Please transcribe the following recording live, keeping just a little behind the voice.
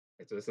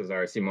So this is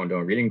our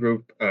Simondon reading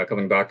group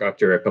coming back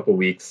after a couple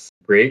weeks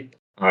break.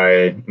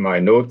 My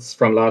notes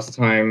from last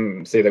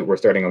time say that we're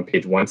starting on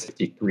page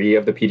 163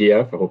 of the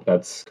PDF. I hope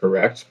that's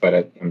correct,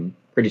 but I'm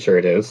pretty sure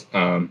it is.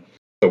 So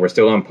we're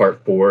still on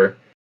part 4.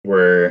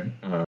 We're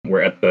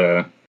at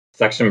the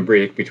section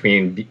break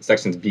between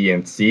sections B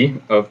and C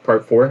of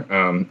part 4.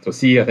 So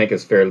C, I think,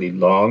 is fairly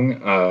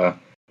long.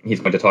 He's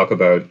going to talk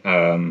about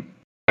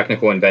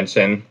technical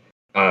invention,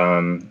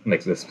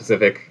 like the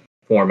specific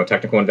form of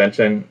technical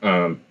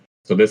invention.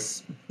 So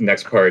this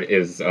next part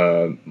is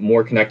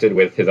more connected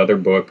with his other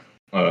book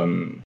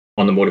on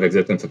the mode of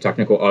existence of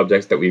technical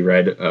objects that we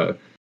read a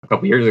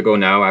couple years ago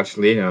now,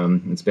 actually.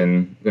 It's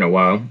been a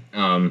while.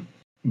 So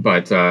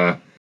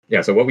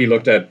what we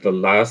looked at the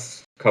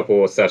last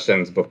couple of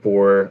sessions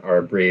before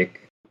our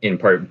break in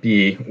part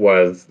B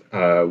was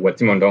what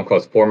Simondon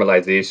calls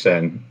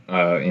formalization.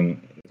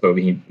 So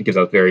he gives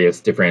out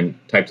various different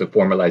types of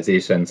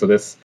formalization. So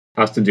this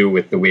has to do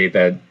with the way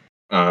that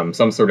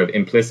some sort of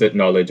implicit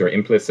knowledge or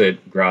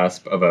implicit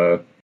grasp of a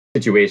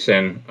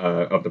situation,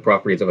 of the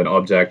properties of an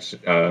object,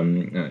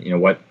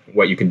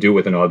 what you can do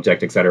with an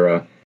object,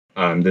 etc.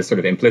 This sort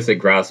of implicit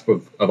grasp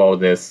of all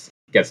this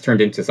gets turned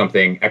into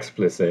something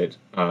explicit.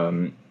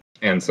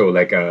 And so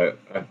like a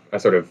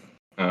sort of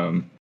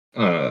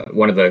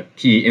one of the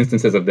key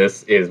instances of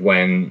this is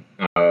when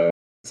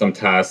some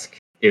task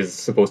is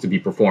supposed to be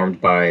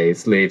performed by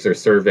slaves or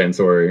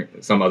servants or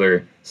some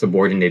other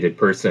subordinated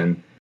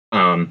person.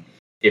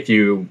 If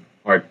you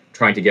are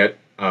trying to get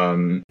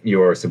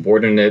your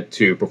subordinate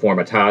to perform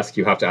a task,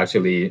 you have to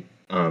actually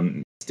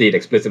state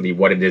explicitly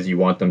what it is you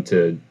want them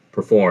to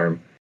perform.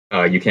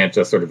 You can't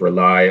just sort of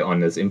rely on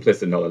this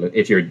implicit knowledge.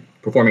 If you're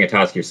performing a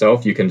task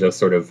yourself, you can just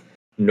sort of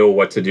know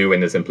what to do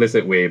in this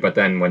implicit way. But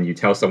then when you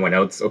tell someone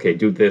else, okay,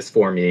 do this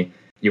for me,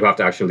 you have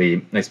to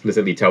actually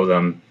explicitly tell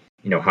them,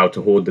 how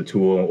to hold the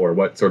tool or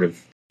what sort of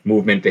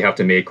movement they have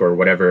to make or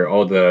whatever.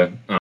 All the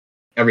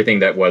everything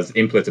that was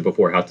implicit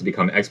before has to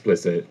become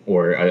explicit,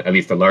 or at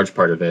least a large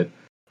part of it.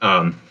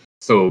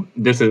 So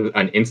this is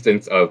an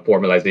instance of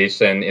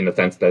formalization in the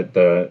sense that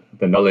the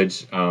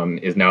knowledge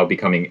is now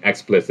becoming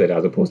explicit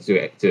as opposed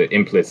to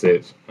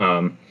implicit.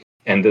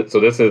 So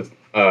this is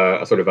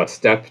a sort of a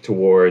step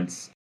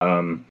towards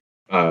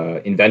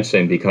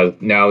invention, because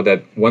now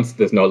that once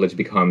this knowledge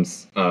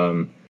becomes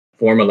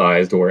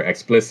formalized or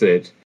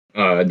explicit,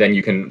 then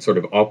you can sort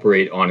of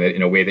operate on it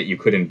in a way that you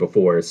couldn't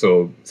before.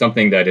 So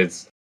something that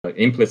is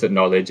implicit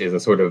knowledge is a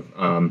sort of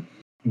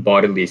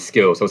bodily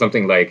skill. So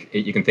something like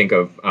you can think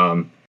of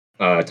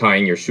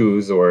tying your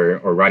shoes or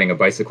riding a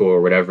bicycle or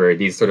whatever,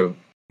 these sort of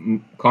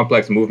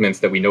complex movements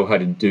that we know how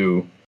to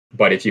do.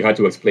 But if you had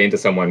to explain to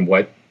someone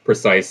what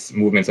precise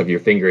movements of your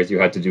fingers you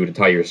had to do to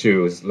tie your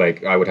shoes,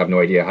 like I would have no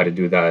idea how to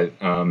do that.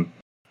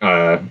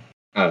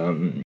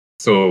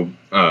 So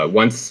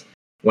once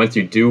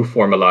you do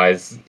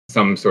formalize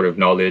some sort of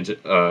knowledge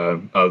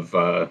of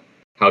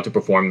how to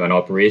perform an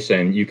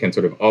operation, you can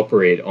sort of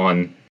operate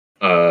on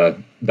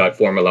that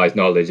formalized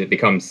knowledge. It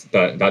becomes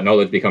that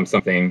knowledge becomes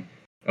something,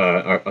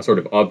 a sort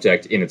of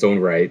object in its own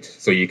right.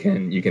 So you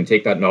can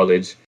take that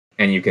knowledge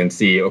and you can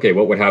see, okay,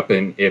 what would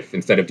happen if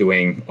instead of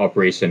doing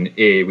operation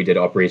A, we did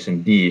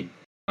operation B,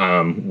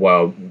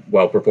 while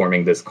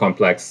performing this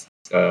complex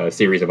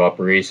series of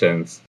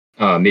operations.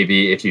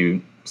 Maybe if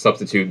you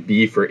substitute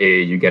B for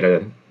A, you get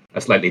a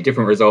slightly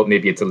different result.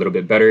 Maybe it's a little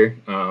bit better,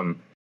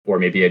 or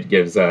maybe it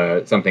gives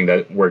something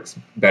that works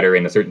better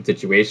in a certain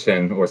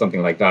situation or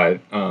something like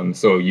that.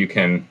 So you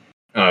can,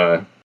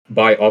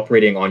 by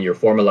operating on your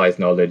formalized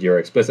knowledge, your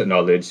explicit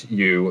knowledge,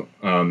 you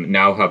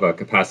now have a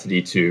capacity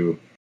to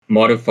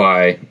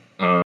modify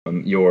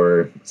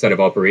your set of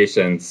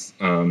operations,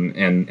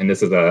 and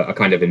this is a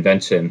kind of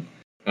invention.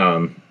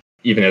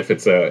 Even if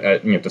it's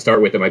to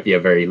start with, it might be a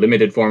very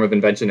limited form of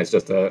invention. It's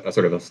just a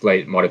sort of a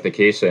slight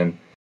modification.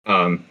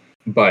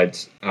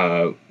 But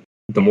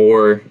the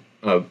more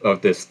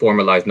of this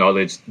formalized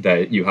knowledge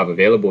that you have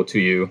available to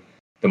you,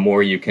 the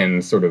more you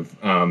can sort of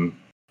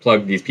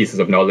plug these pieces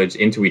of knowledge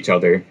into each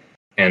other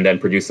and then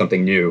produce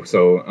something new.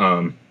 So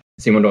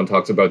Simondon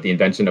talks about the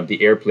invention of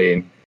the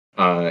airplane,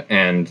 so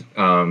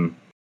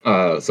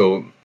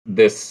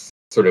this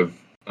sort of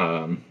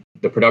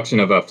the production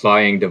of a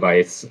flying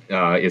device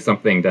is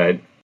something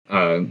that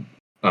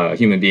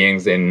human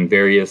beings in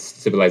various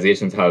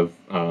civilizations have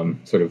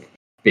sort of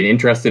been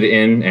interested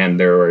in, and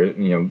there were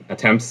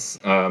attempts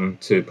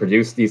to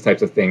produce these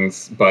types of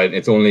things, but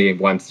it's only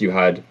once you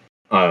had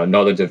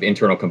knowledge of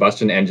internal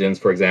combustion engines,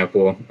 for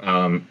example,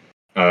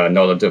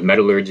 knowledge of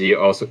metallurgy,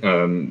 also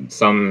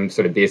some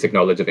sort of basic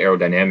knowledge of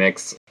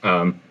aerodynamics.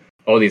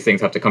 All these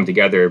things have to come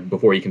together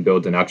before you can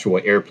build an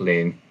actual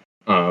airplane.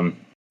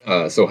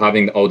 So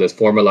having all this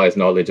formalized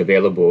knowledge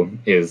available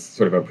is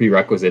sort of a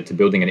prerequisite to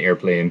building an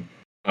airplane,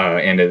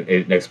 and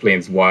it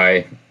explains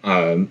why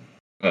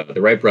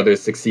the Wright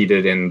brothers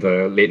succeeded in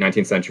the late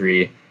 19th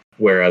century,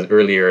 whereas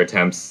earlier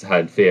attempts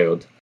had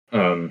failed.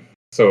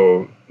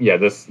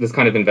 This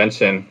kind of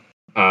invention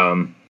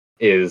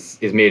is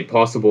made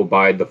possible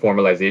by the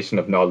formalization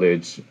of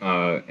knowledge,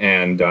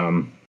 and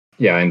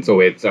so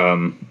it's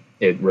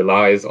it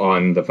relies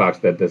on the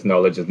fact that this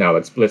knowledge is now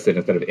explicit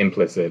instead of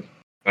implicit.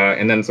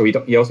 And then so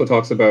he also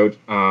talks about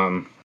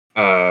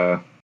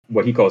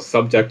what he calls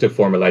subjective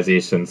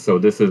formalization. So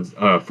this is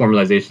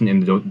formalization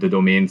in the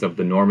domains of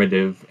the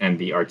normative and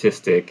the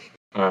artistic.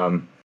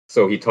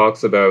 So he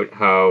talks about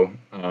how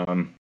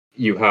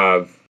you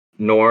have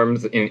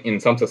norms in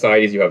some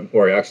societies, you have,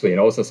 or actually in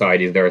all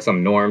societies, there are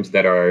some norms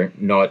that are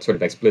not sort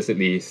of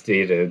explicitly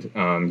stated.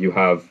 You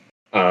have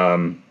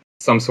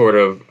some sort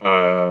of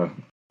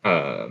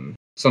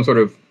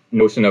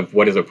notion of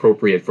what is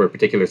appropriate for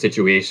particular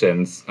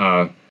situations.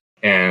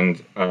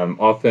 And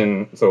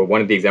often, so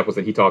one of the examples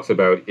that he talks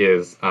about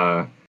is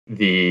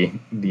the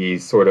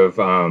sort of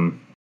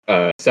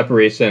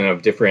separation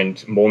of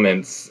different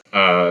moments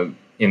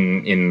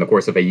in the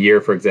course of a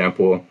year, for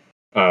example,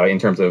 in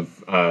terms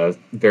of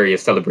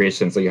various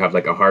celebrations. So you have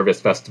like a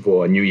harvest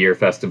festival, a New Year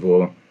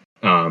festival,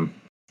 I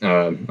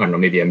don't know,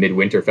 maybe a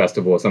midwinter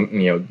festival. Some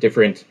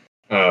different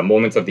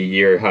moments of the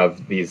year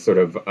have these sort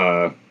of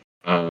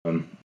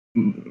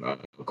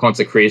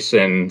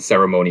consecration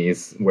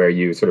ceremonies where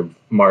you sort of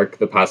mark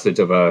the passage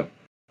of a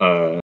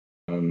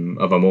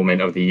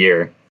moment of the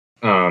year,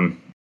 and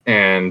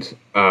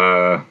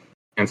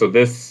so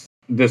this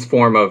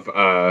form of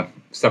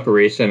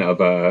separation of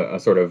a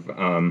sort of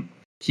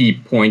key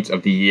point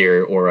of the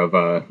year, or of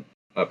a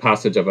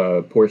passage of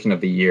a portion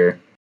of the year,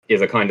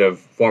 is a kind of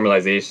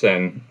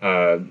formalization,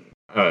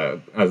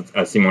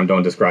 as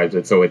Simondon describes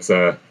it. So it's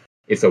a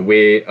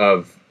way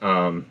of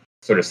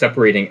sort of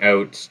separating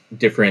out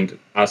different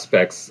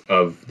aspects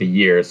of the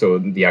year. So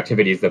the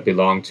activities that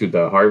belong to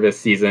the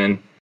harvest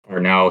season are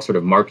now sort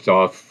of marked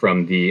off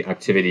from the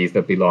activities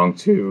that belong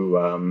to,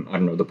 I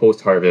don't know, the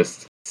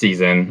post-harvest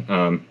season.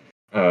 I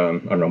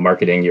don't know,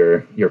 marketing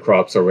your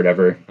crops or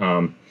whatever.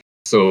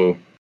 So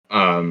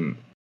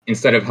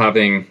instead of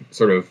having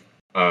sort of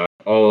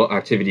all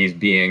activities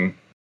being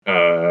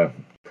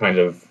kind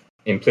of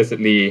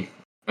implicitly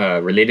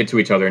related to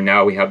each other,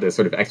 now we have this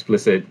sort of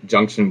explicit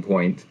junction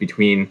point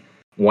between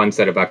one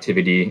set of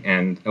activities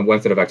and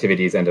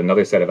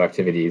another set of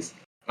activities.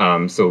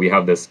 So we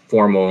have this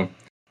formal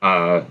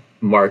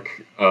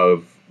mark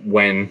of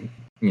when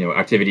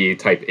activity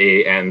type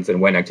A ends and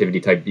when activity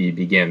type B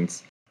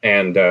begins,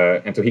 and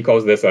so he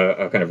calls this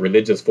a kind of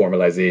religious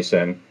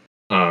formalization.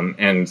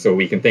 And so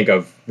we can think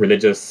of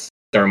religious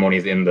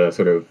ceremonies in the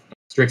sort of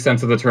strict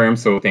sense of the term,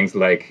 so things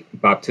like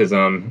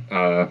baptism,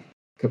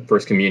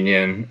 First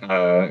Communion,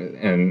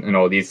 and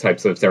all these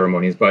types of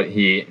ceremonies. But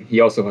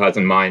he also has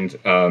in mind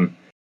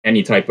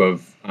any type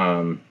of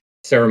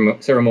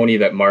ceremony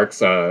that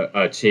marks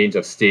a change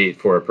of state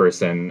for a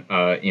person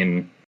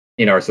in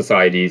our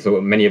society. So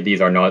many of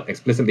these are not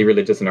explicitly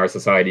religious in our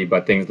society,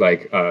 but things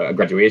like a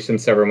graduation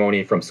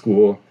ceremony from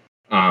school,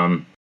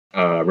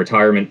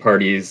 retirement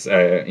parties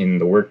in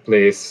the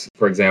workplace,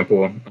 for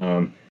example.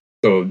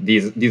 So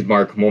these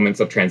mark moments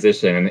of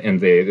transition, and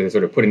they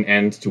sort of put an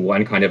end to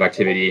one kind of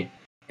activity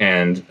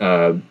and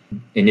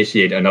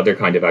initiate another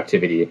kind of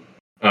activity.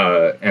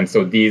 And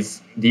so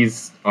these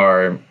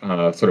are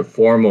sort of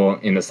formal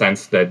in the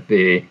sense that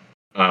they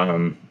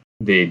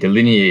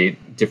delineate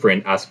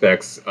different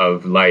aspects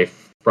of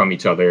life from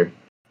each other.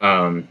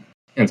 And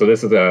so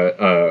this is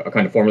a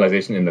kind of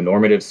formalization in the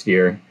normative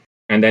sphere.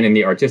 And then in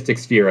the artistic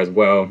sphere as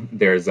well,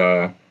 there's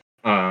so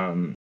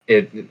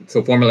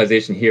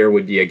formalization here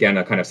would be, again,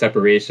 a kind of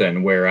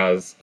separation,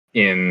 whereas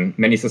in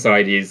many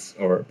societies,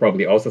 or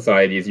probably all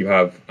societies, you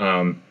have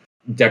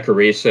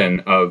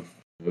decoration of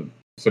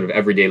sort of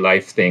everyday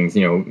life things.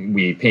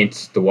 We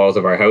paint the walls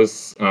of our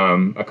house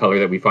a color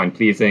that we find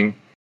pleasing.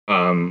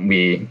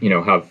 We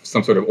have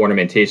some sort of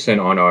ornamentation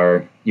on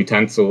our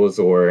utensils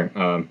or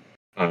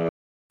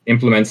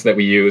implements that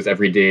we use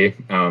every day.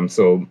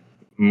 So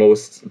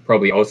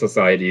probably all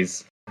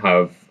societies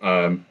have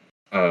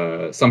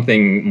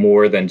something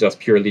more than just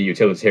purely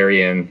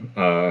utilitarian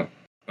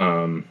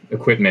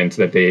equipment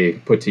that they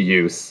put to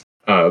use.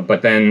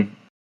 But then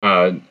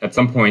at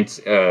some point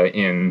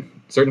in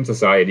certain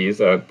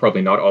societies,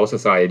 probably not all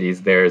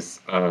societies, there's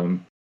a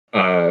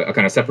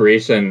kind of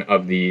separation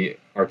of the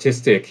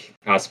artistic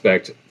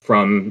aspect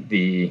from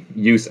the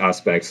use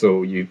aspect.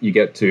 So you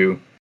get to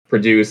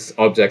produce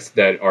objects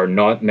that are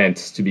not meant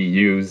to be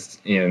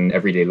used in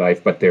everyday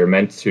life, but they're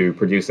meant to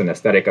produce an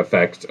aesthetic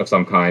effect of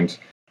some kind,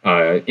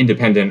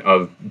 independent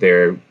of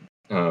their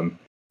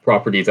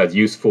properties as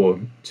useful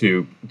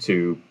to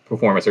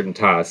perform a certain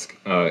task.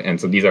 And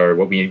so these are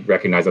what we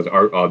recognize as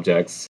art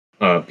objects,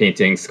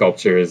 paintings,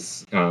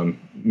 sculptures,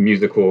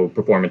 musical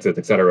performances,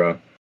 etc.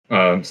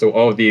 So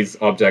all of these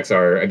objects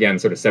are, again,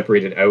 sort of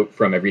separated out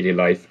from everyday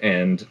life,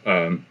 and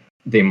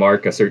they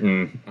mark a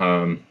certain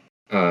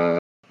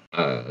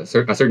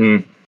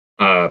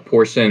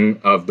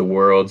portion of the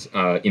world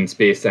in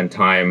space and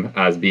time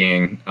as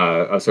being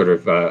a sort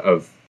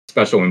of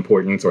special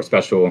importance or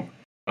special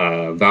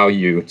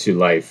value to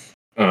life.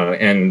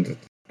 And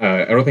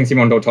I don't think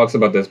Simondon talks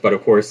about this, but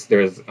of course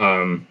there's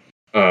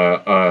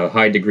a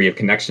high degree of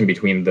connection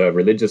between the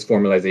religious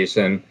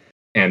formalization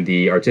and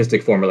the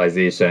artistic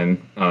formalization.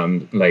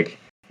 Like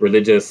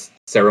religious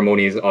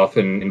ceremonies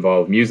often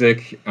involve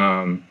music.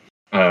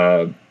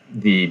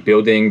 The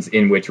buildings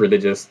in which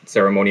religious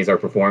ceremonies are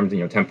performed,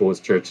 temples,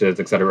 churches,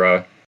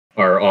 etc.,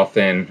 are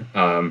often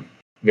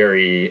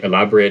very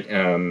elaborate,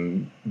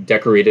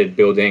 decorated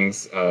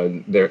buildings.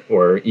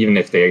 Or even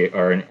if they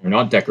are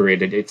not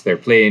decorated, it's they're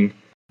plain.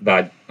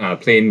 That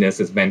plainness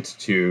is meant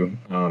to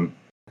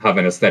have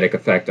an aesthetic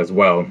effect as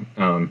well.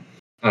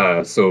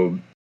 So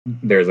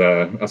there's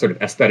a sort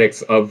of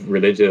aesthetics of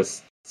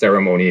religious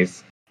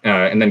ceremonies,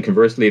 and then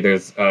conversely,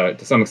 there's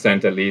to some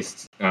extent, at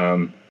least,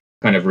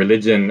 kind of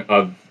religion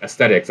of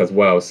aesthetics as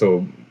well.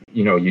 So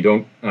you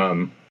don't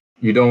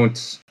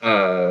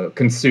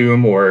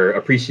consume or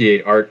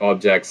appreciate art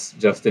objects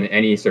just in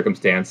any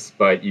circumstance,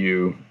 but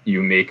you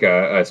make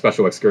a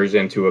special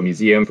excursion to a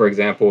museum, for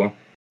example,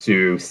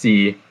 to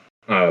see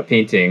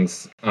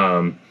paintings.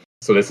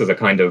 So this is a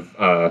kind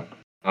of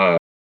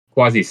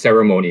quasi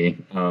ceremony.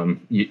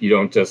 You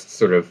don't just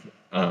sort of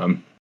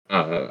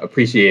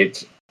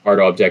appreciate art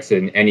objects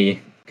in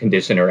any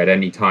condition or at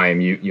any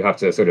time. You have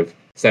to sort of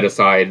set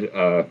aside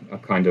a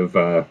kind of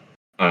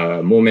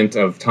moment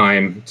of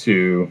time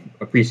to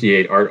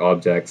appreciate art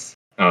objects.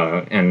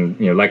 And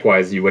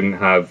likewise, you wouldn't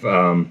have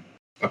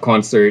a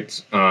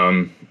concert.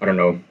 I don't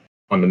know,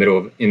 in the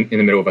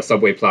middle of a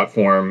subway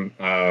platform.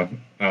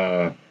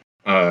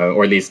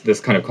 Or at least this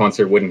kind of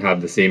concert wouldn't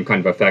have the same kind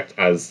of effect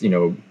as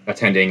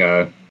attending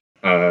a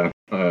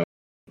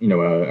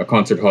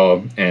concert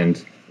hall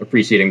and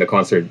appreciating the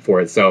concert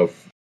for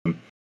itself.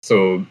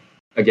 So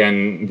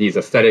again, these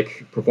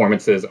aesthetic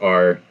performances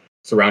are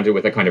surrounded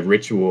with a kind of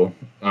ritual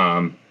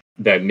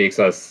that makes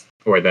us,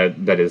 or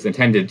that is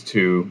intended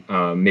to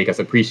make us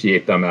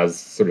appreciate them as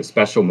sort of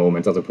special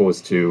moments, as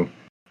opposed to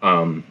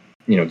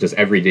just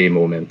everyday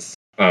moments.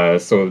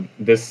 So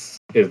this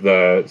is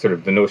the sort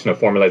of the notion of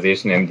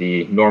formalization in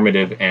the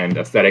normative and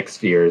aesthetic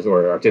spheres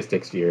or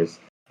artistic spheres.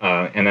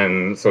 And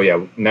then,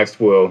 next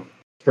we'll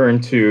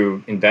turn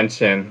to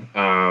invention.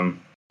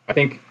 I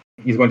think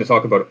he's going to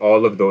talk about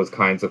all of those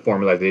kinds of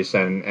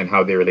formalization and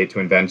how they relate to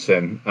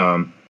invention.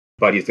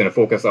 But he's going to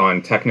focus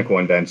on technical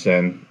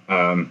invention.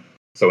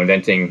 So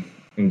inventing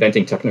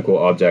technical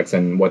objects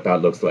and what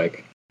that looks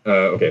like.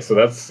 Okay, so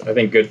that's, I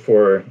think, good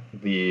for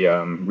the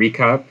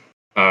recap.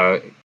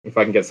 If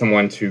I can get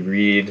someone to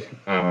read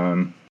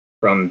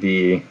from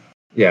the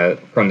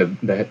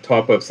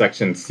top of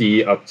section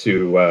C up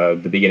to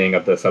the beginning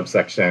of the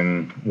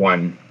subsection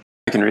 1.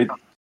 I can read.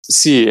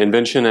 C,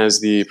 invention as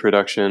the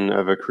production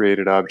of a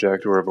created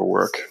object or of a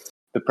work.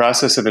 The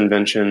process of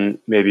invention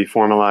may be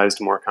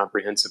formalized more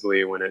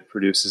comprehensively when it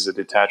produces a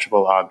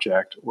detachable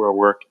object or a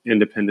work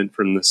independent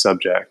from the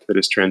subject that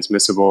is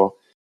transmissible,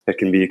 that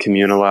can be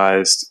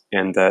communalized,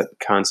 and that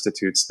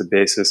constitutes the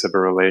basis of a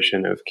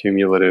relation of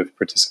cumulative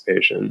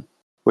participation.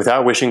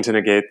 Without wishing to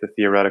negate the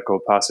theoretical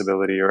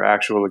possibility or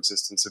actual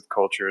existence of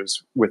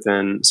cultures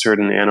within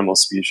certain animal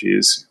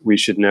species, we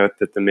should note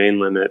that the main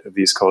limit of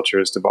these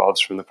cultures devolves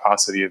from the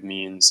paucity of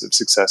means of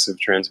successive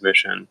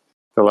transmission,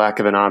 the lack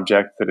of an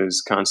object that is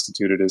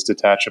constituted as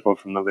detachable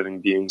from the living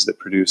beings that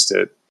produced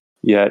it,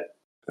 yet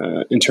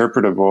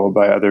interpretable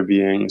by other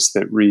beings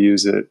that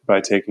reuse it by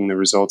taking the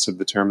results of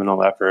the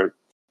terminal effort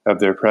of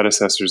their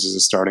predecessors as a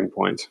starting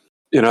point.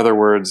 In other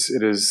words,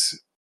 it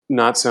is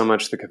not so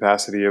much the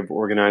capacity of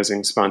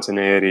organizing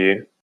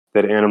spontaneity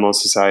that animal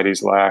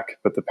societies lack,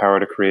 but the power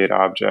to create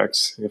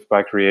objects, if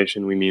by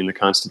creation we mean the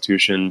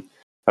constitution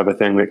of a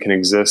thing that can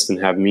exist and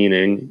have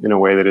meaning in a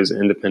way that is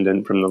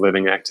independent from the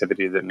living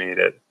activity that made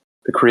it.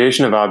 The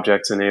creation of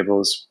objects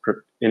enables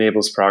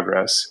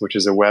progress, which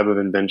is a web of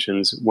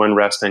inventions, one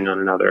resting on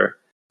another,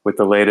 with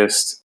the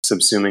latest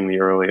subsuming the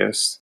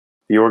earliest.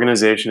 The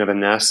organization of a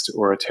nest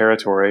or a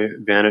territory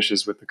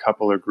vanishes with the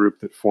couple or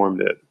group that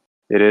formed it.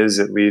 It is,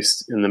 at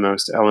least in the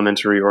most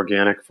elementary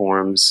organic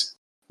forms,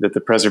 that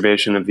the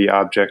preservation of the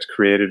object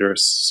created or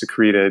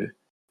secreted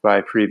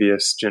by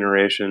previous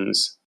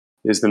generations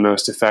is the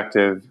most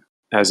effective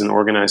as an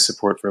organized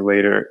support for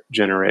later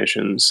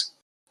generations,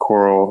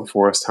 coral,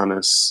 forest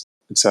humus,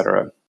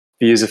 etc.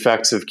 These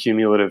effects of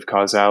cumulative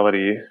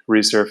causality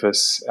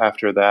resurface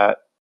after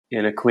that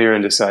in a clear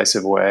and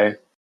decisive way,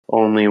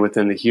 only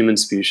within the human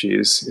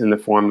species in the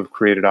form of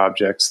created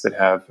objects that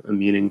have a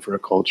meaning for a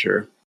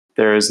culture.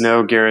 There is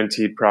no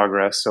guaranteed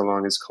progress so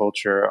long as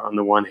culture, on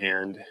the one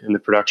hand, and the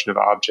production of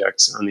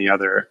objects, on the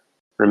other,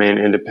 remain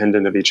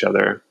independent of each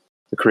other.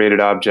 The created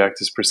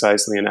object is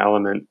precisely an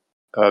element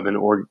of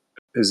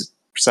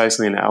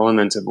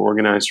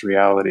organized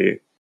reality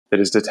that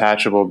is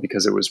detachable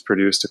because it was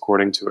produced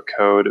according to a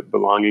code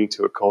belonging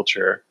to a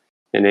culture,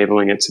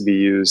 enabling it to be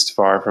used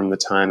far from the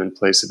time and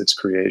place of its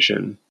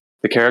creation.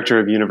 The character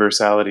of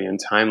universality and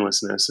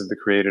timelessness of the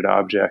created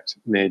object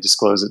may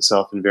disclose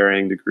itself in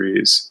varying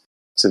degrees,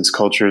 since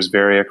cultures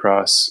vary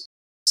across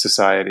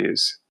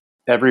societies.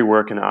 Every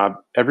object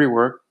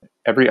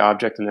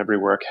and every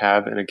work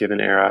have, in a given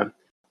era,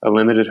 a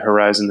limited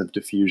horizon of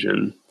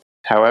diffusion.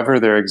 However,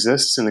 there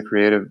exists in the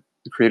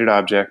created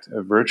object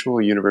a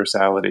virtual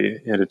universality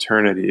and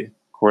eternity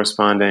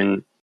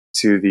corresponding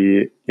to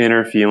the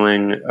inner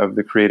feeling of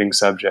the creating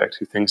subject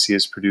who thinks he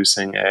is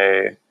producing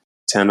a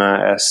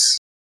tema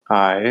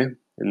si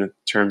in the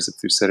terms of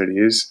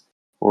Thucydides,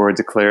 or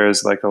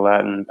declares like the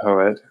Latin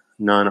poet,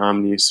 non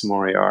omnis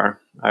moriar,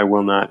 I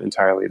will not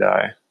entirely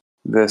die.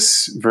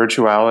 This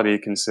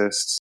virtuality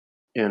consists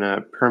in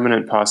a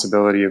permanent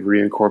possibility of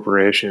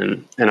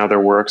reincorporation in other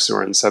works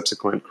or in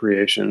subsequent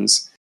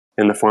creations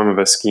in the form of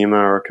a schema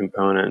or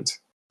component,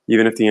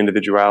 even if the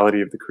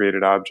individuality of the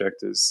created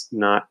object is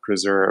not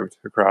preserved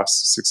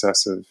across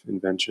successive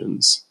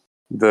inventions.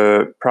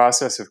 The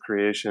process of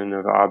creation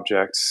of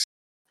objects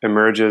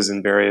emerges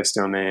in various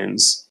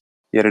domains,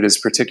 yet it is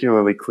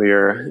particularly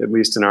clear, at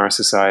least in our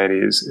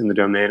societies, in the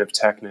domain of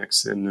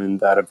technics and in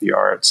that of the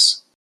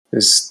arts.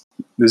 This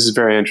is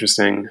very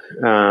interesting.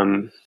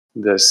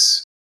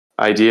 This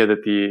idea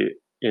that the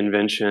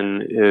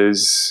invention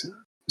is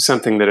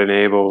something that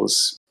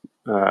enables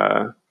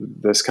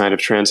this kind of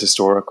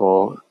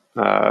transhistorical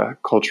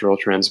cultural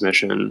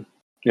transmission.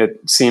 It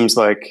seems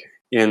like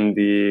in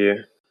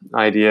the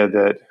idea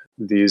that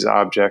these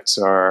objects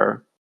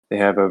they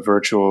have a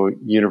virtual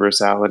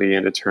universality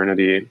and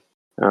eternity.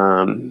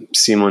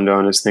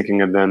 Simondon is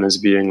thinking of them as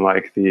being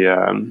like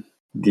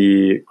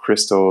the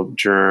crystal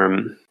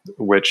germ,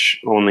 which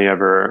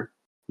never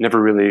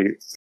really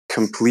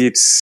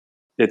completes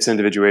its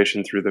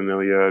individuation through the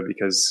milieu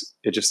because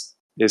it just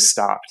is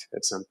stopped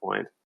at some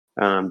point,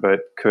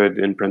 but could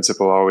in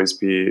principle always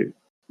be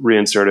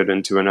reinserted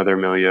into another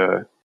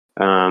milieu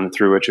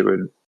through which it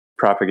would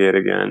propagate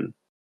again.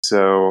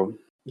 So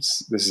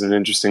this is an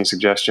interesting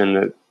suggestion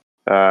that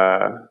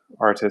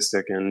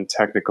artistic and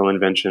technical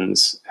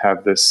inventions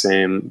have this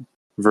same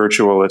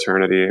virtual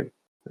eternity.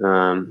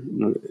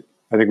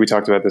 I think we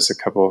talked about this a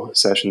couple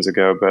sessions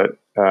ago, but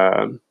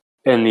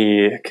in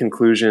the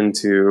conclusion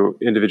to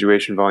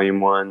Individuation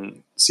Volume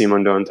 1,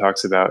 Simondon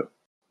talks about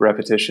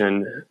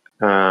repetition,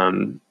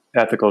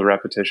 ethical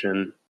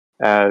repetition,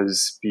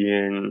 as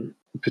being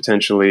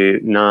potentially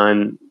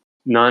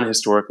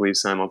non-historically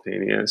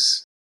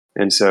simultaneous.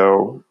 And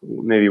so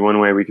maybe one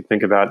way we could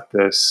think about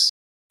this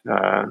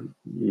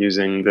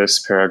using this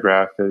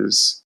paragraph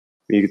is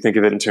you could think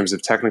of it in terms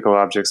of technical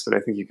objects, but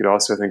I think you could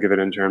also think of it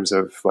in terms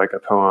of like a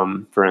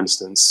poem, for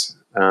instance,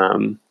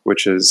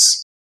 which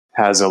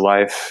has a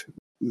life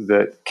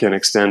that can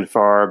extend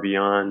far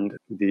beyond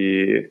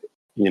the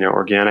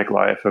organic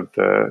life of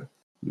the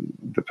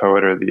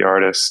poet or the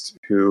artist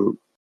who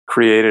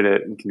created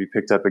it, and can be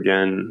picked up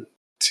again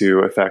to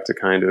affect a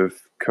kind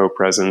of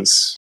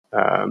co-presence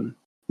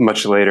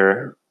much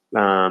later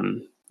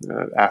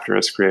after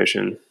its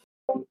creation.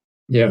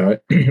 Yeah,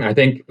 I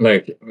think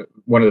like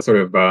one of the sort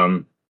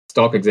of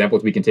stock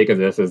examples we can take of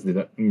this is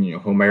the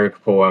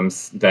Homeric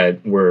poems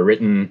that were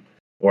written,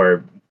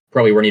 or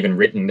probably weren't even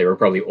written. They were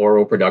probably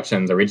oral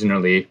productions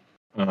originally,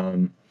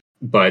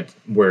 but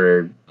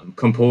were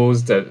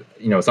composed at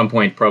some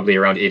point probably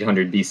around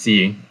 800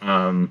 BC,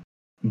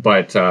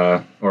 but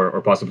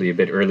or possibly a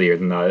bit earlier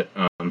than that.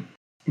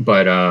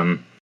 But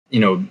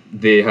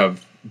they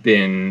have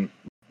been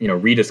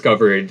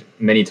rediscovered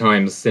many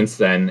times since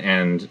then,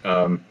 and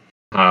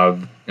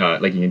have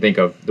like you can think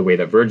of the way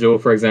that Virgil,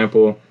 for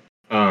example,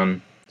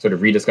 sort of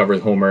rediscovers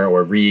Homer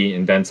or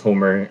reinvents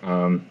Homer,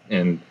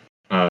 and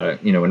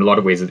in a lot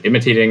of ways is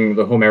imitating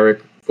the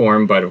Homeric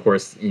form, but of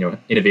course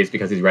innovates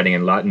because he's writing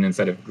in Latin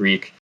instead of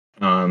Greek,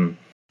 and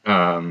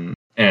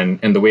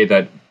the way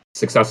that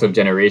successive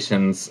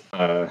generations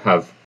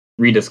have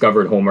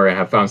rediscovered Homer and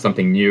have found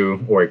something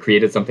new or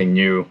created something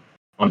new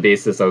on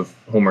basis of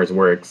Homer's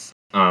works.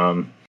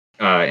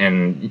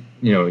 And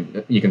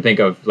you can think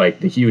of like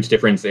the huge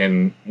difference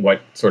in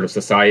what sort of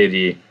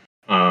society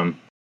the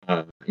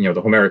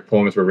Homeric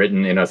poems were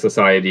written in a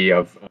society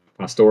of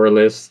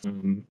pastoralists,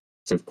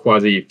 sort of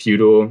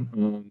quasi-feudal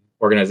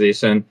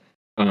organization,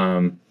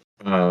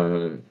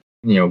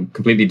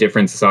 completely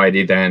different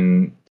society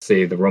than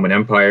say the Roman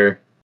Empire,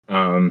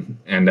 and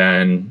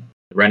then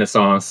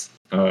Renaissance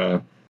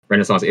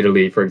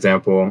Italy, for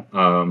example,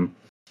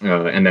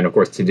 and then of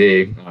course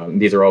today.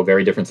 These are all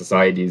very different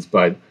societies,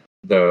 but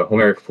the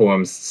Homeric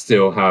poems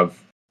still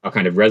have a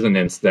kind of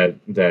resonance that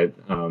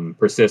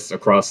persists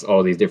across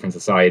all these different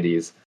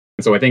societies.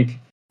 And so I think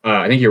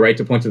you're right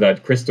to point to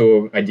that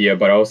crystal idea,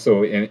 but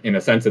also in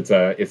a sense it's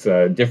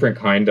a different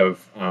kind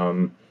of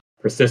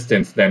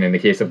persistence than in the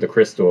case of the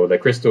crystal. The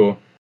crystal,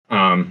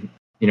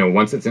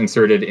 once it's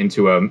inserted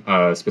into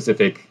a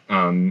specific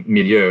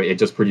milieu, it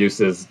just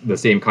produces the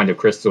same kind of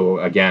crystal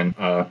again.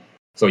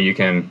 So you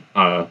can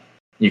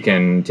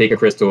take a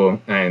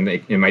crystal and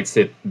it might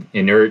sit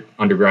inert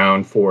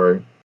underground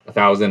for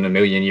 1,000,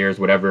 1,000,000 years,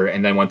 whatever,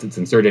 and then once it's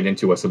inserted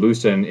into a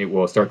solution, it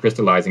will start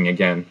crystallizing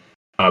again.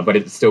 But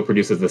it still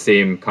produces the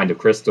same kind of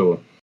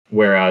crystal.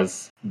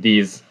 Whereas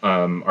these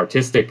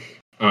artistic,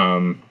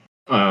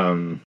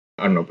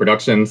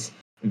 productions,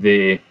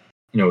 they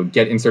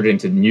get inserted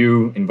into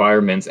new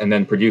environments and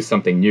then produce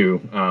something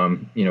new.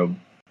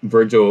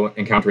 Virgil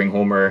encountering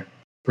Homer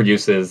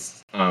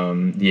produces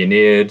the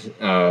Aeneid,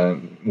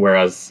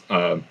 whereas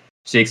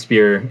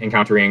Shakespeare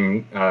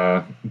encountering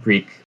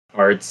Greek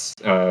arts,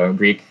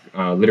 Greek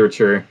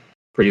literature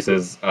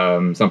produces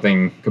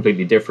something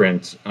completely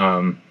different.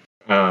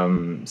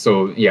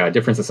 So yeah,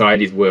 different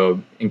societies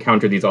will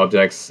encounter these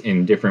objects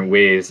in different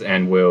ways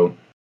and will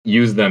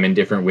use them in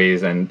different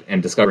ways and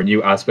discover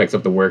new aspects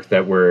of the work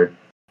that were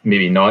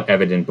maybe not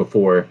evident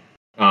before,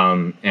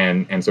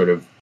 and sort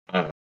of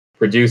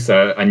produce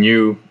a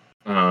new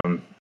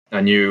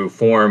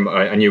form,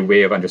 a new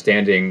way of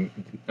understanding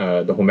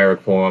the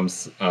Homeric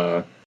poems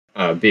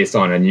based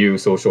on a new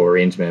social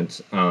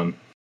arrangement. And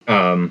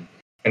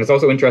it's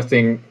also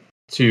interesting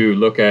to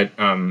look at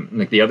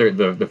like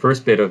the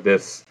first bit of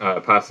this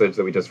passage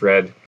that we just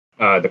read,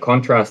 the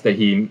contrast that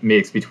he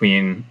makes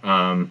between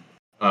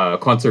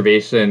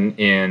conservation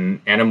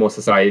in animal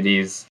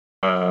societies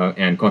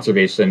and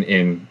conservation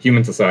in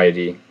human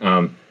society.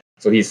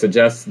 So he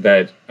suggests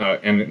that,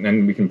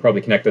 and we can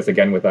probably connect this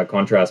again with that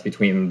contrast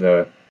between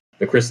the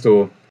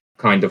crystal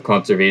kind of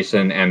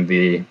conservation and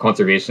the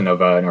conservation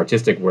of an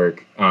artistic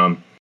work.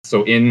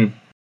 So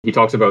he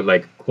talks about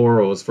like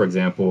corals, for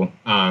example.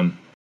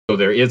 So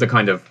there is a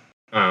kind of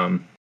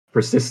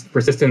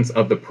persistence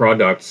of the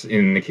product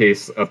in the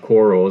case of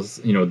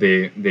corals. You know,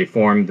 they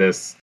form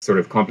this sort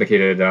of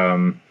complicated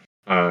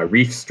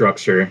reef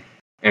structure,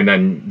 and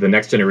then the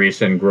next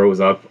generation grows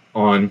up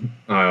on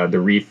the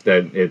reef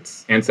that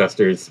its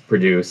ancestors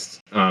produced.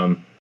 So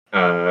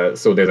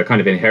there's a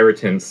kind of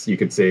inheritance, you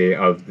could say,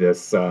 of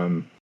this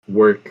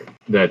work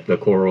that the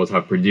corals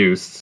have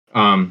produced.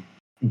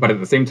 But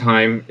at the same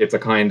time, it's a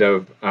kind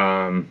of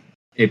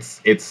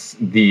it's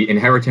the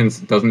inheritance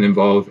doesn't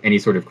involve any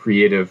sort of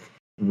creative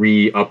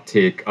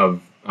re-uptake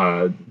of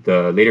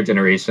the later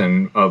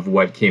generation of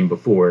what came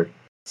before.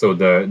 So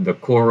the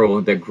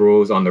coral that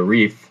grows on the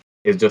reef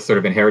is just sort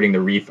of inheriting the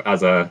reef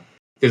as a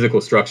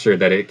physical structure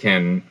that it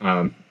can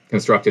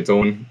construct its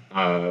own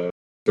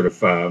sort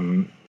of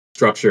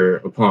structure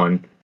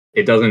upon.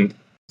 It doesn't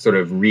sort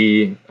of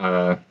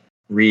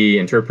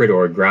reinterpret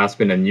or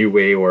grasp in a new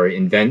way or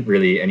invent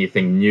really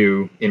anything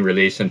new in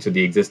relation to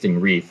the existing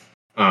reef.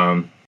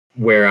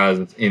 Whereas,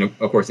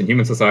 of course, in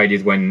human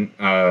societies, when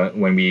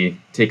we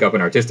take up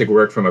an artistic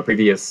work from a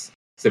previous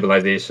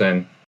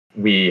civilization,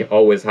 we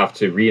always have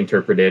to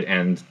reinterpret it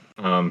and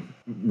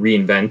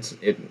reinvent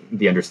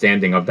the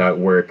understanding of that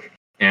work,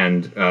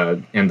 and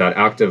that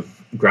act of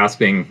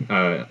grasping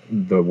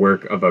the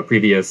work of the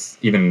previous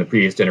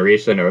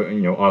generation,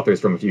 or authors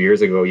from a few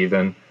years ago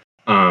even.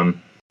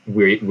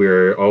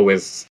 We're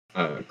always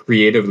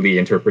creatively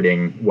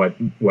interpreting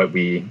what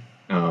we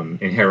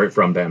inherit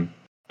from them.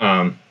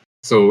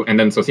 So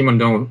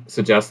Simondon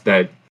suggests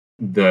that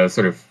the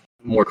sort of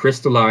more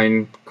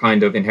crystalline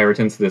kind of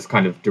inheritance, this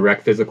kind of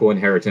direct physical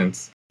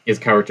inheritance, is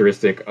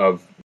characteristic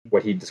of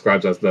what he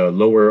describes as the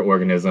lower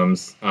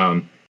organisms.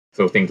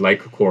 So things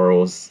like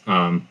corals.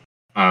 And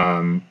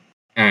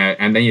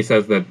then he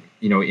says that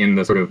in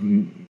the sort of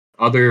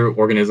other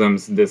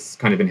organisms, this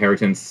kind of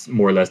inheritance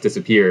more or less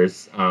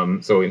disappears.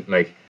 So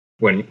like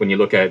when you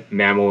look at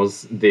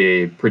mammals,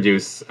 they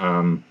produce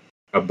a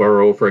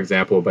burrow, for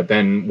example, but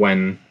then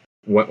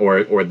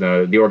or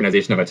the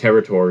organization of a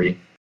territory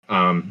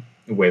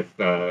with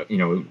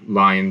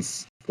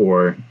lines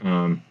for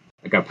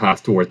like a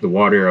path towards the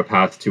water, a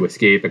path to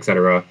escape,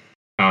 etc.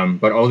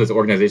 But all this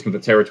organization of the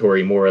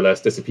territory more or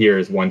less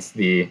disappears once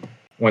the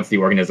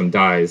organism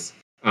dies.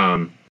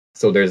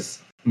 So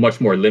there's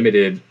much more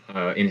limited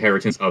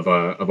inheritance of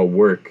a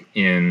work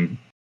in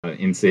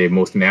say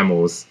most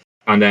mammals,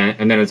 and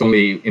then it's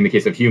only in the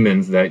case of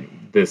humans that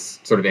this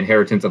sort of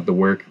inheritance of the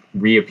work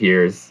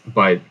reappears,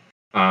 but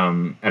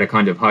at a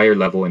kind of higher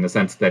level, in the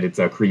sense that it's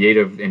a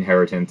creative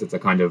inheritance, it's a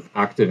kind of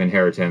active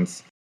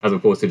inheritance, as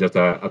opposed to just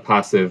a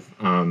passive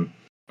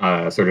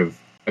sort of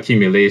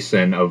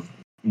accumulation of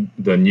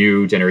the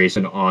new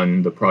generation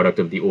on the product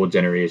of the old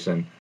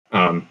generation.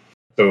 We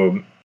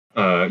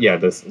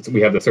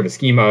have the sort of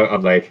schema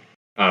of like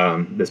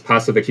this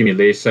passive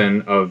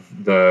accumulation of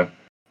the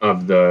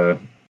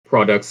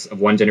products of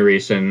one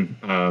generation,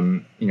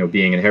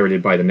 being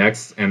inherited by the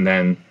next, and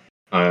then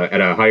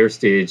at a higher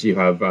stage you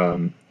have a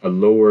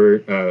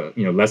lower,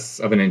 less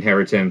of an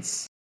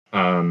inheritance.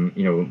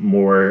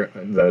 More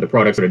the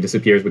product sort of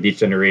disappears with each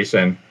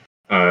generation,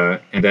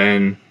 and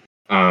then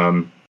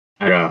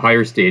at a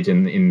higher stage,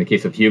 in the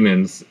case of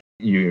humans,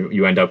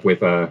 you end up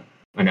with an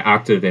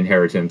active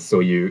inheritance. So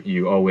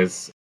you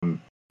always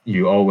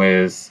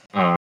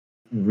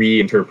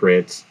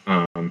reinterpret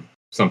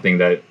something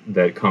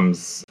that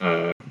comes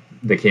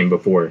that came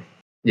before.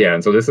 Yeah,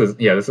 and so this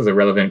is a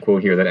relevant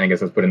quote here that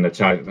Angus has put in the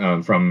chat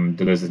from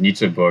Deleuze's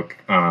Nietzsche book.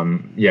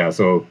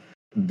 So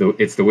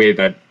it's the way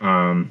that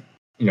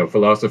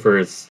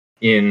philosophers,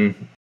 in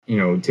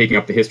taking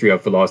up the history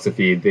of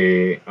philosophy,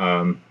 they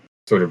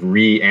sort of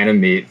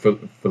reanimate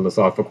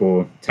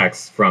philosophical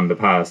texts from the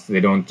past.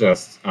 They don't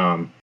just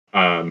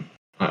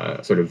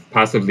sort of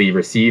passively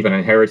receive an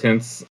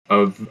inheritance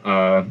of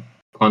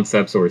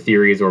concepts or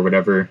theories or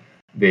whatever.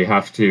 They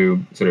have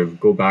to sort of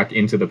go back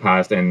into the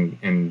past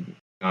and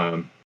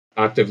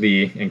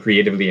actively and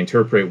creatively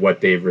interpret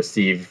what they've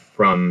received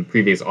from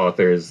previous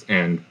authors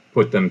and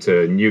put them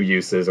to new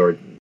uses, or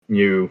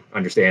new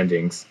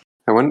understandings.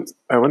 I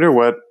wonder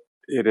what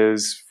it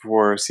is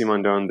for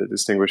Simondon that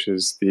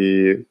distinguishes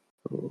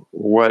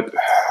what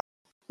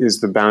is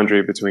the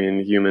boundary between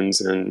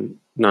humans and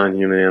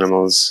non-human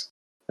animals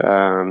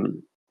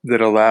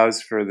that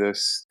allows for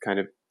this kind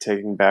of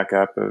taking back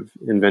up of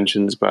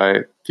inventions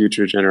by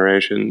future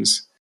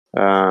generations.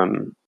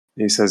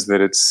 He says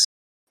that it's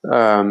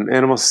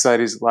animal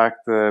societies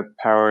lack the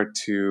power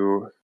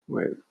to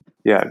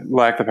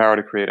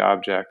create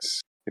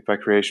objects. If by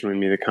creation we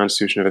mean the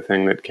constitution of a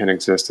thing that can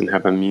exist and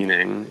have a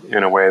meaning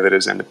in a way that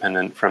is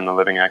independent from the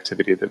living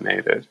activity that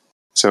made it.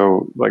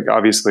 So, like,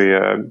 obviously,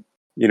 a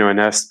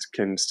nest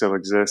can still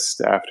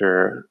exist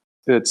after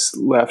it's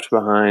left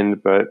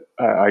behind, but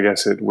I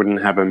guess it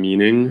wouldn't have a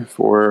meaning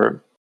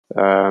for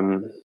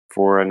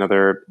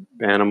another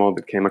animal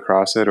that came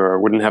across it, or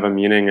it wouldn't have a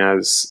meaning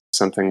as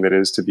something that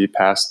is to be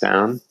passed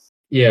down.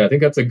 Yeah, I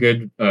think that's a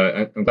good.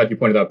 I'm glad you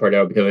pointed that part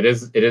out,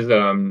 because it is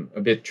a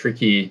bit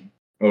tricky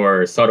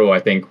or subtle, I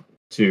think,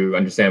 to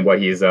understand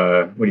what he's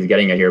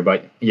getting at here.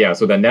 But yeah,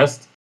 so the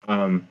nest,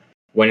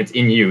 when it's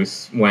in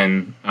use,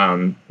 when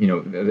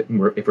if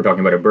we're talking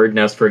about a bird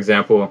nest, for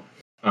example,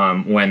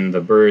 when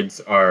the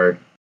birds are,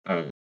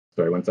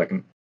 sorry, 1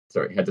 second,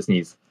 sorry, had to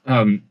sneeze.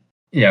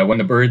 Yeah, when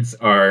the birds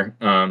are,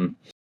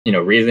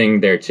 raising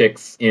their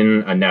chicks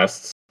in a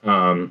nest,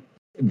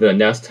 the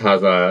nest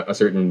has a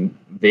certain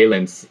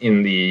valence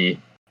in the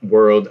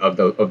world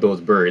of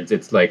those birds.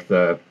 It's like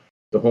the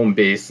home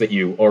base that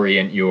you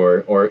orient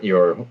your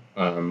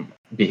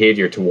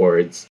behavior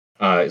towards.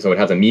 So it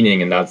has a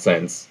meaning in that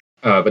sense.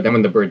 But then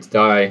when the birds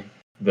die,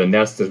 the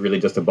nest is really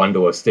just a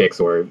bundle of sticks,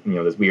 or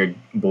this weird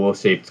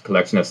bowl-shaped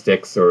collection of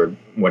sticks or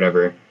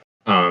whatever.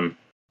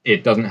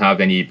 It doesn't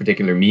have any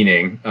particular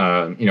meaning.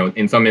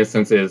 In some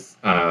instances,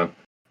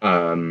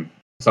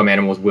 some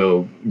animals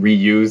will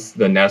reuse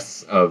the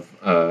nests of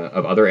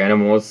other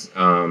animals,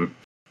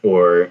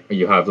 or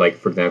you have, like,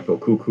 for example,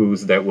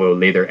 cuckoos that will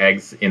lay their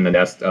eggs in the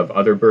nest of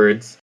other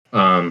birds.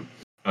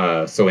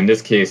 So in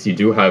this case,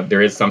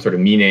 there is some sort of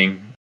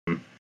meaning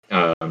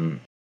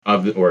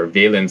or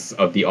valence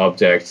of the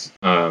object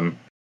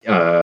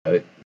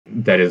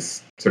that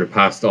is sort of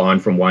passed on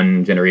from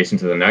one generation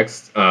to the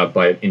next.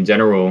 But in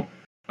general,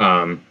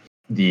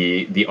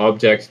 the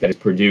object that is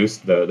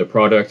produced, the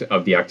product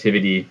of the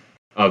activity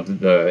of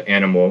the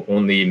animal,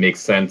 only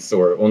makes sense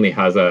or only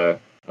has a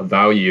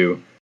value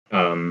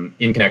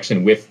in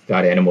connection with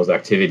that animal's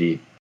activity.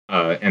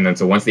 And then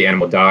so once the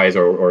animal dies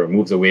or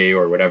moves away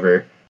or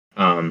whatever,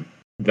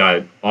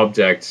 that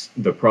object,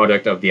 the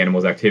product of the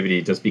animal's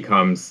activity, just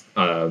becomes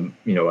a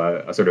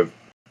sort of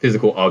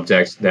physical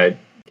object that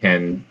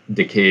can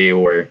decay,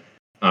 or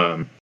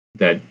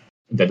that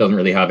doesn't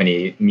really have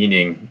any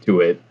meaning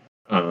to it.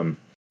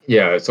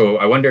 So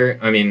I wonder,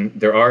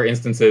 there are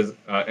instances,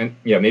 and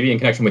maybe in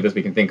connection with this,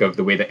 we can think of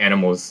the way that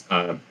animals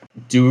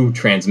do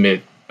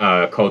transmit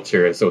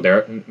culture. So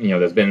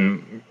there's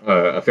been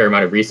a fair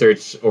amount of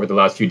research over the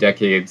last few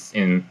decades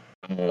in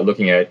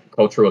looking at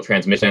cultural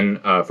transmission.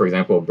 For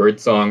example,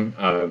 birdsong.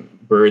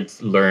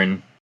 Birds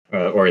learn,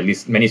 or at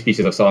least many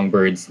species of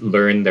songbirds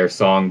learn their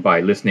song by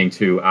listening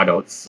to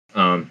adults.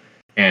 And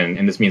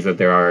this means that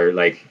there are,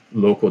 like,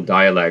 local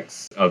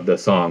dialects of the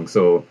song.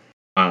 So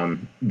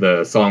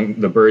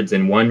the birds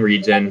in one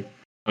region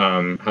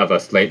have a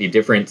slightly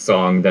different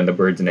song than the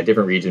birds in a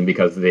different region,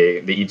 because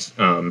they each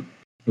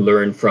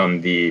learn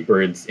from the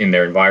birds in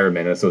their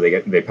environment, and so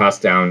they pass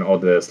down all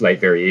the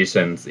slight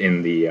variations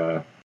in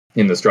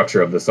the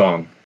structure of the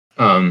song.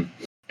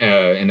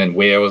 And then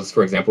whales,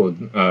 for example,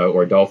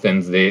 or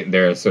dolphins,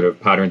 their sort of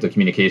patterns of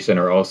communication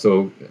are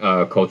also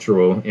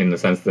cultural, in the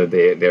sense that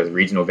there's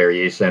regional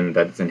variation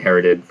that's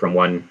inherited from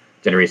one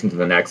generation to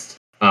the next.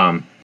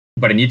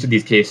 But in each of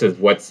these cases,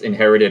 what's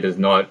inherited is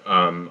not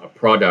a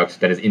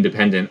product that is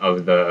independent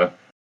of the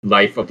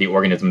life of the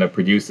organism that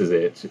produces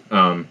it.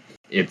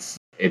 What's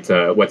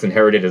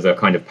inherited is a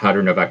kind of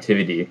pattern of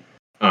activity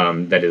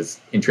that is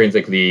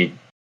intrinsically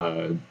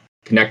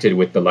connected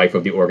with the life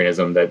of the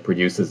organism that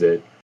produces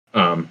it.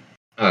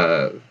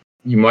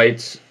 You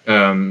might,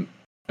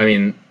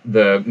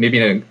 maybe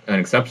an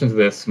exception to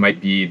this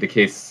might be the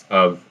case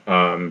of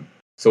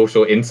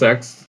social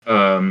insects.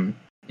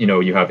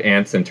 You have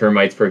ants and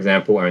termites, for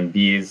example, and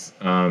bees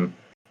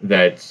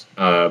that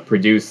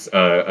produce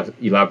a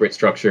elaborate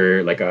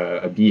structure like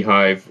a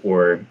beehive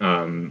or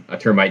a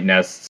termite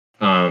nest.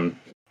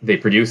 They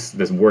produce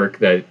this work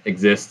that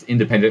exists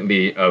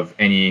independently of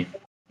any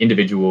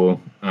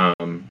individual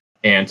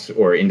ant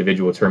or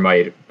individual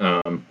termite.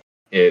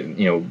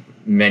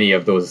 Many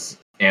of those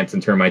ants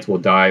and termites will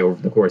die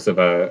over the course of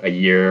a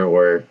year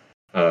or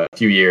a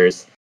few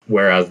years,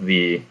 whereas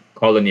the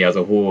colony as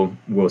a whole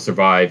will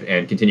survive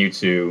and continue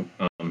to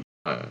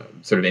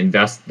sort of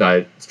invest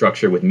that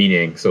structure with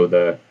meaning. So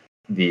the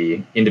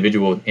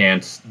individual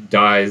ant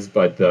dies,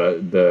 but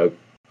the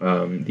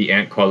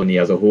ant colony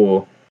as a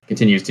whole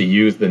continues to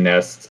use the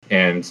nest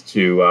and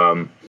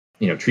to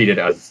treat it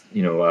as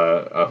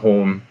a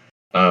home.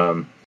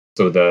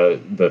 So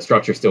the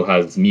structure still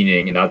has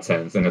meaning in that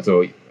sense, and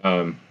so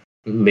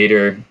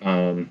later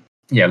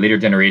later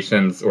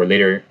generations or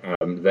later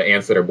the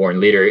ants that are born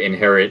later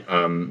inherit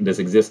this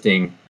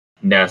existing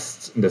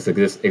nest, this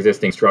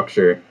existing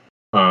structure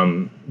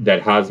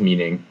that has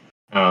meaning.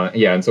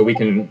 And so we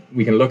can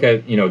look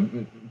at,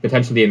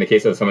 potentially in the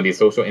case of some of these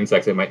social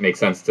insects, it might make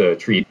sense to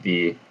treat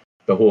the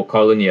whole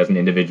colony as an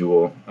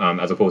individual,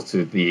 as opposed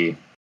to the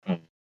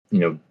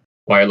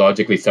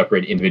biologically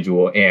separate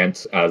individual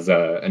ant as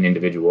an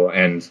individual.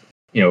 And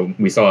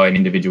we saw in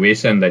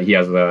individuation that he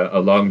has a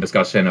long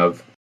discussion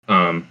of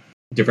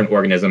different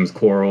organisms,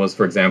 corals,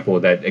 for example,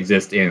 that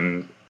exist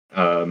in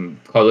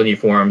colony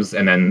forms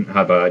and then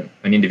have an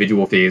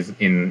individual phase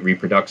in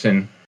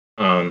reproduction.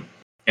 And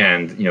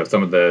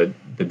some of the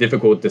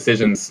difficult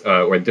decisions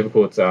or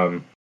difficult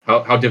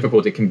how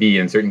difficult it can be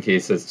in certain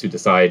cases to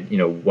decide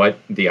what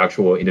the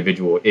actual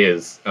individual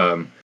is.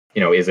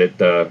 Is it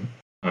the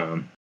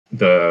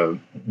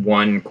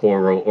one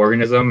coral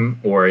organism,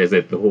 or is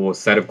it the whole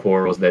set of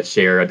corals that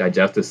share a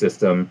digestive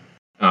system?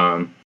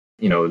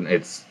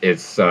 It's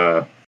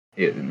to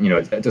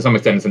some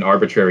extent it's an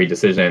arbitrary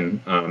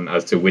decision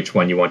as to which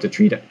one you want to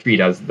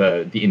treat as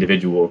the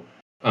individual.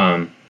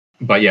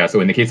 So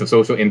in the case of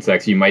social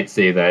insects, you might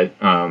say that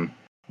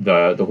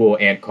the whole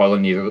ant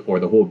colony or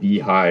the whole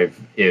beehive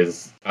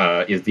is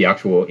the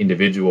actual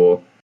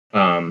individual,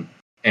 and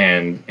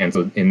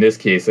so in this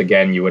case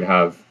again you would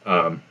have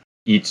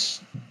each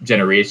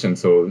generation.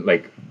 So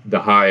like the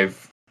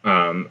hive,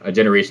 a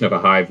generation of a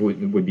hive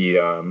would be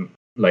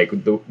like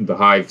the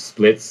hive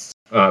splits.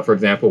 For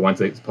example,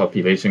 once its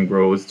population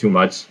grows too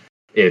much,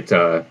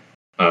 a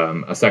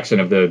section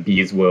of the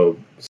bees will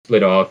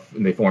split off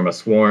and they form a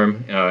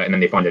swarm, and then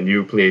they find a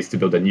new place to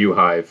build a new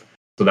hive.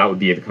 So that would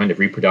be the kind of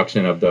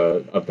reproduction of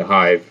the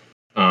hive,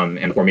 and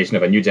the formation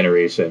of a new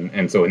generation.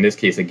 And so in this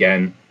case,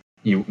 again,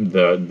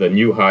 the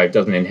new hive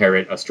doesn't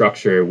inherit a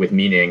structure with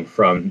meaning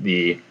from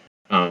the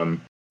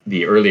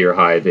earlier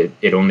hive.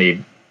 It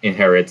only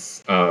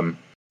inherits a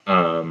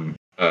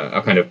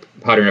kind of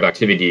pattern of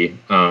activity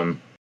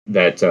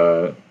that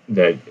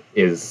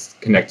is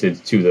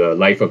connected to the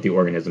life of the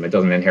organism. It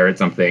doesn't inherit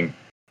something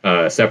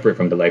separate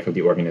from the life of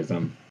the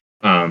organism.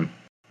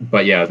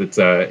 But yeah,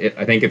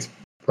 I think it's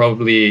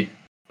probably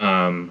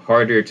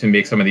harder to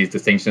make some of these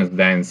distinctions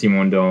than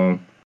Simondon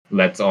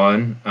lets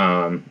on.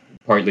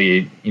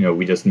 Partly,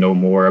 we just know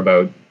more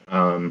about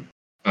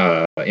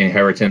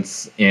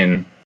inheritance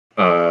in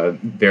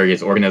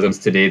various organisms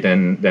today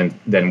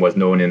than was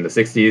known in the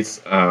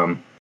 60s.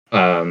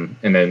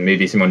 And then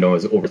maybe Simondon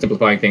is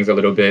oversimplifying things a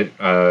little bit,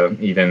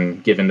 even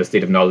given the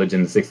state of knowledge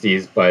in the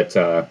 60s. But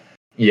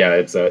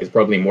it's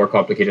probably more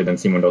complicated than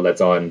Simondon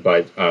lets on.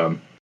 But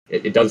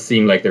it does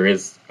seem like there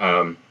is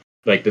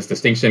like this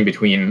distinction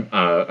between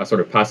a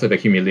sort of passive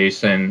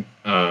accumulation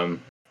of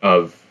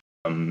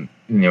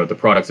the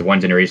products of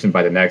one generation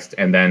by the next,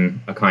 and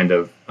then a kind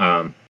of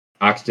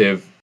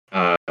active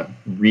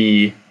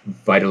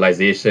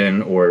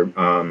revitalization or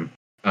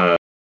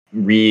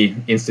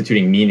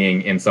reinstituting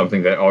meaning in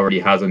something that already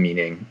has a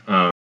meaning.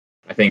 I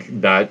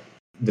think that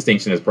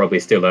distinction is probably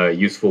still a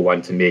useful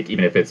one to make,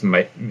 even if it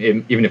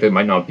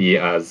might not be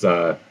as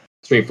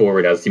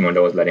straightforward as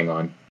Simondon was letting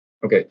on.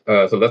 Okay,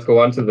 so let's go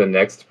on to the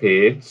next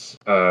page.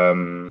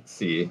 Let's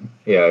see.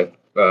 Yeah,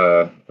 if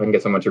I can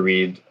get someone to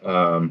read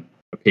a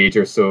page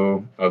or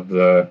so of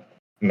the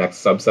next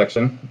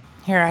subsection.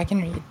 Here, I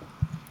can read.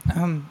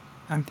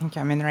 I think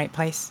I'm in the right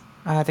place.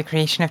 The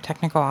creation of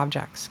technical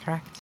objects,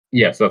 correct?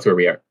 Yes, that's where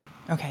we are.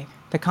 Okay.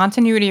 The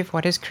continuity of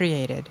what is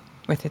created,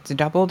 with its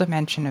double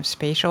dimension of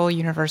spatial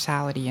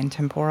universality and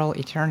temporal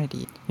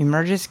eternity,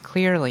 emerges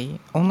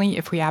clearly only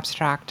if we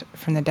abstract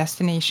from the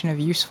destination of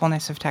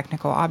usefulness of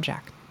technical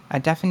object. A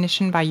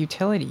definition by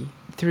utility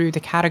through the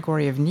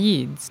category of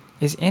needs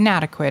is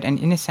inadequate and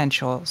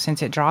inessential,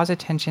 since it draws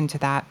attention to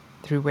that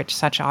through which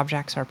such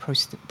objects are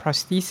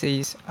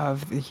prostheses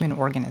of the human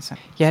organism.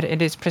 Yet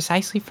it is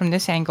precisely from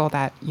this angle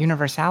that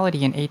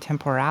universality and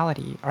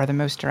atemporality are the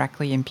most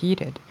directly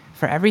impeded,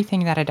 for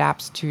everything that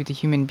adapts to the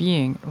human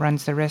being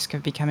runs the risk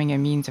of becoming a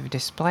means of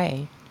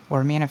display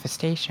or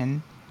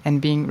manifestation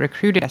and being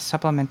recruited as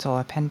supplemental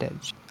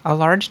appendage. A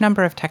large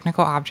number of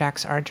technical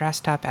objects are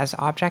dressed up as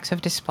objects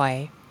of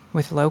display,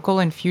 with local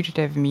and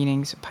fugitive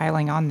meanings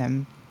piling on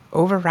them,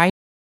 overriding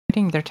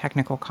their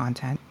technical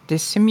content,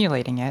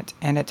 dissimulating it,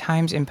 and at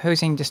times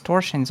imposing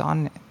distortions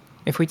on it.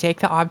 If we take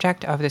the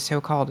object of the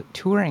so-called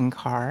touring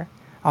car,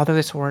 although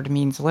this word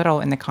means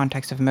little in the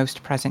context of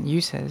most present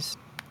uses,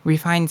 we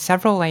find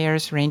several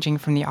layers ranging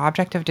from the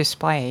object of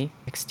display,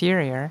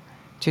 exterior,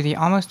 to the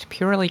almost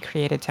purely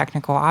created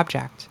technical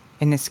object,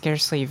 in the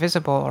scarcely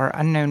visible or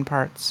unknown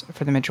parts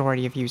for the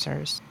majority of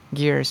users,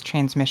 gears,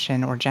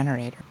 transmission, or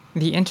generator.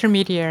 The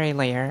intermediary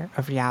layer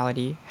of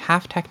reality,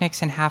 half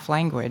technics and half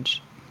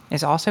language,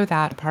 is also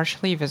that of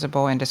partially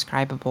visible and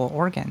describable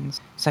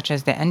organs, such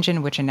as the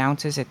engine, which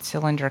announces its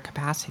cylinder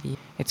capacity,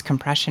 its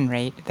compression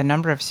rate, the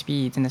number of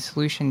speeds, and the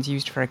solutions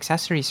used for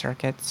accessory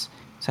circuits,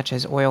 such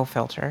as oil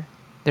filter.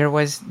 There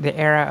was the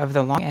era of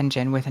the long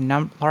engine with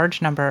a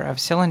large number of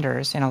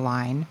cylinders in a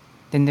line,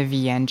 then the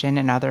V engine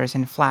and others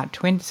in flat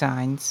twin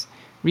designs,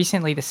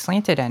 recently the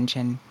slanted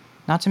engine,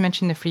 not to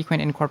mention the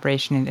frequent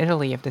incorporation in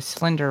Italy of the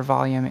cylinder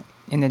volume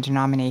in the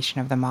denomination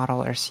of the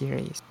model or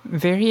series.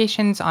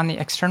 Variations on the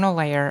external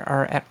layer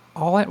are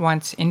all at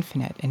once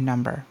infinite in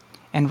number,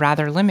 and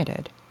rather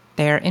limited.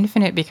 They are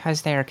infinite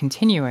because they are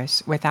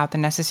continuous, without the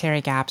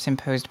necessary gaps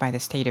imposed by the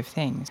state of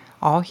things.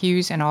 All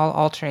hues and all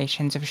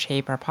alterations of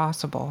shape are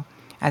possible,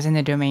 as in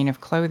the domain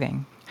of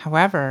clothing.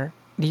 However,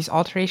 these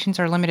alterations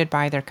are limited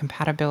by their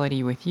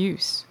compatibility with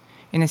use.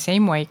 In the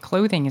same way,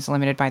 clothing is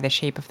limited by the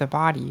shape of the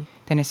body,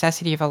 the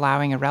necessity of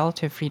allowing a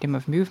relative freedom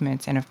of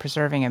movements and of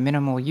preserving a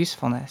minimal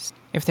usefulness.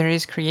 If there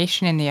is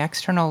creation in the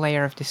external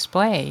layer of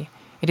display,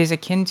 it is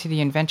akin to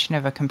the invention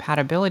of a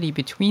compatibility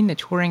between the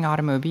touring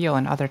automobile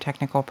and other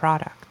technical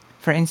products.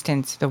 For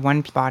instance, the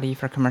one body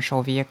for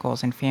commercial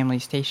vehicles and family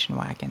station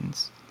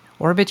wagons.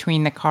 Or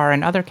between the car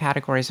and other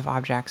categories of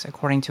objects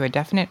according to a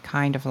definite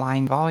kind of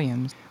line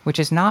volumes, which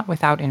is not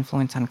without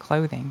influence on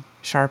clothing.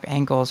 Sharp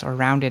angles or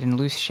rounded and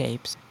loose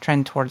shapes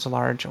trend towards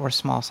large or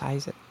small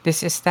sizes.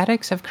 This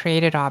aesthetics of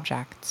created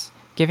objects,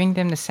 giving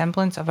them the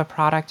semblance of a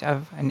product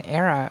of an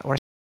era or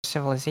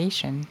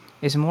civilization,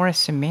 is more a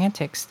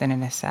semantics than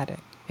an aesthetic.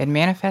 It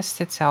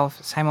manifests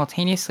itself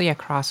simultaneously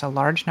across a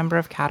large number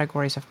of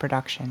categories of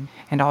production,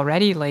 and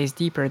already lays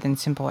deeper than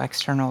simple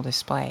external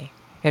display.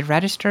 It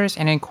registers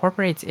and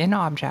incorporates in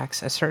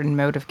objects a certain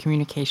mode of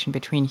communication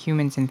between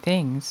humans and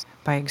things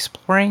by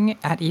exploring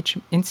at each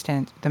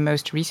instant the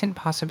most recent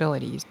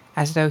possibilities,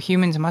 as though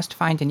humans must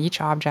find in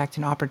each object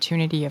an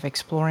opportunity of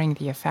exploring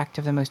the effect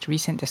of the most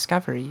recent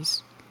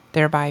discoveries,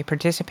 thereby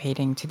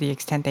participating to the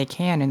extent they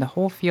can in the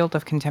whole field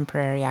of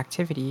contemporary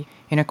activity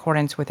in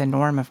accordance with a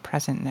norm of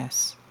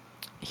presentness.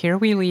 Here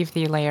we leave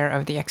the layer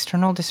of the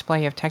external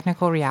display of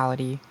technical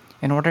reality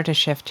in order to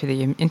shift to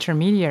the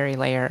intermediary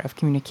layer of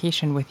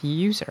communication with the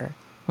user,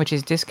 which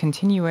is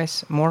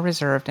discontinuous, more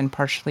reserved, and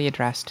partially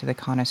addressed to the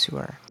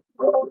connoisseur.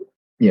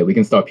 Yeah, we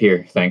can stop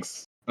here.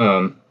 Thanks.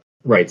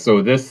 Right.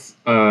 So this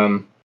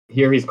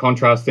here he's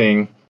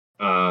contrasting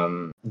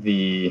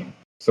the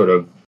sort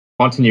of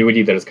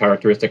continuity that is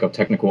characteristic of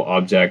technical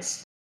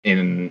objects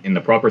in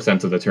the proper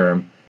sense of the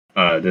term.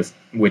 This,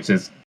 which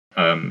is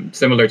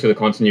similar to the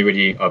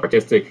continuity of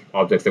artistic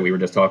objects that we were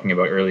just talking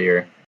about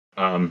earlier.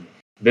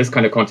 This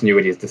kind of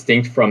continuity is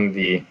distinct from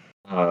the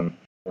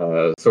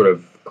sort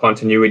of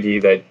continuity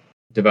that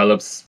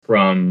develops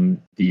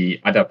from the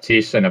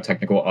adaptation of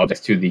technical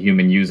objects to the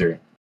human user.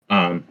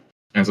 And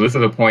so this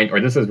is a point, or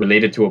this is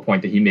related to a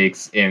point that he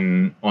makes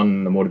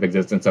on the mode of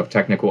existence of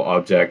technical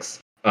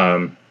objects.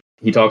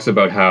 He talks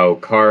about how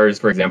cars,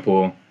 for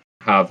example,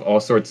 have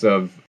all sorts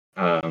of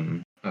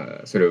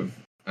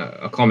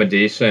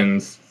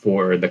accommodations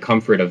for the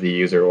comfort of the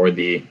user, or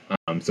the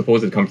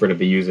supposed comfort of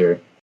the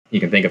user. You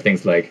can think of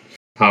things like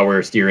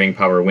power steering,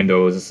 power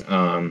windows,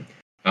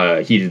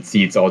 heated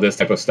seats, all this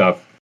type of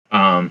stuff.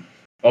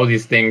 All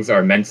these things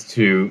are meant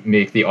to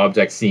make the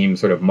object seem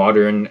sort of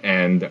modern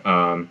and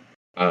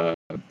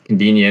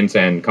convenient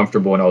and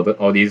comfortable, and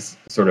all these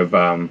sort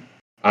of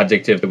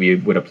adjectives that we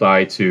would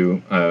apply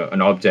to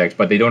an object,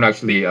 but they don't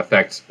actually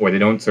affect, or they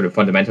don't sort of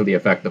fundamentally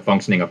affect the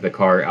functioning of the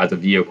car as a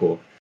vehicle.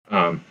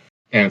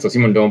 And so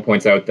Simondon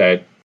points out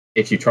that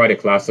if you try to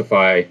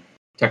classify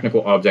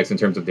technical objects in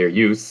terms of their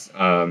use,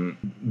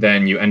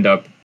 then you end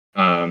up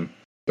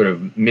sort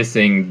of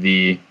missing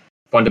the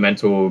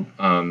fundamental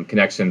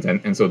connections.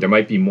 And so there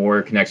might be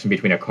more connection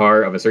between a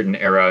car of a certain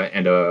era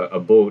and a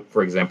boat,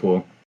 for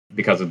example,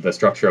 because of the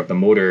structure of the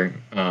motor.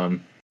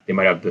 They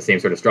might have the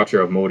same sort of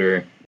structure of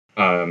motor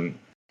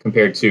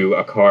compared to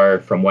a car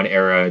from one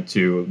era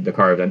to the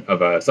car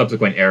of a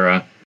subsequent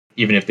era.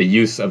 Even if the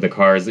use of the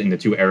cars in the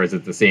two eras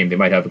is the same, they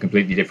might have a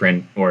completely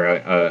different, or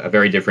a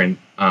very different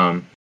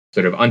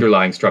sort of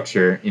underlying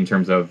structure in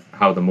terms of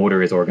how the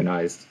motor is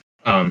organized.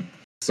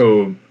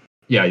 So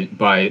yeah,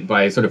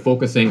 by sort of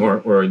focusing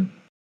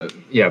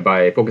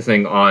by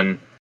focusing on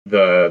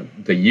the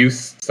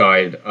use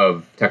side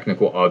of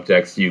technical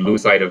objects, you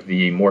lose sight of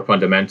the more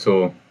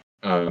fundamental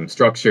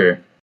structure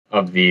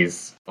of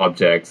these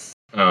objects.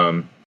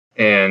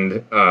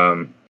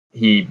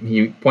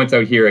 He points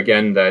out here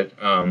again that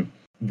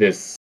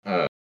this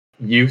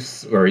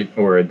use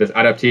or this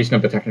adaptation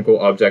of the technical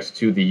objects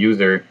to the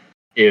user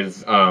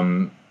is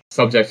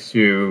subject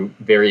to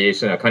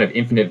variation, a kind of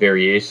infinite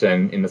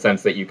variation, in the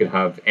sense that you could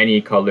have any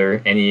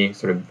color, any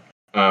sort of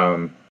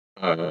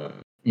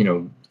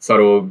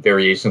subtle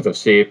variations of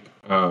shape,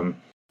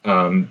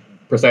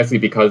 precisely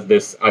because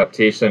this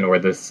adaptation or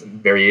this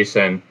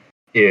variation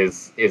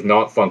is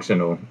not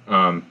functional.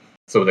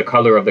 So the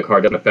color of the car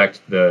doesn't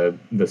affect the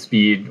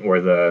speed or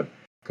the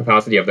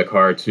capacity of the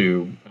car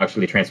to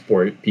actually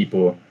transport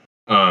people.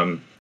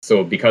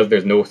 So because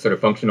there's no sort of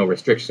functional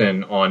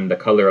restriction on the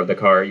color of the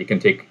car, you can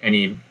take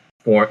any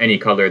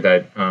color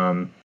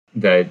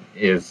that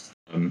is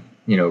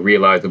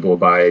realizable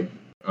by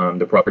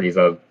the properties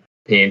of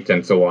paint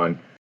and so on.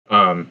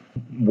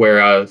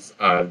 Whereas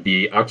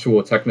the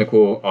actual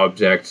technical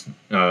object,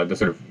 the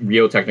sort of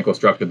real technical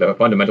structure, the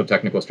fundamental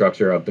technical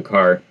structure of the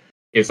car,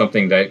 is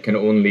something that can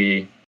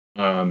only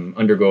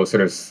undergo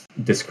sort of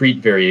discrete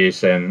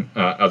variation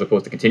as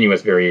opposed to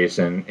continuous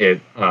variation,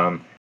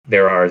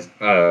 there are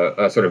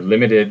a sort of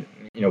limited,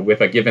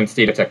 with a given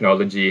state of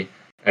technology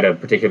at a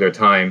particular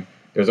time,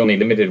 there's only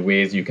limited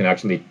ways you can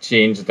actually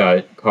change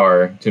that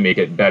car to make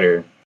it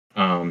better.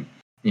 I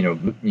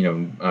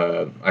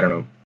don't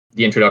know,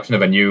 the introduction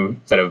of a new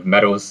set of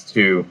metals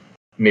to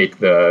make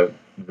the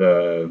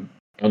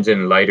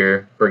engine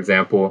lighter, for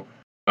example,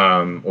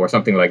 or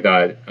something like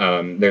that.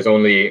 There's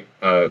only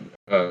a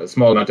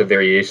small amount of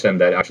variation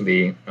that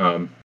actually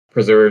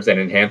preserves and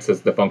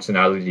enhances the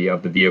functionality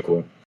of the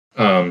vehicle.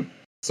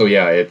 So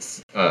yeah,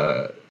 it's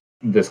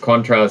this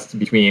contrast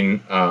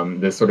between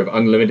this sort of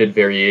unlimited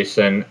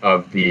variation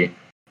of the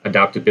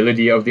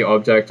adaptability of the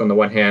object on the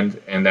one hand,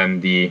 and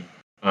then the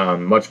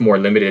much more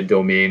limited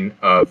domain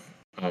of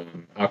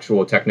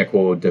actual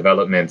technical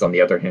developments on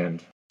the other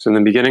hand. So in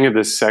the beginning of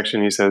this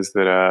section, he says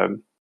that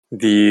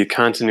the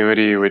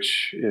continuity,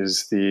 which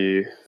is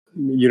the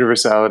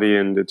universality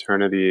and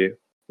eternity,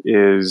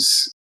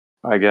 is,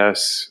 I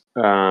guess,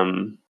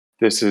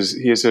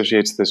 he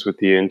associates this with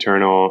the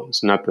internal,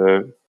 so not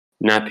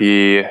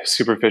the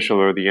superficial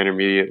or the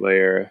intermediate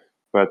layer,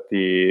 but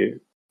the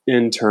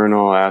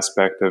internal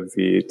aspect of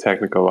the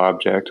technical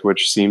object,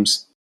 which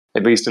seems,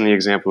 at least in the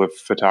example of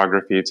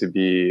photography, to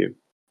be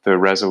the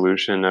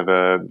resolution of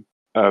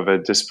a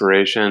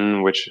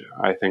disparation, which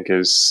I think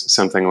is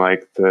something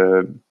like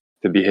the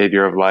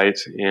behavior of light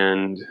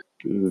and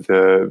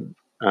the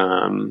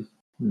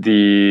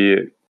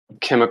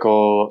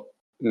chemical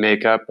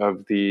makeup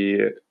of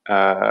the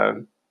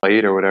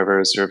light or whatever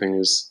is serving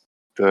as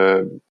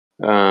the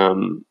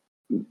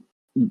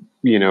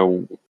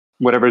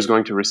whatever is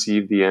going to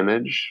receive the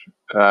image.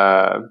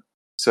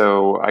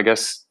 So I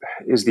guess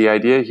is the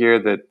idea here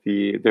that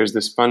there's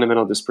this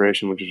fundamental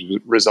disparation which is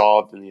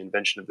resolved in the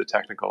invention of the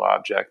technical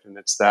object, and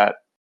it's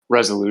that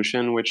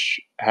resolution which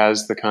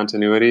has the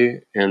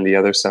continuity, and the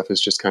other stuff is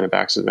just kind of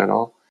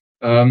accidental.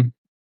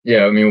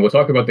 Yeah, I mean, we'll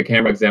talk about the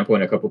camera example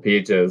in a couple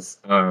pages,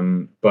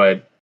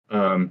 but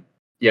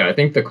I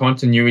think the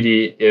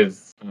continuity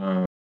is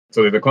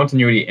so there's a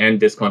continuity and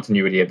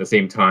discontinuity at the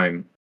same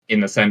time,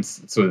 in the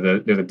sense, so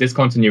there's a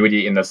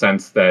discontinuity in the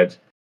sense that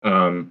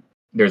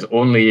there's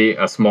only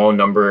a small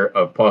number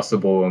of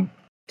possible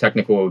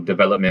technical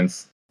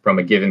developments from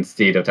a given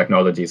state of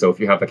technology. So if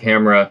you have a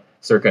camera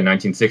circa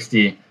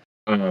 1960,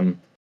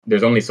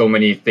 there's only so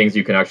many things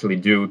you can actually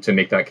do to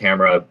make that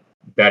camera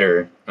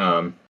better.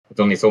 There's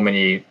only so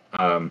many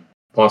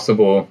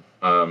possible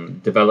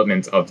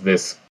developments of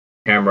this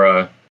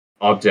camera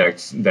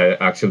object that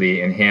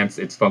actually enhance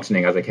its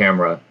functioning as a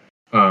camera.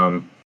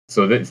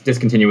 So it's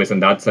discontinuous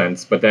in that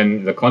sense. But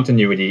then the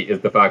continuity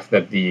is the fact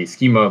that the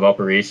schema of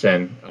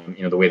operation,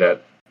 the way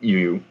that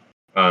you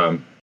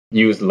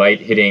use light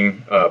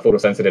hitting a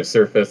photosensitive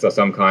surface of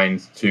some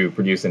kind to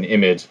produce an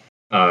image,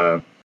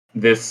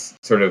 this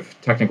sort of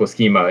technical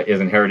schema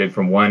is inherited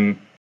from one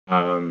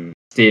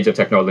stage of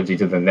technology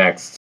to the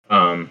next.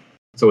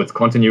 So it's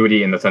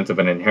continuity in the sense of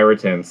an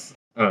inheritance.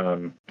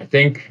 I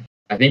think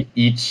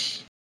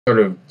each sort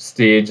of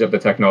stage of the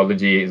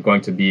technology is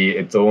going to be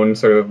its own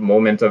sort of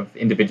moment of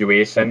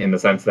individuation, in the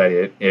sense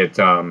that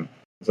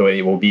so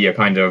it will be a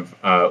kind of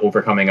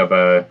overcoming of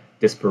a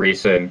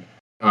disparation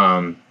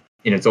in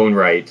its own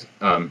right,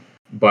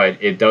 but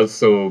it does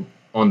so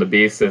on the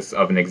basis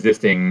of an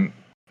existing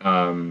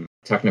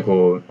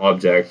technical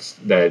object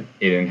that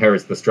it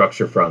inherits the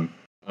structure from.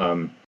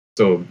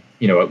 So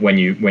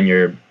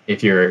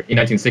if you're in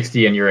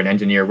 1960 and you're an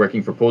engineer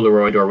working for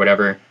Polaroid or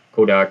whatever,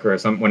 Kodak or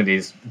one of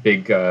these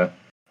big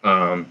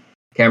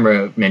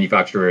camera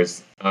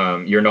manufacturers,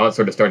 you're not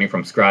sort of starting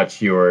from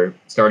scratch. You're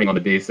starting on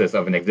the basis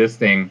of an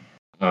existing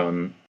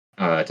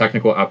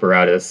technical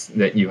apparatus,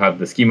 that you have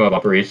the schema of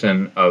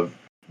operation of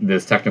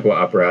this technical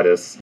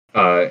apparatus,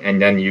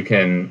 and then you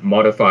can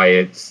modify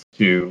it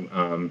to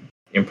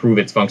improve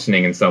its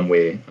functioning in some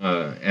way.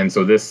 And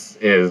so this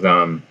is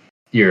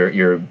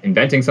you're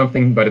inventing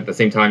something, but at the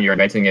same time you're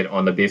inventing it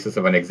on the basis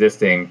of an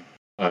existing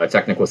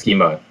technical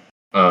schema.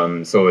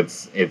 So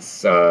it's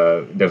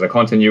there's a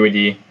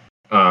continuity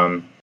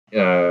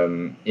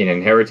in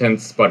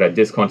inheritance, but a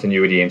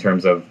discontinuity in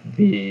terms of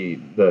the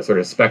sort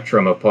of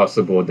spectrum of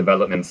possible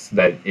developments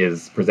that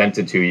is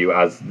presented to you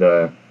as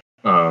the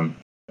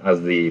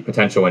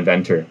potential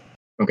inventor.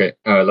 Okay,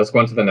 let's go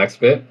on to the next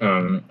bit.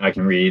 I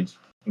can read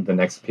the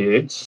next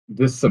page.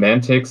 This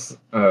semantics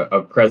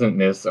of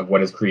presentness of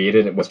what is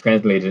created was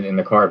translated in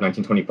the car of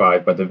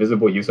 1925 by the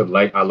visible use of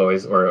light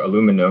alloys or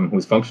aluminum,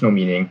 whose functional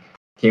meaning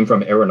came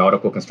from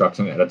aeronautical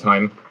construction at a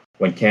time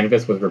when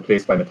canvas was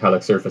replaced by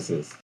metallic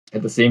surfaces.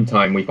 At the same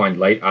time, we find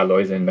light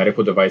alloys in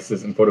medical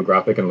devices and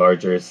photographic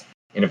enlargers,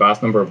 in a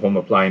vast number of home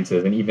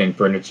appliances, and even in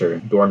furniture,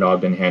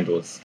 doorknob and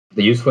handles.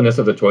 The usefulness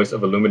of the choice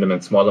of aluminum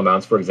in small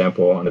amounts, for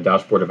example, on the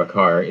dashboard of a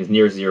car, is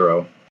near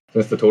zero,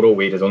 since the total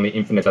weight is only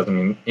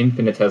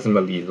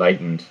infinitesimally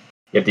lightened.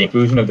 Yet the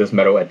inclusion of this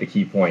metal at the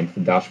key point,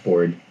 the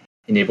dashboard,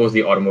 enables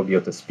the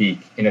automobile to speak,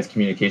 in its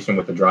communication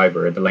with the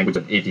driver, the language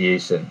of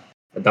aviation.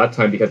 At that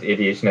time, because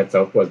aviation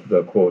itself was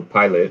the, quote,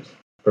 pilot,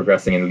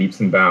 progressing in leaps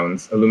and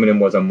bounds, aluminum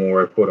was a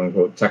more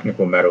quote-unquote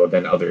technical metal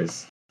than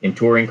others. In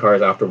touring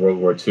cars after World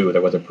War II,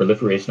 there was a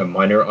proliferation of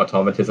minor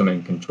automatism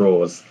and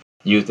controls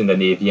used in the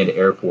Navy and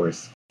Air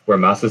Force, where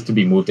masses to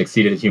be moved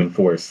exceeded human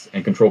force,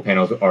 and control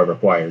panels are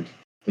required.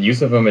 The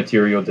use of a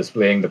material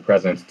displaying the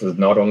present does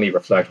not only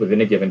reflect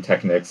within a given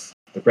techniques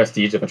the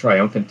prestige of a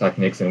triumphant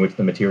techniques in which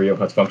the material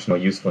has functional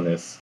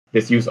usefulness.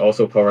 This use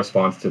also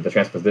corresponds to the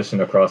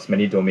transposition across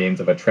many domains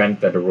of a trend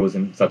that arose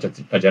in such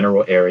a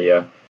general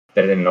area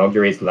that it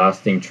inaugurates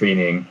lasting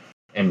training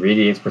and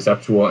radiates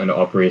perceptual and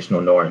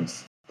operational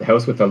norms. The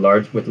house with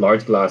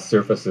large glass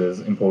surfaces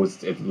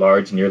imposed its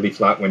large, nearly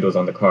flat windows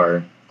on the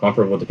car,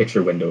 comparable to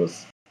picture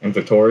windows, and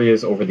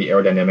victorious over the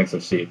aerodynamics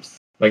of shapes.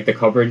 Like the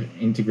cupboard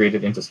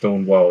integrated into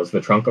stone walls,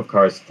 the trunk of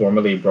cars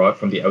formerly brought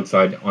from the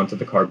outside onto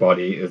the car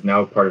body is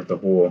now part of the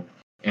whole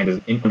and is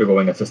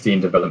undergoing a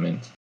sustained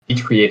development.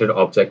 Each created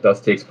object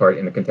thus takes part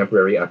in the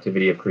contemporary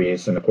activity of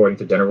creation according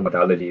to general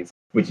modalities,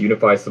 which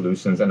unify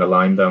solutions and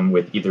align them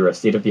with either a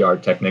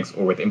state-of-the-art techniques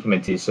or with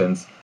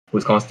implementations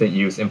whose constant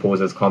use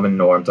imposes common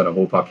norms on a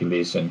whole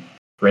population,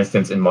 for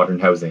instance in modern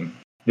housing.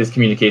 This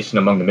communication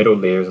among the middle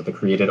layers of the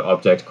created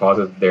object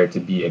causes there to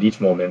be at each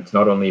moment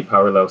not only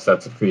parallel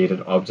sets of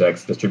created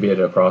objects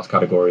distributed across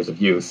categories of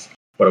use,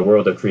 but a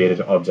world of created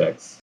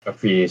objects, of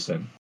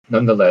creation.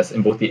 Nonetheless,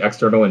 in both the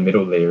external and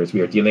middle layers, we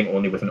are dealing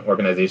only with an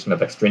organization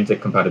of extrinsic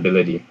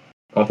compatibility,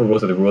 comparable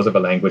to the rules of a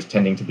language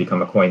tending to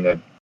become a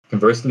coined.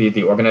 Conversely,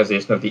 the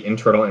organization of the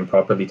internal and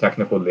properly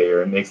technical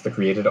layer makes the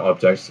created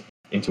object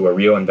into a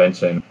real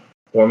invention,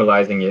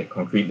 formalizing it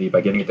concretely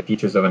by giving it the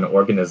features of an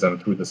organism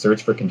through the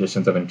search for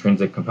conditions of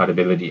intrinsic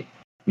compatibility.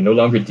 We no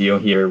longer deal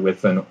here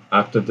with an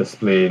active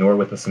display nor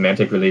with a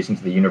semantic relation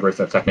to the universe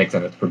of techniques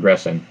and its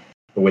progression,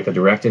 but with a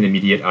direct and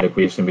immediate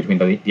adequation between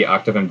the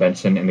act of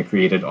invention and the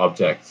created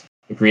object.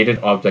 The created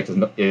object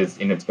is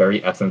in its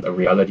very essence a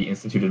reality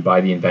instituted by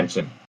the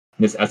invention.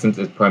 This essence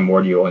is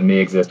primordial and may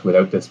exist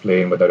without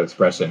display and without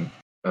expression.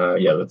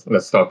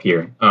 Let's stop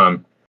here.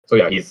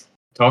 He's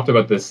talked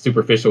about this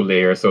superficial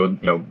layer, so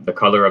the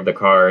color of the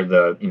car,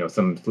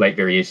 some slight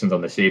variations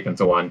on the shape and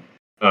so on.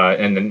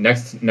 And then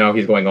next, now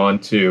he's going on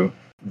to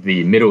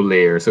the middle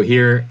layer. So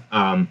here,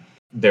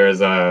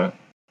 there's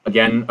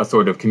again a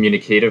sort of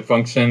communicative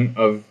function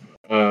of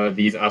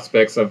these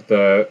aspects of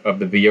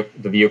the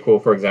vehicle,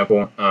 for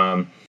example.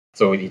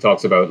 So he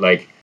talks about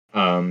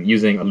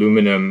using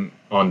aluminum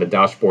on the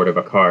dashboard of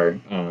a car.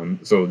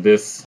 So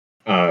this,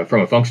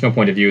 from a functional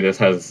point of view, this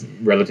has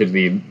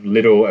relatively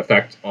little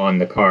effect on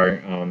the car.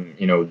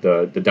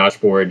 The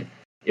dashboard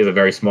is a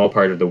very small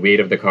part of the weight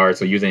of the car,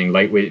 so using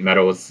lightweight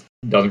metals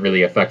doesn't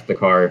really affect the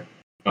car,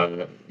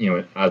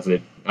 as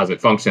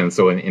it functions.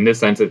 So in this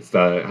sense, it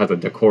has a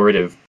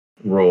decorative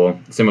role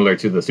similar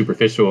to the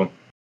superficial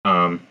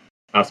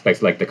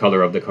aspects like the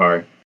color of the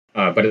car.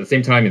 But at the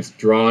same time, it's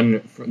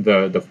drawn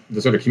the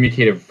sort of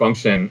communicative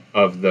function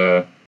of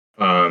the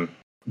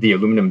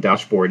aluminum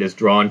dashboard is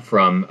drawn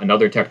from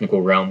another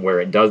technical realm where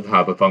it does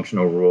have a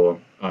functional role.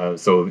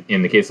 So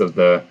in the case of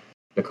the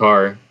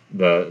car,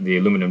 the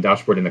aluminum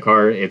dashboard in the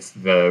car, it's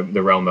the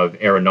realm of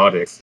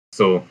aeronautics.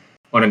 So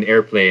on an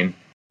airplane,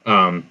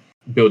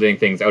 building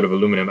things out of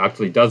aluminum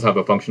actually does have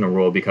a functional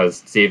role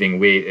because saving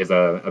weight is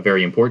a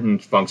very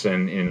important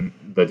function in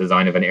the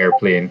design of an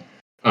airplane.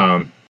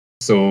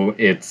 So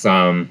it's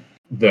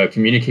the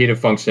communicative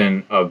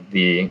function of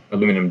the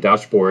aluminum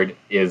dashboard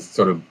is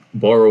sort of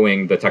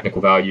borrowing the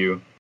technical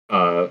value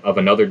of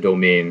another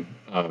domain.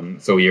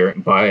 So you're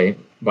by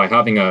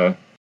having an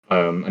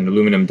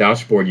aluminum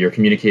dashboard, you're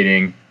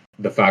communicating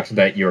the fact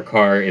that your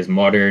car is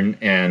modern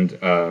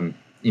and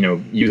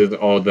uses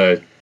all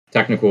the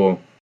technical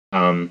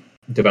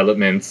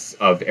developments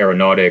of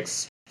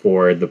aeronautics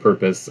for the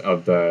purpose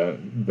of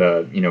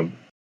the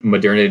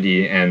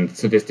modernity and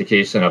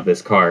sophistication of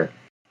this car.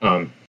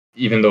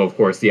 Even though, of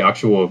course, the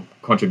actual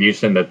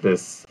contribution that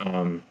this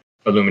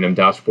aluminum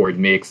dashboard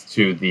makes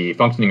to the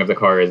functioning of the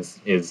car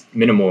is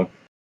minimal,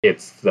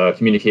 it's the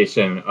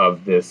communication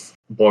of this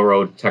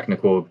borrowed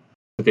technical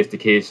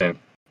sophistication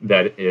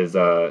that is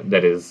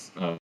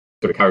sort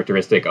of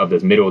characteristic of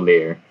this middle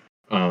layer.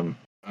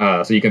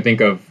 So you can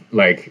think of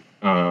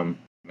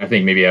I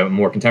think maybe a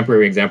more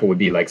contemporary example would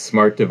be like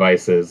smart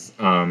devices.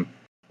 The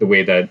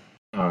way that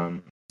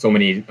so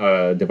many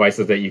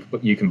devices that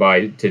you can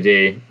buy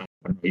today,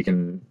 you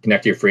can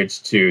connect your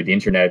fridge to the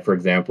internet, for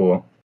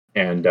example,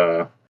 and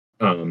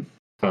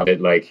have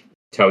it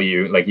tell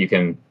you, you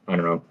can, I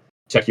don't know,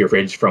 check your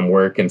fridge from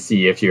work and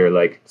see if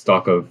your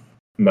stock of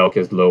milk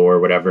is low or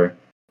whatever.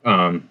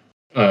 So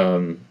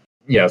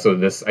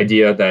this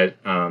idea that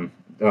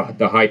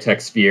the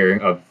high-tech sphere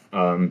of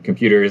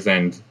computers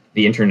and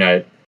the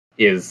internet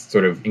is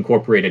sort of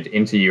incorporated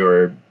into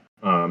your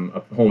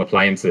home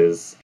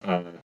appliances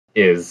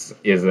is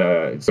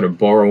sort of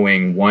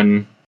borrowing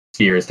one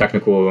sphere's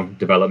technical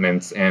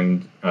developments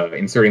and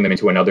inserting them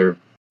into another,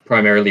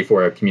 primarily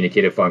for a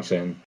communicative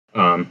function.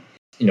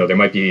 There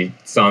might be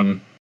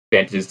some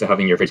advantages to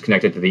having your fridge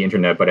connected to the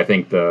internet, but I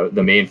think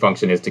the main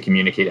function is to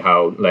communicate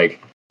how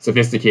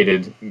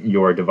sophisticated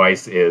your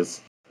device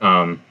is.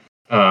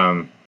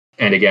 And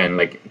again,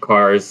 like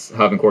cars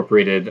have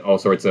incorporated all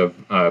sorts of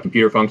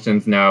computer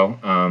functions now.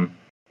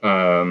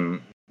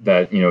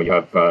 That you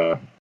have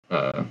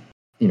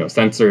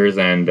sensors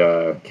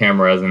and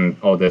cameras and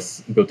all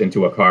this built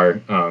into a car,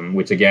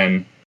 which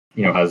again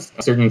has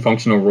a certain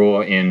functional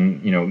role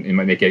in it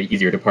might make it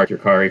easier to park your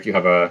car if you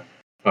have a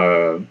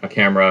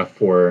camera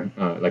for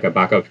like a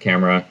backup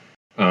camera,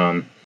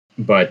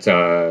 but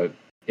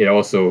it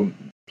also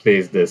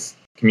plays this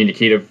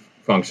communicative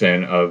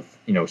function of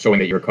showing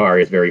that your car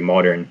is very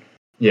modern.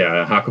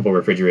 Yeah, a hackable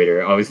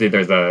refrigerator. Obviously,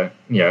 there's a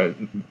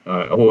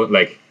whole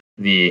like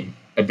the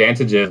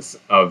advantages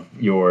of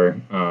your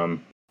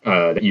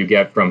that you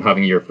get from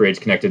having your fridge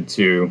connected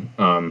to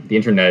the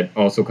internet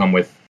also come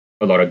with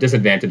a lot of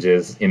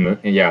disadvantages in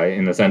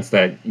the sense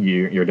that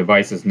your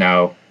device is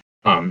now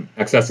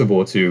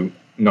accessible to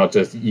not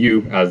just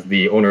you as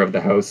the owner of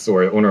the house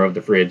or owner of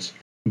the fridge,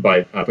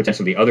 but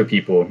potentially other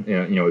people.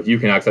 If you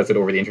can access it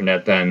over the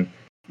internet, then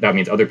that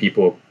means other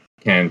people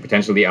can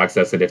potentially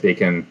access it if they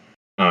can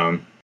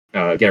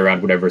get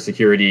around whatever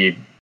security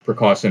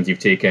precautions you've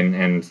taken.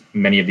 And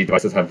many of these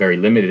devices have very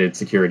limited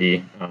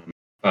security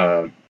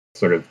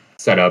sort of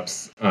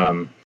setups.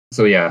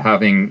 So yeah,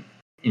 having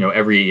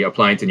every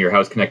appliance in your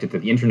house connected to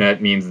the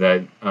internet means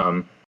that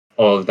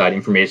all of that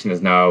information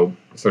is now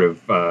sort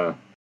of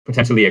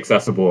potentially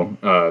accessible.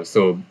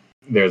 So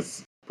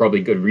there's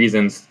probably good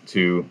reasons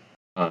to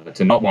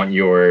not want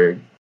your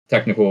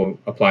technical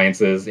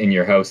appliances in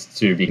your house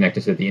to be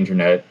connected to the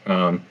internet.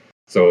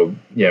 So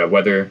yeah,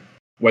 whether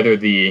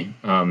the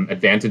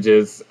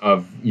advantages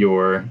of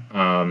your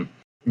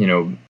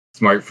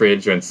smart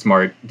fridge and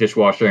smart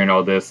dishwasher and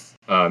all this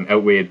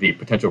outweigh the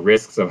potential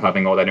risks of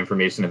having all that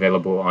information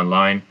available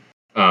online.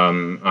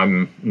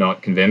 I'm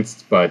not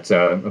convinced, but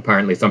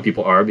apparently some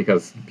people are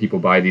because people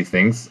buy these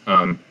things.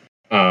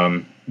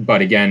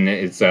 But again,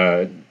 it's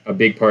a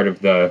big part of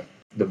the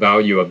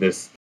value of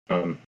this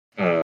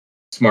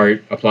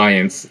smart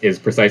appliance is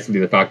precisely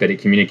the fact that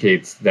it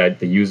communicates that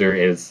the user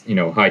is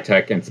high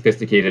tech and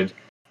sophisticated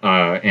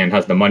and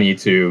has the money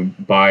to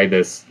buy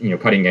this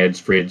cutting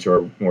edge fridge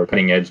or more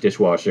cutting edge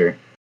dishwasher,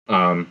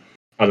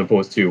 as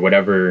opposed to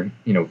whatever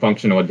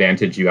functional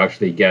advantage you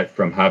actually get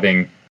from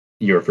having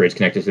your fridge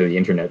connected to the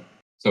internet.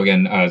 So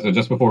again, so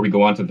just before we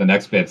go on to the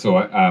next bit, so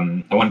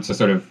I wanted to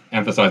sort of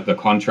emphasize the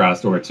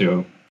contrast, or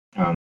to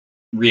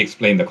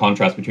re-explain the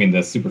contrast between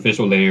the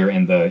superficial layer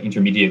and the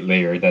intermediate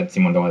layer that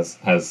Simondon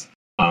has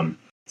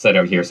set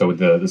out here. So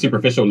the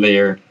superficial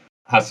layer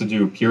has to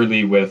do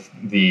purely with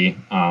the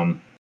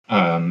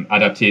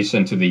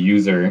adaptation to the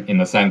user, in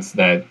the sense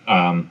that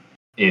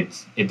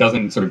it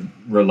doesn't sort of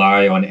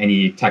rely on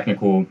any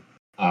technical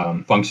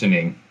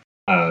functioning.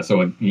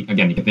 So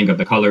again, you can think of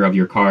the color of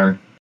your car,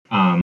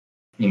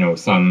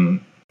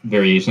 some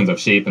variations of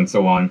shape and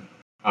so on.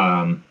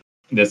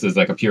 This is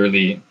like a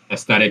purely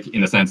aesthetic,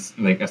 in the sense,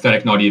 like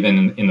aesthetic, not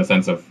even in the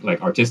sense of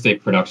like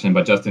artistic production,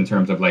 but just in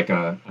terms of like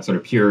a sort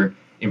of pure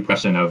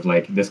impression of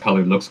like this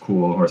color looks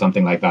cool or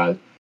something like that.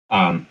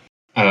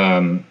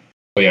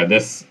 So yeah,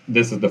 this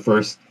is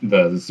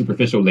the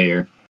superficial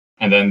layer,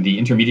 and then the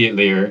intermediate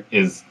layer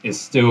is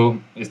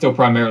still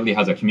primarily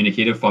has a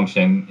communicative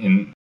function.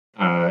 In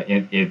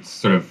it's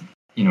sort of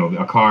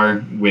a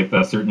car with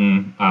a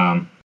certain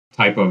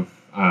type of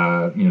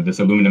this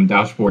aluminum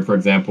dashboard, for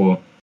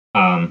example.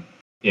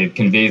 It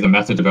conveys a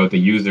message about the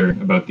user,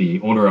 about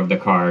the owner of the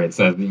car. It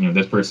says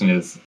this person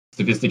is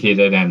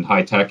sophisticated and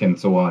high tech and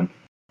so on.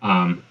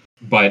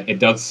 But it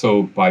does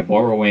so by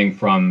borrowing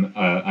from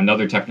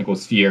another technical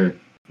sphere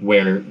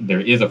where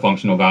there is a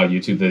functional value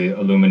to the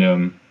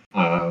aluminum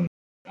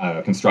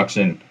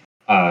construction.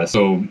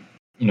 So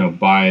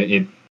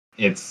by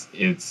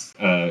it's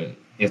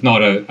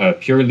not a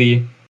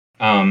purely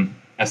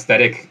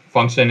aesthetic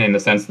function, in the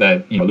sense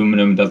that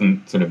aluminum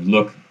doesn't sort of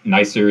look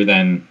nicer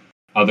than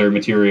other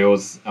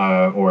materials,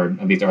 or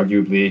at least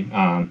arguably.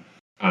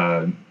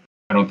 I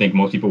don't think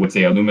most people would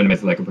say aluminum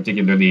is like a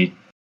particularly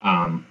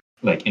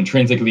like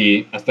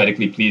intrinsically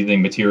aesthetically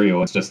pleasing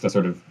material. It's just a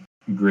sort of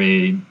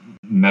gray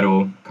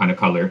metal kind of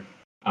color.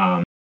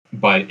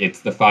 But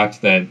it's the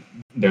fact that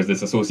there's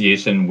this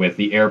association with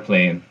the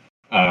airplane.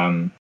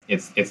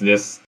 It's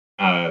this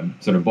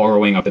sort of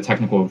borrowing of the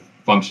technical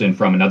function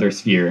from another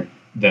sphere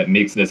that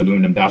makes this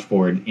aluminum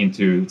dashboard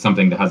into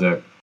something that has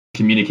a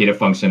communicative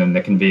function and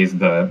that conveys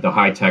the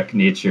high tech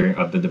nature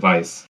of the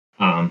device.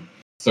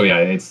 So yeah,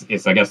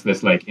 it's I guess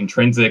this like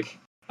intrinsic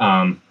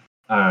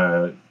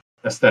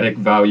aesthetic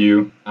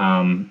value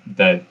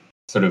that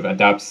sort of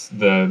adapts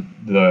the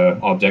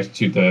object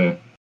to the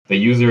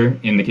user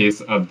in the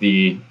case of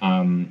the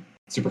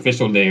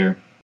superficial layer,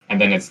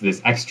 and then it's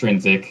this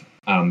extrinsic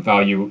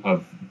value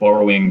of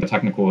borrowing the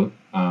technical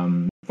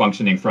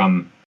functioning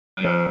from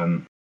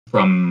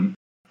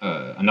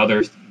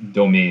another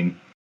domain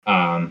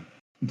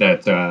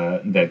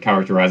that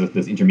characterizes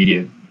this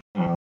intermediate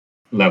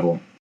level.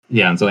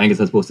 Yeah, and so Angus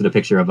has posted a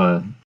picture of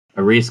a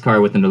race car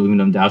with an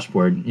aluminum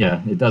dashboard.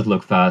 Yeah, it does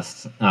look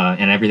fast,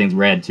 and everything's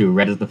red too.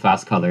 Red is the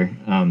fast color.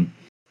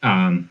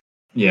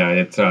 Yeah,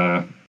 it's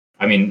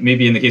I mean,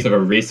 maybe in the case of a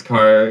race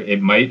car,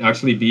 it might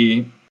actually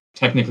be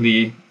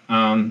technically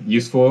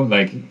useful.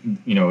 Like,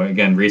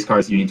 again, race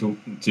cars, you need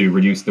to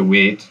reduce the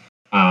weight.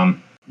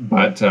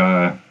 But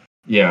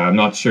yeah, I'm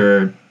not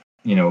sure,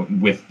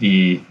 with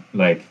the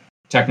like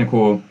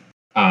technical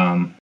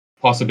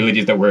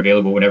possibilities that were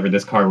available whenever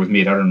this car was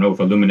made. I don't know if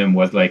aluminum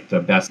was like the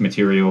best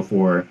material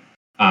for,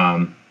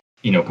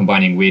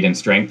 combining weight and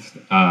strength,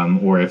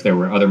 or if there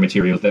were other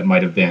materials that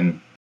might have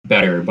been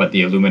better. But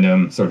the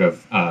aluminum sort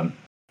of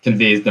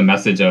conveys the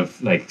message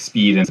of like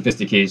speed and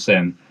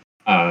sophistication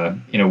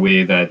in a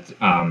way that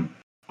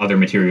other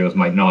materials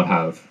might not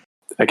have.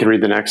 I can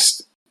read the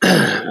next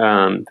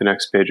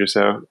page or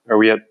so. Are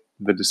we at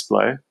the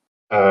display?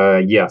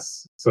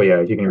 Yes. So yeah,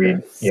 you can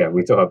read. Yeah,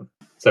 we still have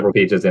several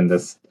pages in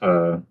this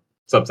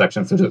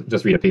subsection. So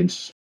just read a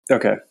page.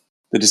 Okay.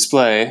 The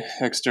display,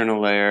 external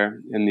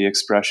layer, and the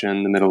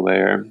expression, the middle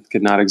layer,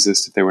 could not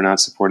exist if they were not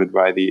supported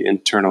by the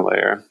internal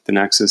layer, the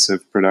nexus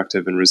of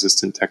productive and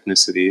resistant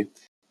technicity,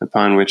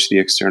 upon which the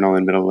external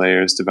and middle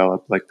layers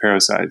develop like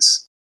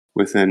parasites,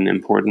 with an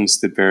importance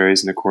that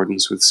varies in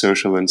accordance with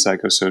social and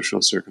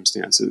psychosocial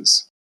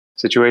circumstances.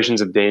 Situations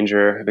of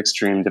danger, of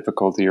extreme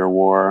difficulty or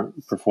war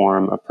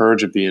perform a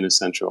purge of the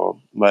inessential,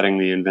 letting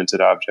the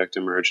invented object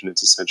emerge in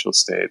its essential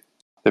state.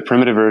 The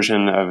primitive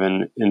version of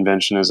an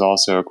invention is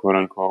also,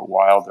 quote-unquote,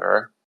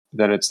 wilder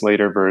than its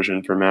later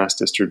version for mass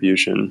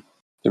distribution.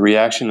 The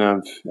reaction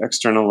of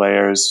external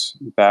layers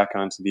back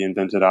onto the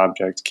invented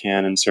object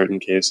can, in certain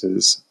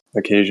cases,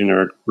 occasion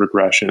a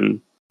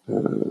regression,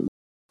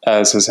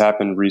 as has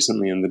happened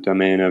recently in the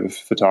domain of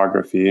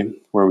photography,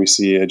 where we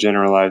see a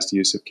generalized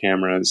use of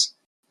cameras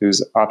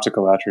whose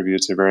optical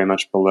attributes are very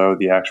much below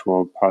the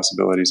actual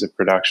possibilities of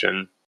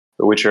production,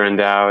 but which are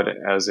endowed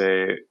as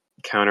a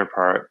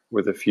counterpart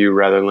with a few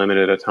rather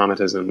limited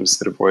automatisms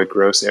that avoid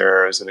gross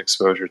errors and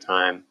exposure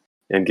time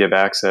and give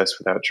access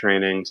without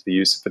training to the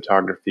use of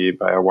photography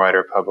by a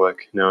wider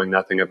public knowing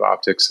nothing of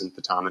optics and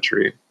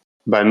photometry.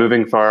 By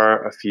moving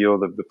far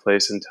afield of the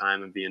place and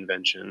time of the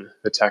invention,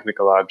 the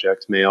technical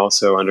object may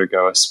also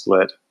undergo a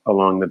split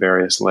along the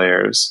various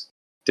layers,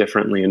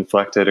 differently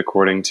inflected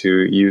according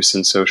to use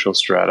and social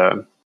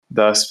strata.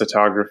 Thus,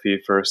 photography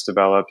first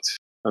developed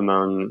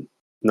among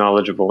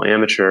knowledgeable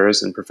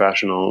amateurs and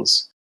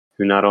professionals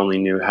who not only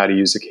knew how to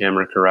use a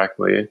camera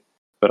correctly,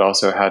 but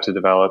also how to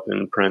develop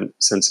and print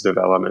sensitive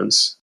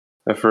elements.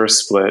 A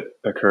first split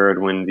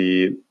occurred when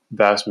the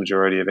vast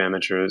majority of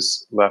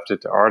amateurs left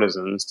it to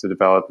artisans to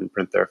develop and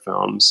print their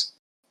films.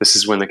 This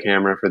is when the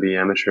camera for the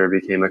amateur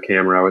became a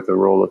camera with a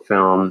roll of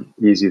film,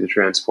 easy to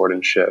transport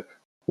and ship,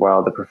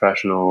 while the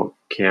professional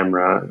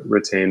camera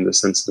retained the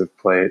sensitive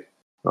plate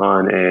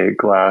on a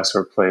glass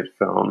or plate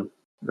film.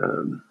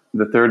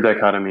 The third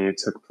dichotomy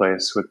took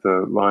place with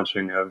the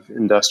launching of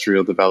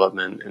industrial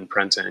development and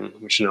printing,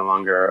 which no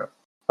longer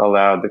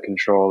allowed the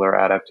control or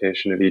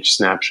adaptation of each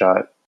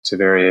snapshot to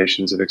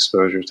variations of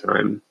exposure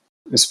time,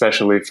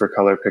 especially for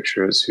color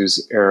pictures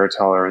whose error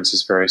tolerance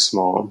is very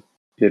small.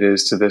 It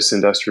is to this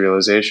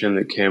industrialization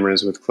that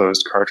cameras with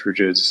closed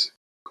cartridges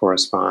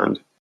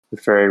correspond,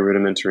 with very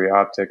rudimentary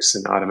optics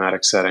and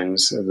automatic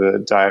settings of the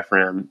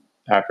diaphragm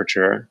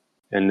aperture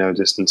and no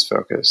distance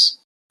focus.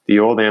 The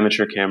old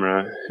amateur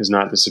camera has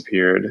not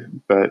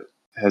disappeared, but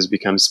has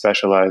become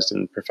specialized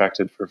and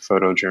perfected for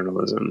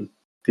photojournalism.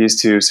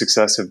 These two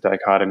successive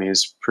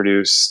dichotomies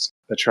produced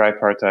a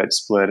tripartite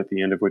split at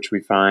the end of which we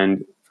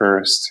find,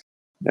 first,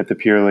 at the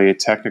purely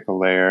technical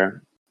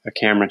layer, a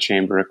camera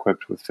chamber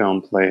equipped with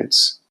film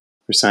plates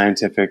for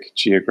scientific,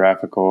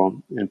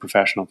 geographical, and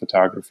professional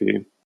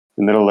photography.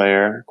 The middle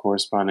layer,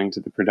 corresponding to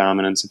the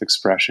predominance of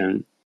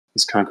expression,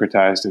 is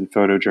concretized in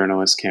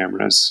photojournalist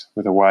cameras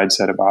with a wide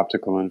set of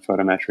optical and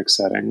photometric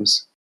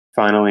settings.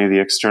 Finally, the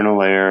external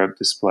layer of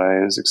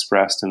display is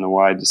expressed in the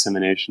wide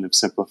dissemination of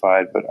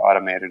simplified but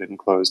automated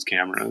enclosed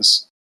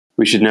cameras.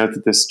 We should note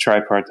that this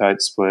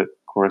tripartite split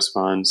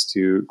corresponds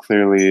to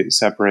clearly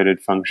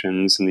separated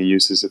functions in the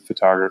uses of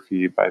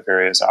photography by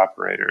various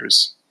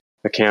operators.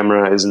 A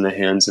camera is in the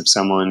hands of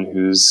someone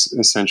whose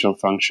essential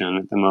function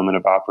at the moment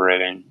of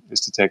operating is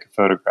to take a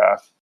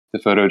photograph. The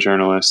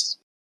photojournalist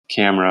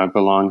camera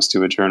belongs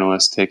to a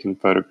journalist taking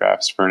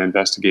photographs for an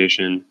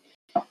investigation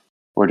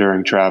or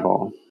during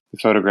travel. The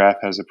photograph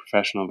has a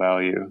professional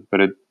value, but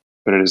it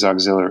is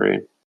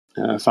auxiliary.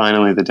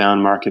 Finally, the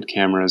down market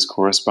cameras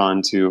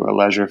correspond to a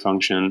leisure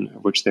function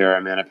of which they are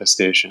a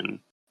manifestation,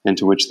 and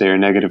to which they are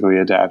negatively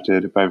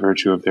adapted by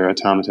virtue of their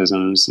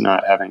automatisms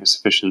not having a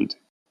sufficient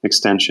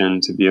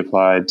extension to be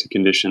applied to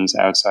conditions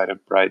outside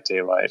of bright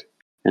daylight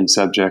and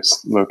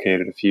subjects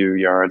located a few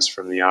yards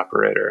from the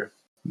operator.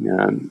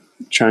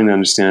 Trying to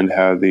understand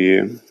how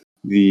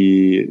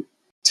the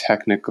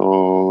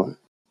technical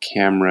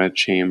camera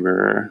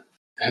chamber,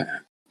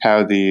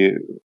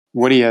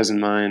 what he has in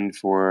mind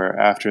for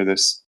after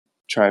this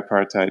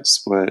tripartite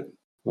split,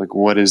 like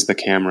what is the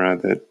camera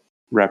that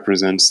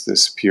represents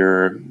this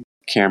pure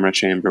camera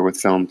chamber with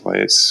film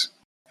plates,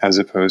 as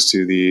opposed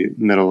to the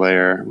middle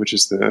layer, which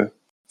is the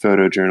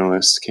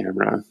photojournalist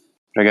camera.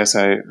 But I guess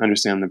I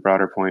understand the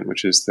broader point,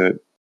 which is that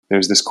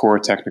there's this core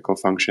technical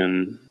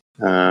function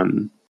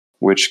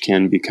which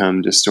can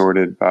become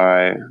distorted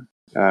by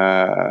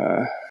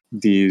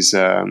these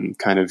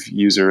kind of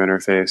user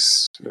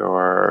interface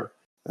or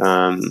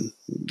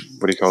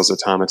what he calls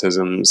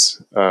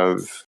automatisms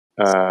of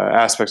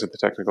aspects of the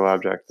technical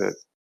object that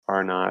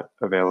are not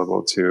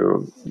available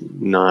to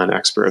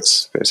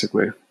non-experts,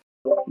 basically.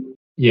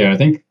 Yeah, I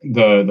think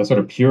the sort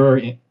of pure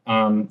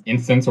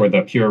instance or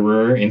the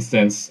purer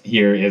instance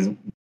here is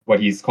what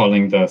he's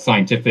calling the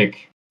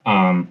scientific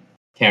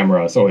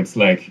camera. So it's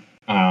like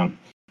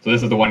so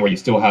this is the one where you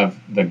still have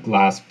the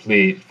glass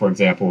plate, for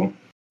example.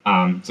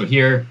 So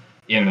here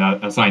in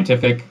a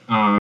scientific,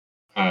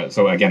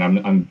 so again,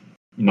 I'm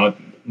not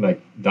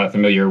like that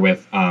familiar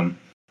with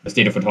the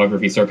state of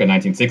photography circa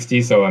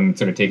 1960, so I'm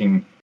sort of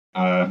taking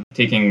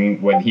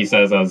what he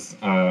says as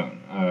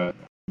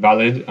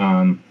valid.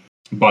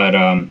 But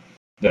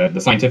the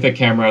scientific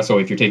camera, so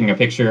if you're taking a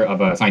picture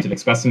of a scientific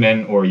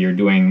specimen or you're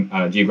doing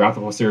a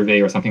geographical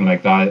survey or something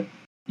like that,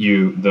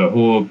 the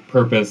whole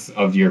purpose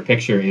of your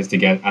picture is to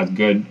get as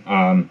good,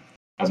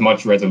 as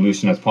much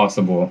resolution as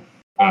possible,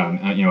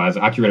 as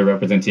accurate a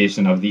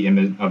representation of the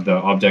image of the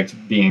object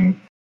being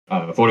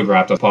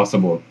photographed as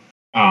possible.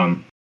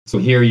 So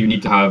here you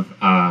need to have,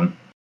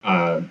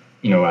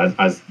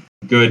 as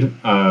good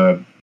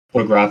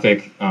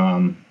photographic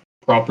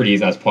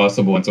properties as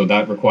possible, and so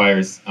that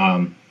requires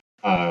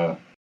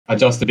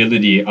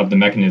adjustability of the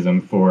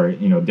mechanism for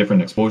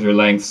different exposure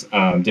lengths,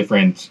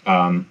 different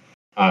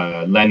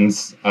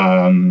lens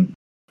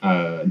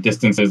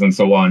distances, and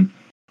so on.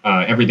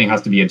 Everything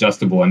has to be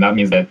adjustable, and that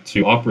means that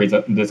to operate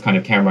this kind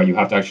of camera, you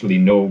have to actually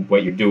know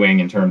what you're doing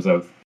in terms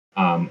of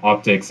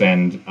optics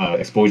and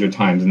exposure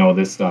times and all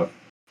this stuff.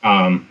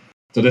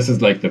 So this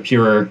is like the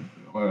pure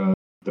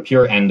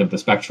end of the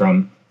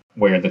spectrum,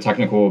 where the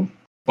technical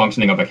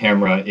functioning of a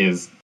camera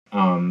is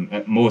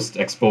at most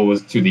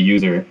exposed to the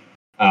user,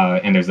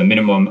 and there's a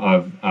minimum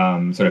of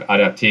sort of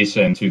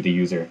adaptation to the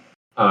user.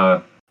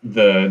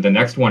 The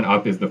next one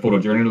up is the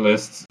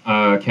photojournalist's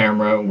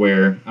camera,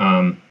 where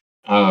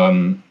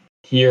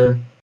here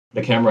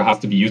the camera has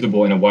to be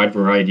usable in a wide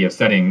variety of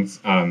settings.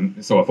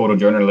 So a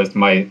photojournalist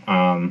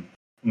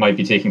might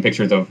be taking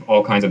pictures of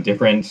all kinds of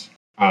different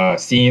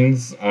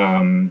scenes,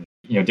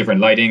 different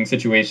lighting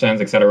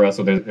situations, etc.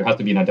 So there has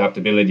to be an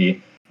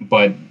adaptability.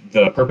 But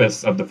the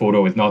purpose of the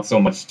photo is not so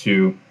much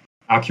to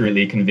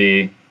accurately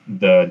convey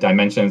the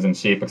dimensions and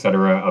shape,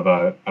 etc., of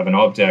an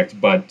object,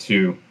 but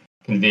to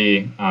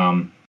convey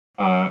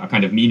a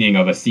kind of meaning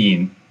of a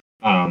scene.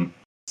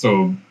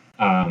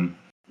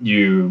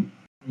 You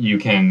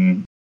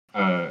can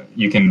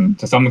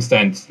to some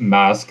extent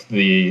mask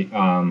the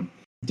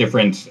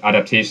different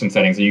adaptation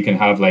settings. So you can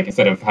have, like,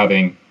 instead of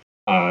having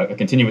a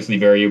continuously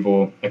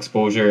variable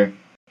exposure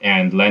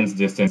and lens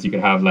distance, you could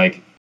have,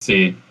 like,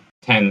 say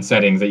 10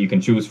 settings that you can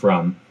choose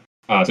from.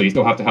 So you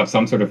still have to have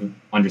some sort of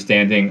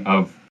understanding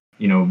of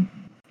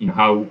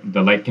how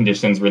the light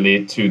conditions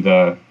relate to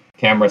the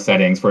camera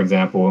settings, for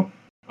example.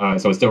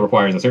 So it still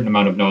requires a certain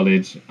amount of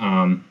knowledge,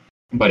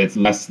 but it's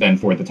less than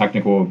for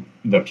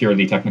the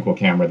purely technical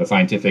camera, the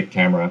scientific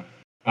camera.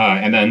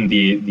 And then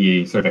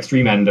the sort of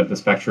extreme end of the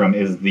spectrum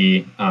is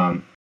the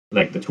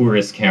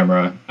tourist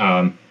camera.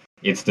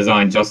 It's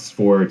designed just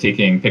for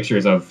taking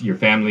pictures of your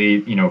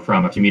family,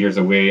 from a few meters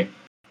away,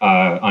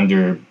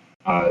 under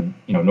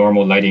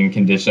normal lighting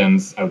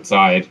conditions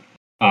outside.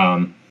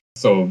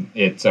 So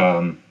it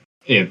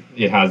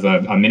has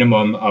a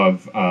minimum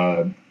of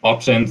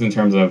options in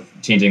terms of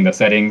changing the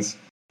settings.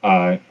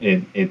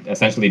 It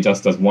essentially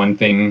just does one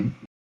thing,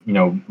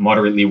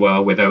 moderately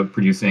well without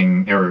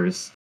producing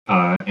errors.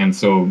 And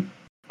so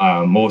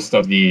most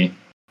of the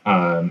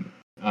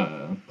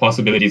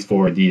possibilities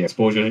for the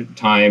exposure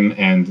time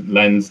and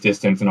lens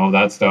distance and all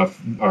that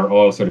stuff are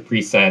all sort of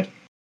preset,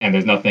 and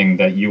there's nothing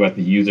that you as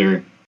the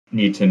user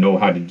need to know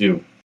how to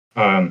do.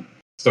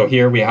 So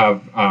here we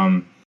have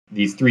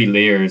these three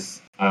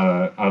layers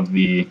of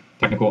the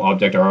technical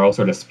object are all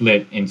sort of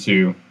split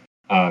into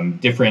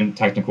different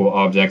technical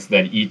objects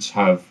that each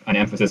have an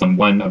emphasis on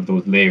one of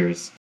those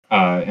layers.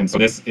 And so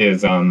this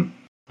is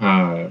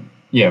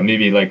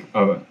maybe like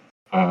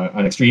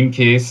an extreme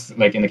case,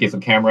 like in the case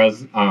of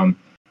cameras,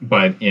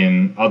 but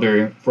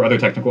for other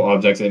technical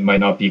objects, it might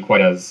not be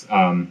quite as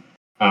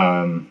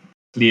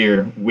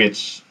clear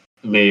which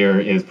layer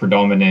is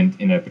predominant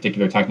in a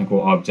particular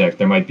technical object.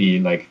 There might be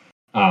like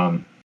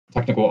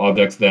technical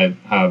objects that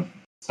have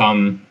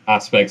some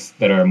aspects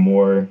that are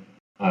more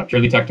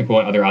purely technical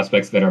and other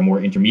aspects that are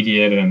more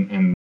intermediate,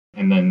 and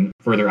then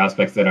further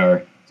aspects that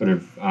are sort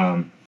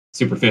of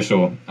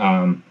superficial.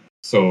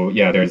 So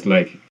yeah, there's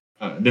like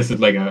this is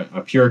like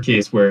a pure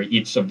case where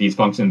each of these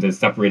functions is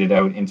separated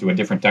out into a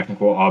different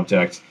technical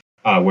object,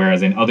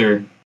 whereas in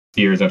other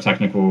spheres of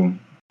technical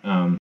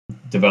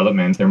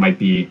development, there might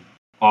be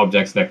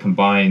objects that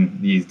combine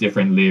these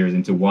different layers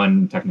into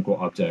one technical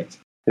object.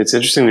 It's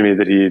interesting to me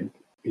that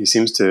he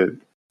seems to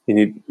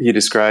he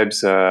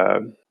describes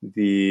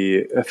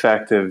the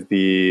effect of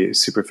the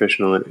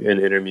superficial and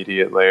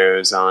intermediate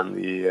layers on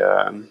the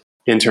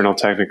internal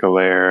technical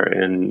layer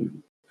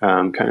in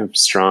kind of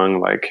strong,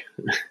 like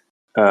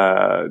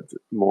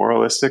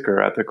moralistic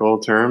or ethical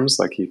terms,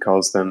 like he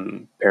calls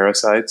them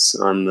parasites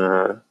on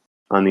the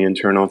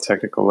internal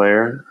technical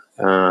layer,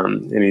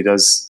 and he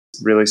does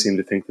really seem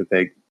to think that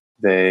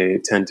they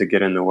tend to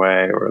get in the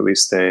way, or at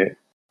least they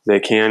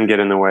can get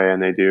in the way,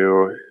 and they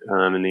do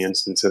in the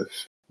instance of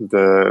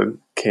the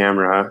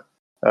camera,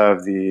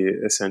 of the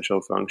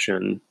essential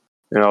function.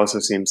 It also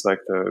seems like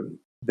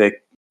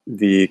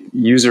the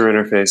user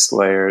interface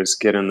layers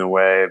get in the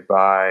way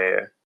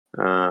by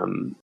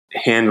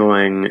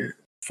handling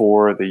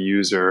for the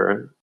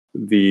user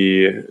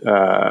the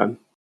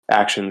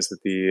actions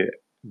that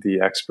the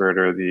expert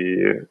or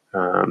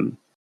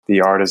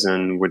the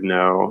artisan would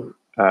know,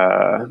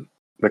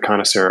 the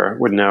connoisseur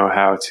would know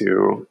how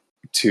to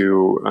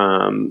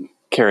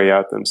carry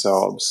out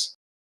themselves.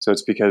 So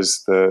it's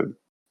because the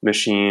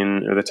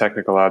machine or the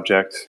technical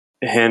object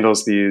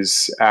handles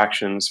these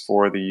actions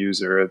for the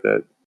user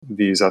that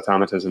these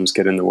automatisms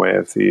get in the way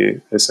of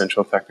the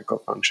essential technical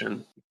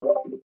function.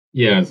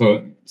 Yeah,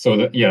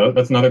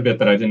 that's another bit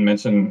that I didn't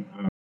mention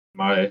in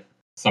my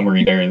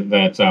summary there.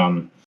 That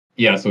so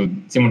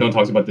Simondon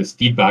talks about this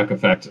feedback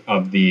effect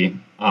of the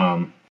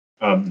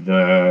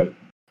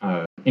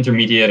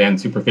intermediate and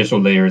superficial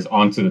layers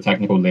onto the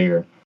technical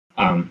layer.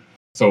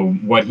 So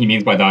what he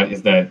means by that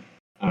is that,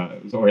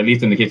 or at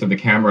least in the case of the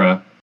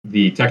camera,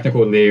 the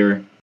technical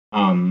layer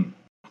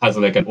has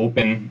like an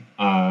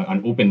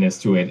openness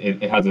to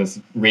it. It has this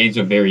range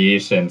of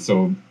variation.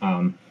 So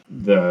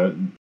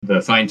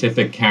the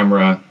scientific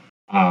camera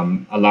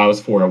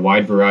allows for a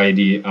wide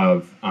variety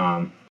of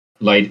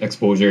light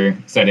exposure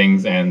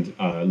settings and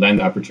lens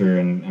aperture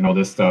and all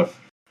this stuff.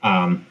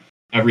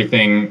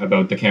 Everything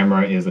about the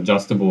camera is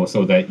adjustable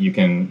so that you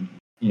can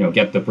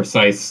get the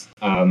precise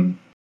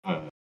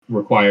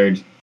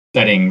required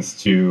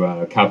settings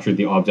to capture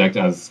the object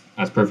as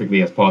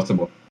perfectly as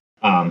possible.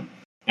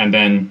 And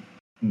then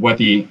what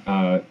the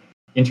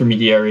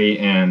intermediary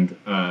and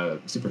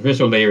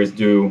superficial layers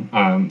do,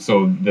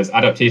 so this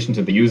adaptation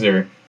to the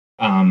user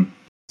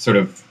sort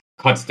of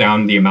cuts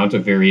down the amount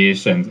of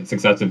variation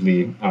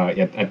successively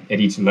at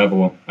each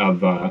level of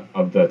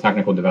the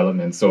technical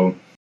development. So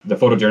the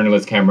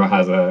photojournalist camera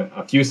has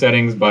a few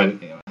settings, but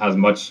has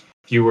much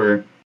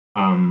fewer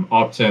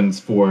options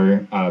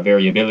for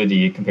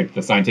variability compared to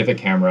the scientific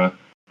camera.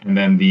 And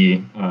then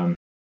the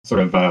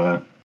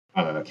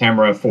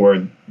camera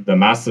for the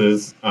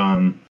masses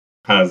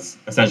has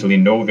essentially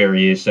no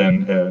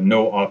variation,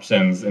 no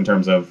options in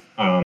terms of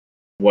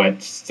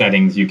what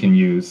settings you can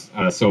use.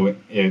 So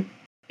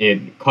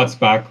it cuts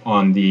back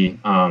on the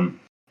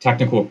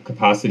technical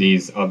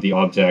capacities of the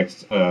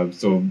object.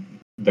 So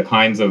the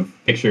kinds of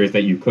pictures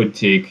that you could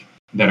take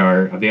that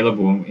are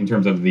available in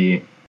terms of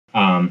the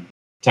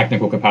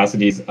technical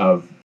capacities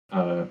of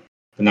the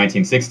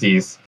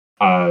 1960s,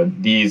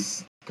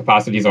 these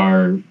capacities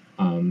are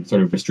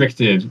sort of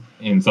restricted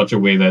in such a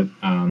way that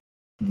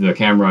the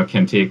camera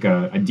can take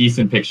a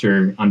decent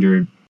picture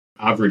under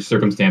average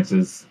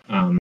circumstances,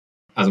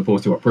 as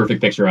opposed to a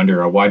perfect picture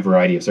under a wide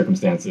variety of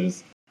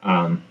circumstances.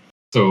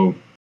 So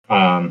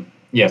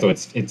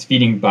it's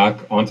feeding back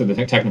onto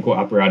the technical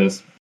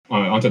apparatus,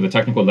 onto the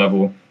technical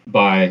level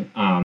by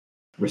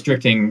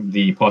restricting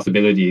the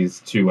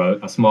possibilities to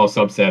a small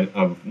subset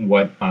of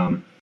what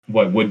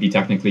would be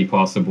technically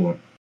possible.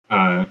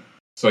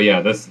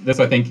 This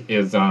I think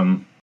is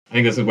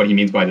this is what he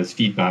means by this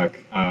feedback.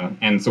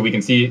 And so we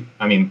can see,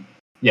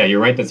 you're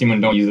right that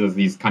Simondon uses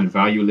these kind of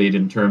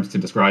value-laden terms to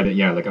describe it.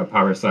 Yeah, like a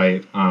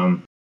parasite.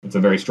 It's a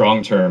very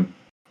strong term.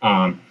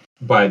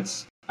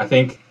 But I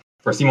think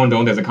for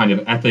Simondon, there's a kind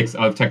of ethics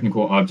of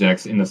technical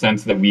objects in the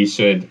sense that we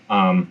should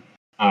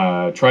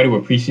try to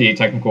appreciate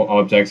technical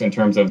objects in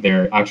terms of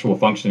their actual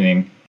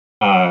functioning.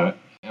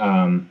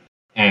 And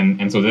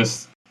so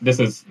this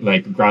is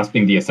like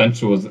grasping the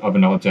essentials of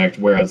an object,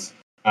 whereas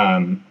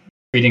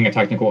treating a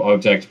technical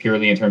object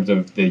purely in terms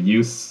of the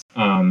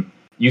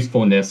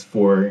usefulness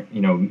for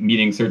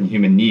meeting certain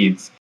human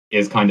needs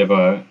is kind of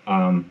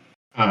a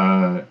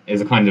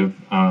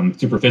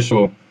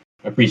superficial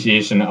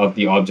appreciation of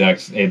the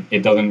object.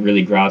 It doesn't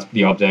really grasp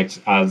the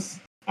object as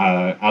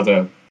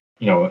a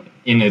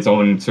in its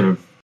own sort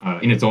of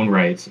in its own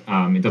right.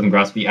 It doesn't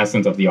grasp the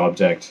essence of the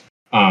object.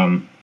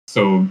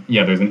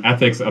 There's an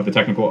ethics of the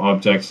technical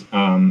object.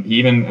 He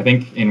even, I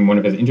think, in one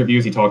of his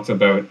interviews, he talks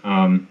about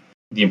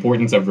the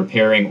importance of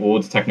repairing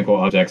old technical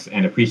objects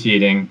and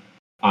appreciating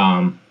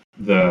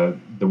the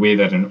way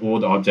that an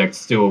old object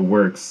still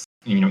works.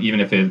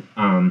 Even if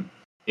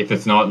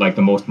it's not like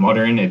the most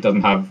modern, it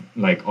doesn't have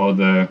like all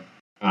the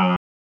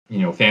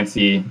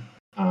fancy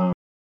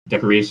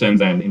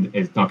decorations, and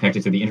it's not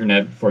connected to the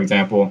internet, for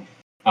example.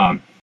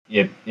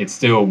 It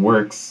still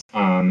works,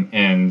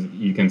 and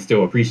you can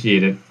still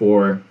appreciate it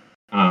for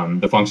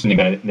the functioning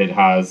that it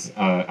has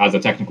as a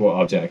technical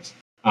object.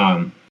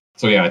 I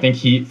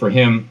think for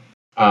him,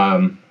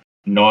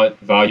 not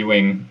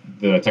valuing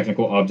the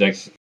technical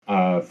object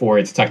for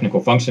its technical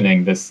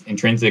functioning, this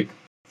intrinsic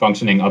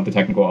functioning of the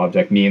technical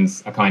object,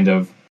 means a kind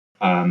of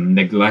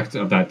neglect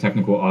of that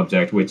technical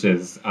object, which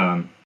is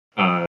a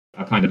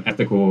kind of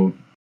ethical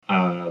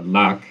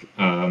lack,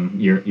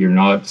 you're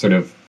not sort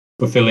of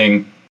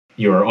fulfilling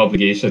your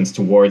obligations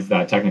towards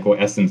that technical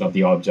essence of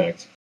the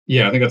object.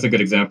 Yeah, I think that's a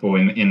good example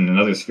in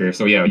another sphere.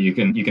 So yeah, you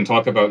can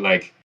talk about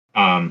like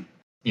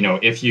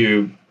if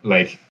you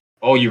like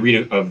all you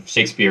read of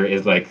Shakespeare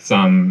is like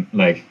some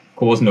like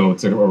Cole's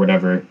Notes or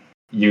whatever,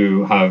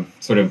 you have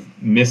sort of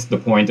missed the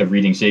point of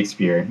reading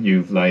Shakespeare.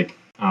 You've like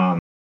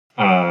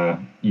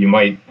you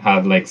might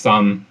have like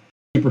some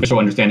superficial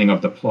understanding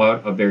of the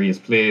plot of various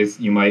plays.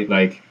 You might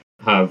like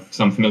have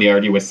some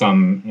familiarity with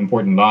some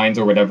important lines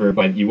or whatever,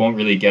 but you won't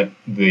really get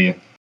the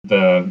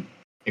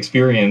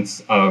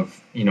experience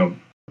of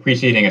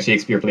appreciating a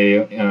Shakespeare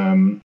play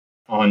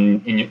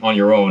on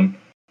your own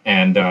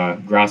and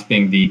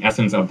grasping the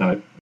essence of that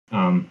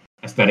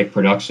aesthetic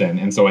production.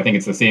 And so I think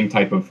it's the same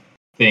type of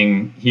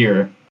thing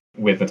here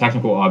with a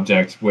technical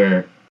object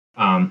where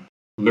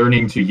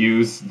learning to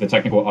use the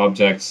technical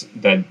object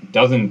that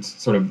doesn't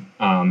sort of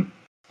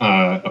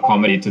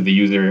accommodate to the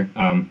user.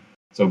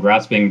 So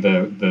grasping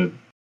the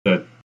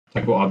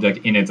technical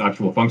object in its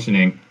actual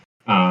functioning,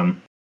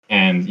 and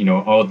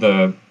all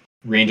the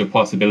range of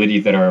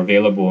possibilities that are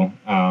available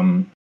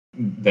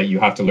that you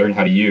have to learn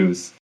how to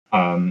use.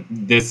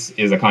 This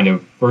is a kind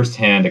of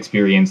first-hand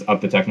experience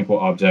of the technical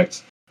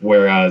object,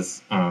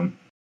 whereas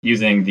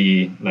using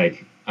the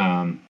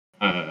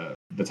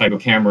type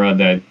of camera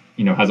that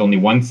has only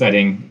one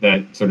setting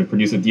that sort of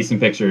produces decent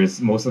pictures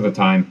most of the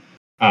time.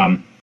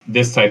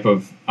 This type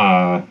of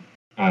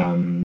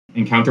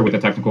encounter with a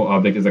technical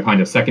object is a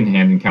kind of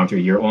second-hand encounter.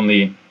 You're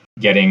only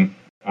getting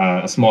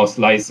a small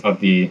slice of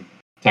the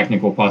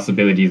technical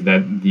possibilities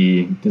that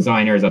the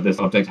designers of this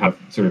object have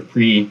sort of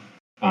pre-chosen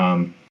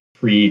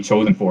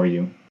for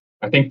you.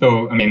 I think,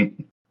 though,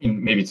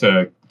 maybe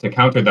to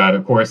counter that,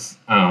 of course,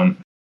 and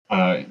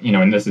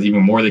this is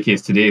even more the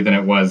case today than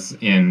it was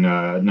in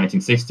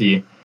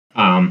 1960.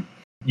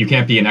 You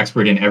can't be an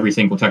expert in every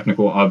single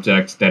technical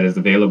object that is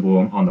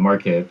available on the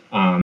market.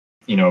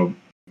 You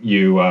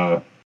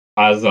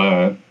as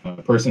a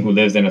person who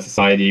lives in a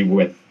society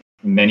with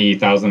many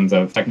thousands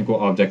of technical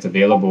objects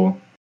available,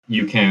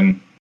 you can,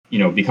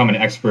 become an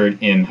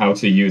expert in how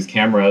to use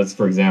cameras,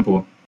 for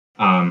example,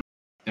 and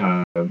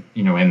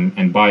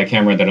buy a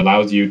camera that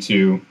allows you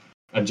to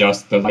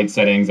adjust the light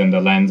settings and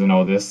the lens and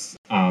all this.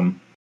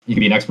 You can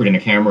be an expert in a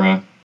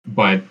camera,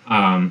 but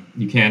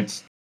you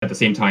can't at the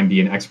same time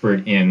be an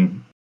expert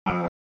in,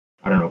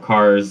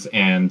 cars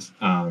and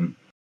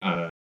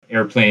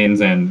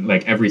airplanes and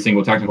like every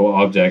single technical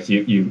object.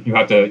 You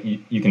have to,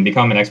 you can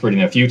become an expert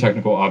in a few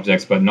technical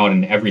objects, but not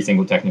in every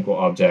single technical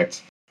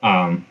object.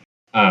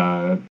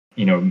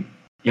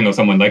 Even though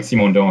someone like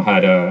Simondon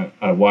had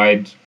a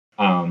wide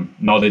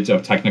knowledge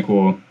of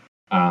technical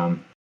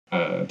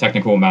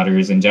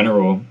matters in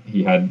general,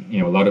 he had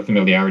a lot of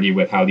familiarity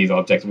with how these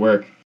objects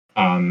work.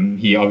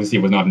 He obviously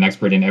was not an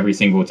expert in every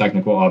single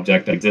technical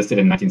object that existed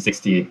in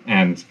 1960,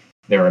 and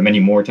there are many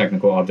more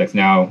technical objects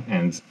now,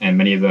 and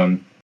many of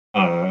them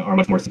are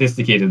much more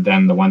sophisticated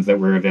than the ones that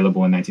were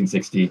available in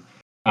 1960.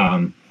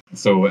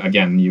 So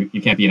again,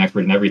 you can't be an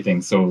expert in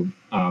everything. So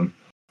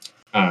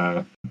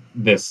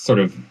this sort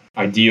of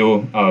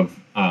ideal of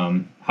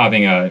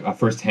having a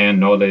first-hand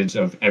knowledge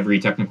of every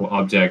technical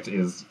object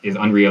is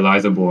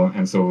unrealizable.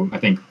 And so I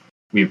think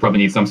we probably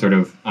need some sort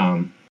of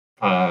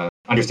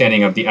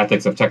understanding of the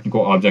ethics of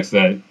technical objects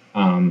that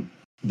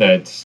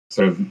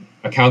sort of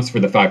accounts for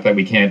the fact that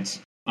we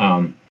can't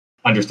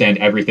understand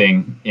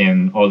everything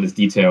in all this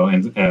detail.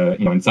 And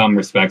in some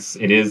respects,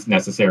 it is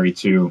necessary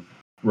to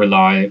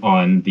rely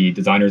on the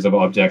designers of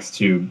objects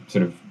to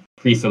sort of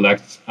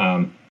pre-select.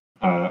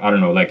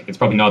 It's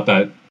probably not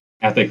that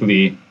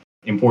ethically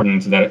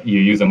important that you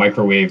use a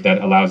microwave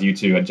that allows you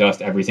to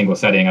adjust every single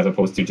setting as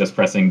opposed to just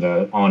pressing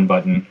the on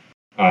button.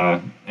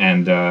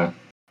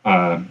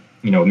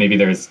 Maybe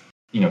there's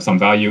some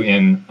value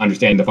in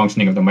understanding the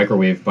functioning of the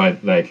microwave,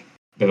 but like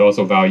there's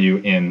also value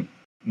in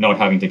not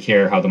having to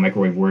care how the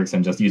microwave works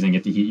and just using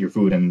it to heat your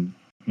food and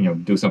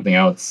do something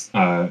else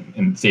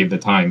and save the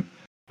time.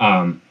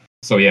 I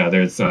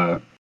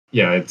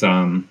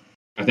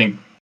think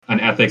an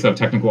ethics of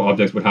technical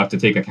objects would have to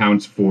take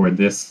account for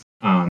this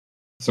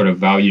sort of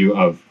value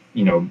of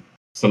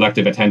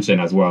selective attention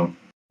as well.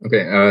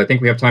 Okay, I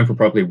think we have time for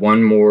probably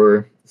one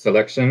more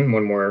selection,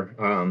 one more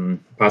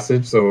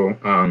passage. So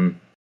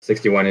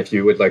 61, if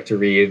you would like to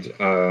read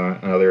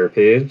another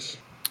page.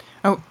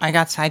 Oh, I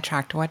got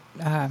sidetracked. Where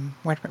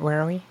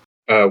are we?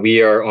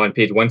 We are on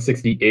page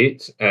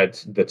 168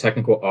 at the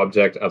technical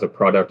object as a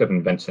product of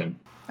invention.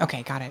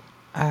 Okay, got it.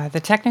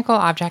 The technical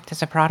object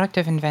as a product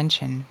of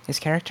invention is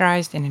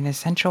characterized in an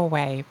essential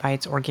way by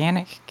its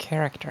organic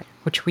character,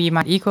 which we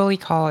might equally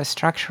call a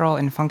structural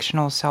and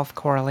functional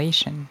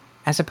self-correlation,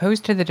 as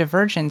opposed to the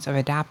divergence of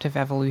adaptive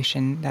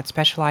evolution that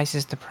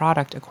specializes the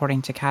product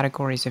according to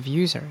categories of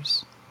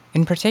users.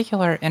 In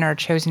particular, in our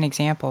chosen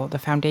example, the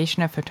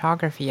foundation of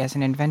photography as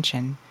an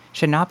invention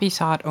should not be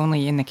sought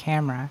only in the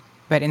camera,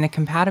 but in the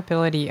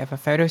compatibility of a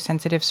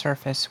photosensitive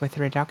surface with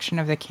the reduction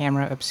of the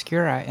camera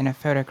obscura in a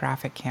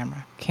photographic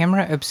camera.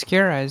 Camera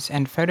obscuras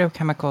and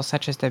photochemicals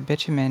such as the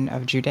bitumen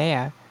of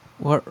Judea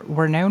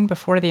were known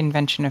before the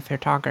invention of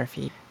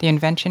photography. The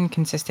invention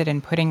consisted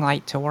in putting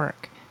light to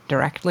work,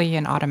 directly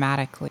and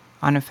automatically,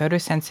 on a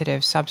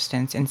photosensitive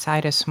substance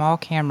inside a small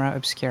camera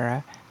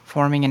obscura,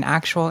 forming an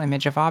actual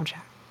image of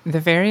object. The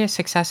various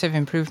successive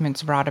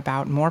improvements brought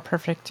about more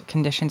perfect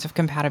conditions of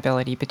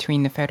compatibility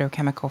between the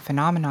photochemical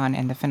phenomenon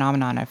and the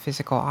phenomenon of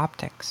physical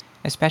optics,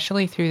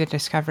 especially through the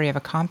discovery of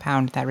a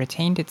compound that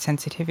retained its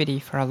sensitivity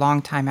for a long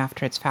time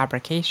after its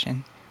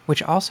fabrication,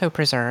 which also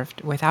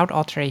preserved, without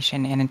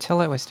alteration and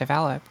until it was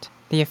developed,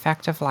 the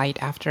effect of light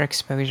after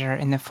exposure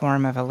in the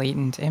form of a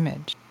latent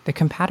image. The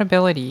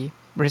compatibility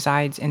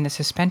resides in the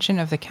suspension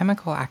of the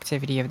chemical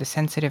activity of the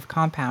sensitive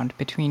compound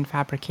between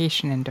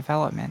fabrication and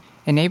development,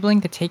 enabling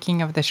the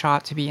taking of the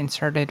shot to be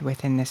inserted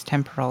within this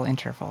temporal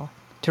interval.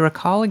 To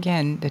recall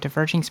again the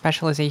diverging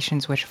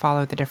specializations which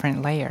follow the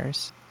different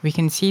layers, we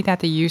can see that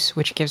the use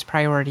which gives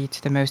priority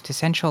to the most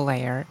essential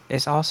layer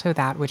is also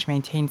that which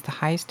maintains the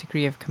highest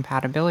degree of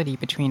compatibility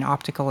between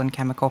optical and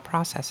chemical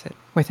processes.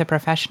 With a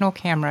professional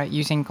camera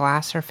using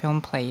glass or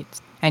film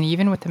plates, and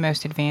even with the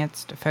most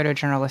advanced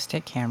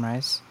photojournalistic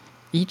cameras,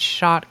 each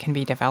shot can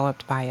be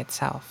developed by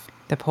itself.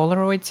 The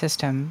Polaroid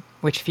system,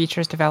 which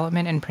features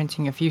development and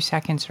printing a few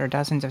seconds or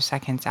dozens of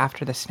seconds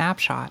after the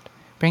snapshot,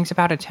 brings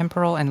about a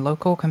temporal and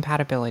local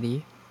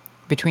compatibility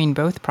between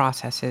both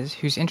processes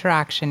whose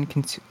interaction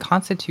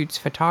constitutes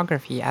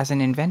photography as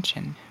an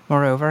invention.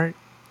 Moreover,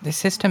 the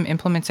system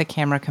implements a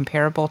camera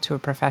comparable to a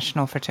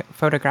professional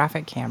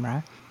photographic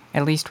camera,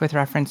 at least with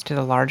reference to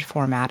the large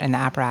format and the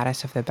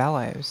apparatus of the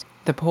bellows.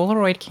 The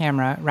Polaroid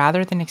camera,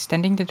 rather than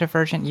extending the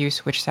divergent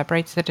use which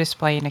separates the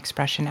display and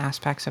expression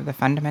aspects of the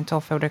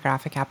fundamental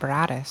photographic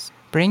apparatus,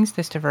 brings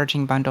this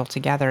diverging bundle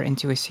together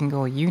into a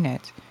single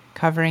unit,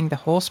 covering the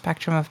whole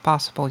spectrum of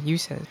possible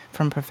uses,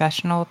 from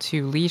professional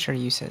to leisure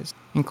uses,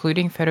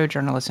 including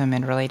photojournalism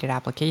and related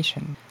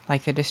application,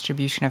 like the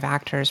distribution of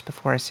actors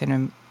before a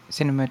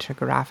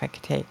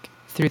cinematographic take,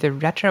 through the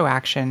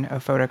retroaction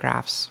of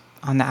photographs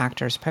on the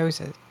actors'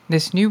 poses.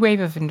 This new wave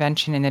of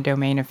invention in the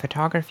domain of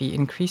photography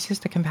increases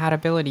the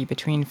compatibility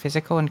between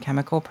physical and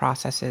chemical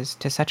processes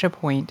to such a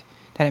point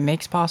that it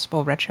makes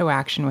possible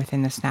retroaction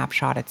within the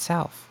snapshot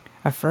itself,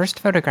 a first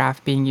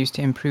photograph being used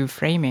to improve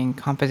framing,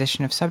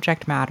 composition of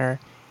subject matter,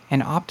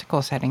 and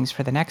optical settings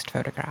for the next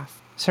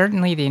photograph.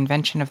 Certainly, the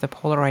invention of the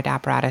Polaroid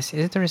apparatus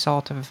is the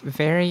result of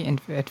very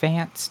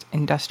advanced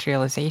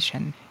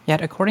industrialization,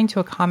 yet according to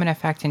a common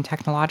effect in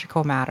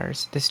technological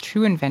matters, this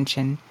true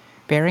invention,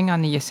 bearing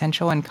on the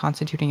essential and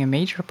constituting a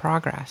major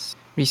progress,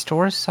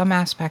 restores some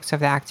aspects of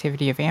the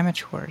activity of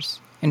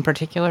amateurs, in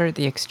particular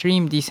the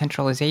extreme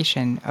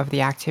decentralization of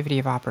the activity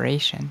of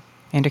operation,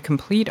 and a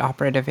complete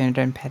operative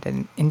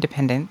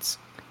independence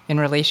in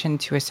relation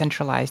to a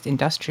centralized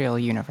industrial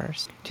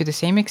universe. To the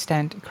same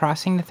extent,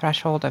 crossing the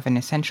threshold of an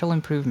essential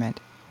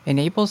improvement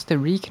enables the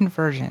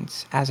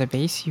reconvergence as a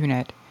base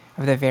unit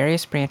of the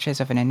various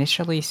branches of an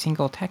initially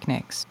single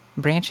technics,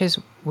 branches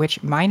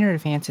which minor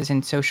advances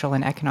in social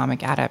and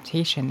economic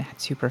adaptation had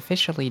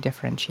superficially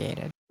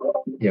differentiated.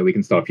 Yeah, we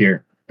can stop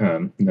here.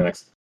 The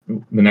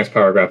next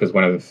paragraph is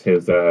one of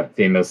his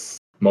famous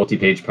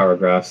multi-page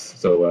paragraphs,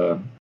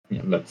 so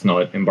let's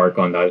not embark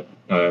on that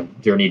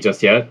journey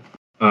just yet.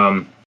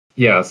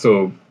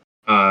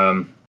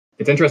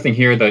 It's interesting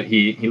here that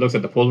he looks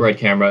at the Polaroid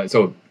camera.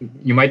 So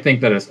you might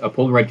think that a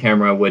Polaroid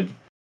camera would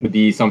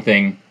be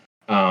something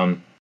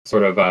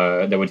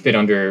that would fit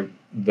under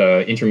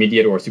the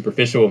intermediate or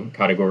superficial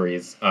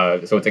categories.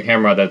 So it's a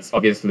camera that's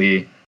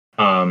obviously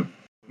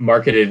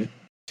marketed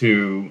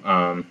to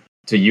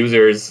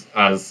users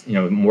as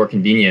more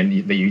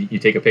convenient. That you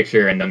take a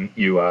picture and then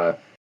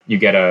you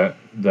get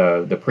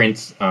the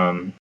print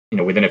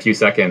within a few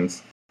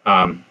seconds.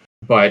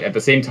 But at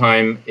the same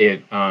time,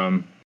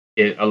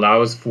 it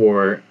allows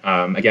for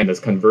again this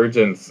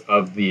convergence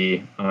of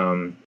the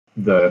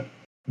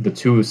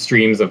two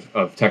streams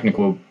of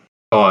technical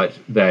thought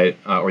that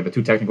or the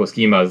two technical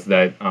schemas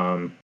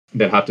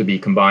that have to be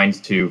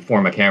combined to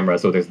form a camera.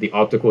 So there's the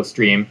optical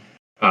stream,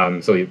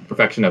 so the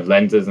perfection of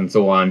lenses and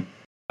so on,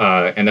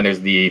 and then there's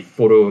the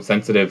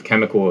photosensitive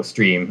chemical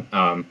stream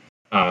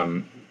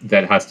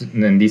that has to.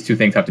 And then these two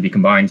things have to be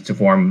combined to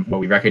form what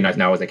we recognize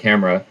now as a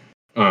camera.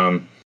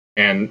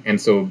 And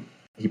so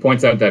he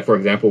points out that, for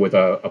example, with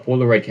a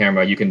Polaroid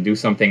camera, you can do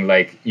something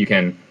like you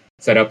can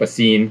set up a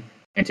scene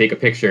and take a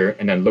picture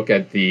and then look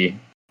at the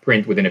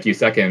print within a few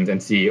seconds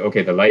and see,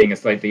 okay, the lighting is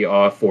slightly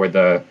off or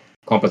the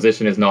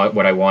composition is not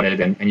what I wanted,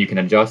 and you can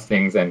adjust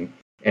things and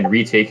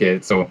retake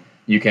it. So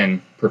you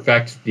can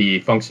perfect the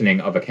functioning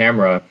of a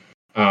camera.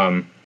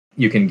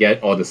 You can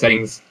get all the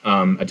settings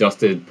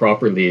adjusted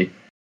properly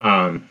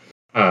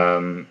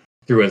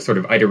through a sort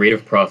of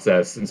iterative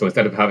process. And so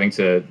instead of having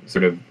to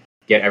sort of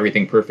get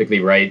everything perfectly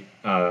right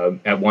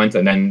at once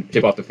and then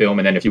ship off the film,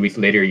 and then a few weeks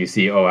later you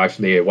see, oh,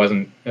 actually it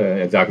wasn't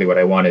exactly what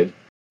I wanted.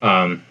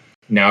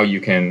 Now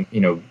you can,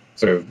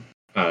 sort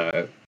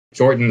of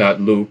shorten that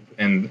loop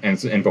and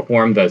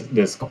perform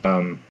this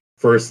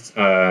first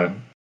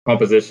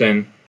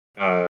composition,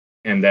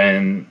 and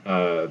then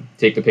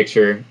take the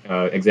picture,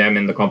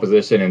 examine the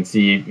composition, and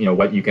see,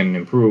 what you can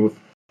improve,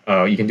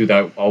 you can do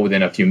that all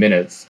within a few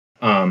minutes.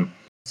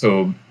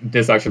 So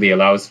this actually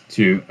allows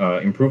to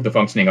improve the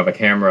functioning of a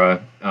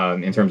camera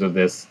in terms of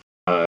this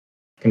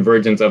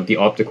convergence of the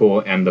optical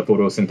and the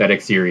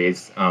photosynthetic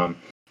series. And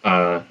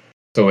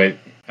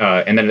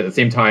then at the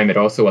same time, it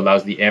also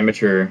allows the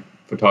amateur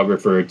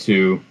photographer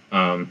to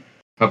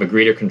have a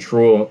greater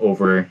control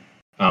over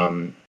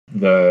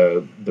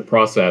the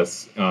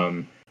process,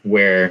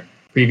 where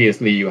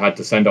previously you had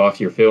to send off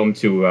your film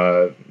to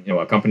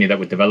a company that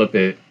would develop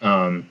it.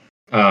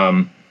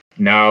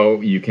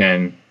 Now you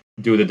can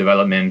do the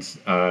development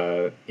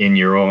in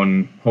your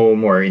own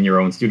home or in your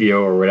own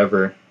studio or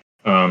whatever.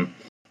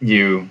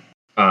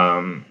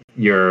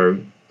 You're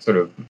sort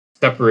of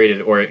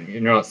separated, or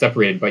you're not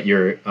separated, but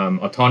you're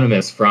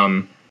autonomous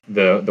from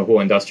the whole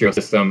industrial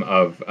system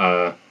of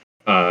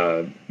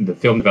the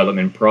film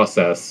development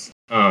process.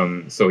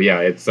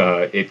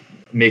 It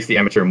makes the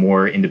amateur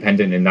more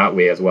independent in that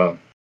way as well.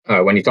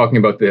 When you're talking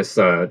about this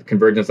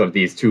convergence of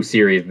these two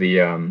series,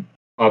 the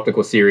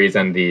optical series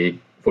and the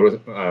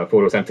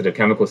photosensitive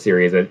chemical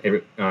series,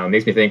 it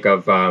makes me think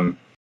of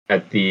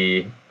at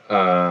the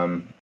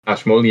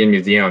Ashmolean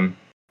Museum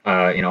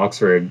in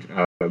Oxford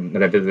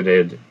that I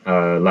visited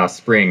last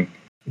spring.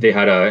 They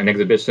had an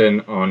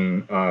exhibition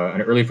on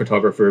an early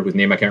photographer whose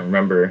name I can't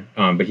remember,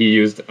 but he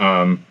used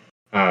some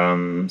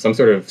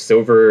sort of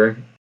silver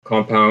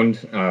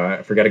compound.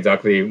 I forget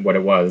exactly what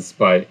it was,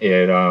 but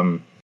it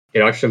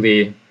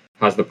actually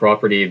has the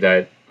property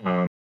that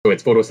so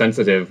it's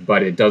photosensitive,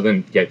 but it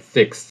doesn't get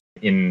fixed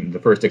in the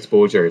first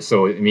exposure.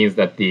 So it means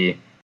that the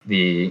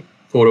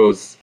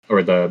photos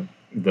or the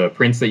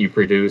prints that you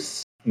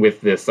produce with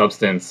this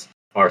substance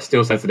are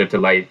still sensitive to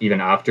light even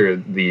after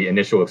the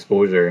initial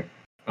exposure.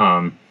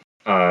 And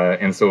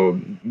so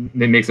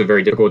it makes it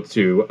very difficult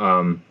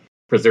to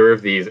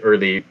preserve these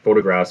early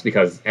photographs,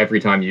 because every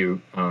time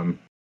you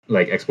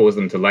expose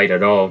them to light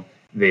at all,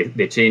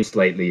 they change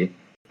slightly.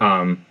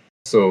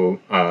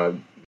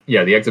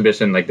 The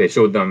exhibition, they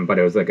showed them, but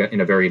it was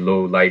in a very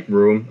low light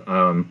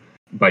room.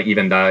 But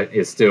even that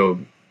is still,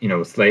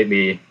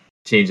 slightly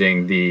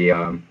changing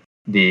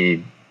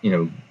the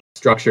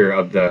structure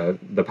of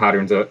the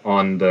patterns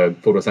on the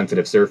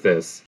photosensitive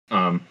surface.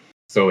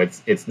 So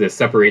it's the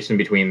separation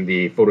between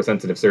the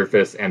photosensitive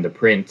surface and the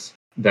print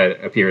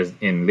that appears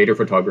in later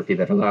photography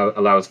that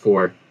allows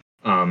for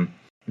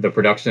the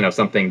production of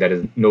something that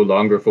is no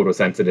longer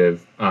photosensitive.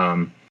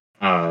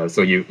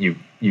 So you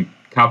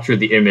capture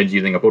the image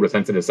using a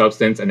photosensitive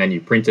substance, and then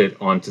you print it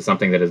onto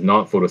something that is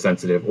not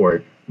photosensitive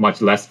or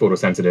much less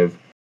photosensitive,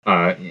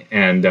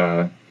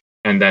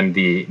 and then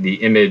the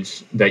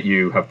image that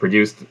you have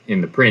produced in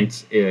the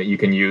print, you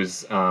can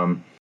use,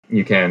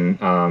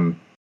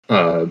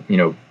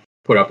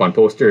 put up on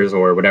posters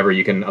or whatever.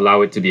 You can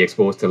allow it to be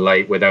exposed to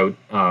light without,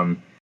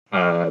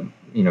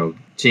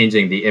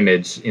 changing the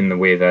image in the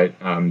way that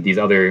these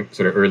other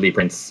sort of early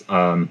prints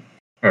or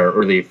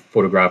early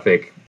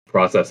photographic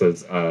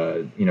processes,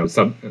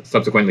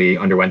 subsequently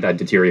underwent that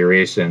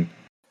deterioration.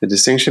 The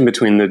distinction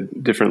between the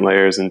different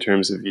layers in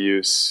terms of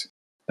use,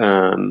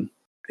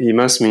 you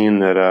must mean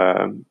that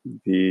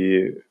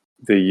the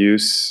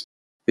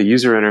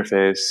user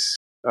interface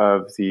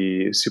of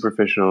the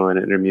superficial and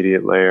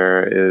intermediate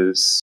layer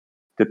is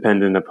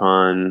dependent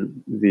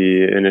upon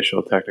the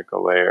initial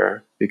technical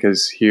layer,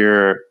 because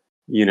here,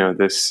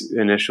 this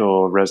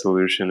initial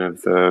resolution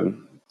of the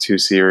two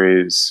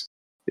series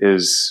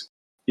is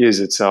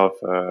itself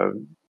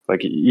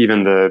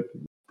even the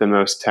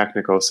most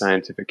technical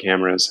scientific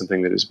camera is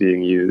something that is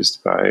being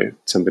used by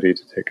somebody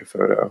to take a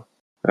photo.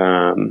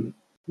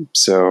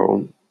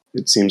 So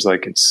it seems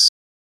like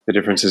the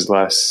difference is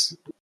less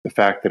the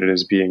fact that it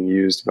is being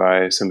used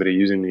by somebody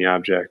using the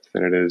object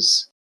than it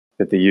is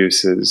that the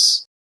use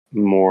is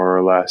more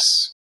or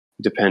less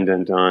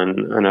dependent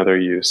on another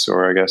use,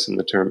 or I guess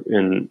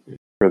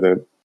for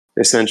the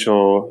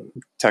essential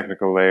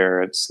technical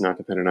layer, it's not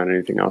dependent on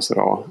anything else at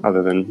all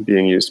other than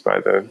being used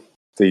by the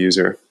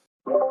user.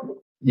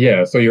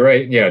 Yeah, so you're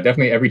right. Yeah,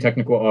 definitely every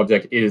technical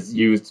object is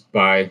used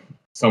by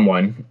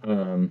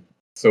someone.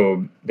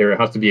 So there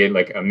has to be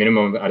a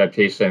minimum of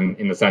adaptation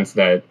in the sense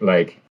that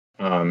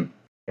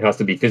it has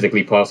to be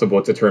physically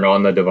possible to turn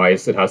on the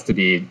device. It has to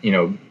be,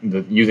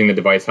 using the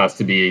device has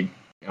to be,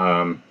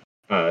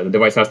 the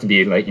device has to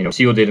be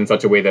shielded in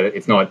such a way that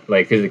it's not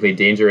physically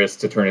dangerous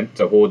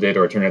to hold it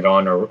or turn it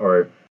on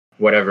or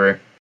whatever.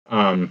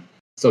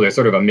 So there's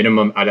sort of a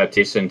minimum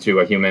adaptation to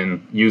a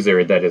human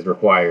user that is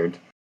required.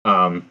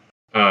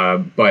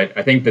 But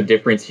I think the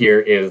difference here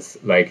is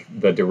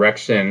the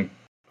direction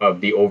of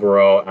the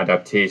overall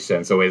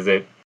adaptation. So is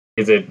it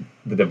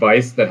the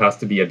device that has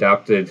to be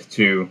adapted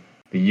to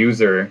the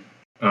user?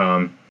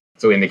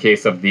 So in the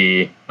case of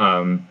the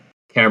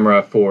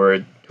camera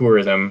for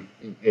tourism,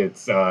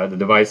 it's the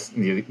device.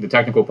 The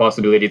technical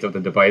possibilities of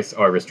the device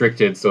are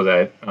restricted so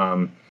that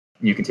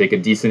you can take a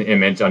decent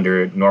image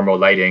under normal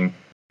lighting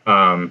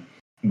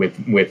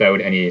without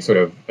any sort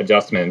of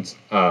adjustment.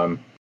 So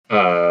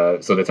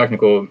the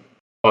technical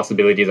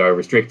possibilities are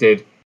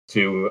restricted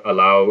to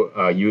allow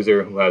a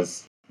user who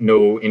has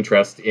no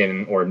interest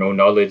in or no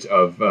knowledge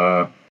of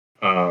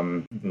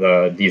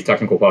these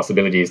technical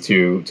possibilities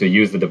to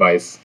use the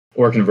device.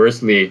 Or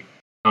conversely,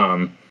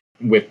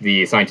 with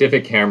the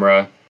scientific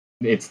camera,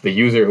 it's the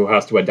user who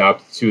has to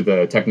adapt to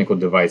the technical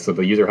device. So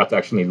the user has to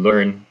actually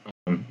learn,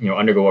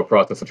 undergo a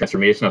process of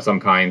transformation of some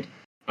kind.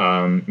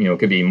 It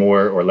could be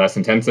more or less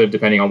intensive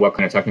depending on what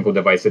kind of technical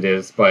device it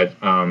is, but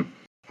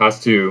has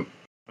to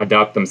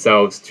adapt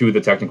themselves to the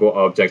technical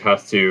object,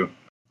 has to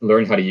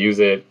learn how to use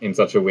it in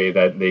such a way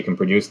that they can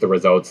produce the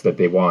results that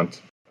they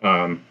want.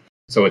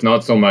 So it's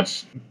not so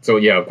much, so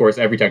yeah, of course,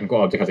 every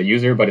technical object has a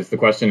user, but the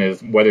question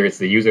is whether it's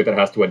the user that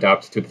has to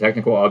adapt to the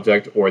technical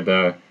object or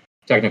the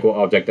technical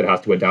object that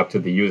has to adapt to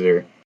the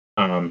user.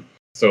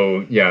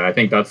 So yeah, I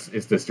think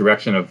it's this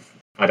direction of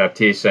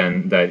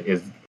adaptation that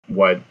is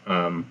what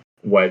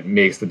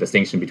makes the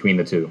distinction between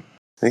the two.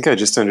 I think I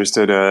just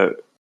understood,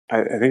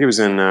 I think it was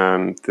in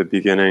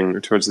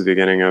towards the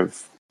beginning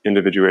of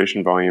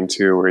Individuation Volume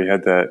 2, where he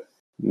had that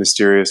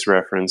mysterious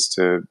reference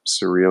to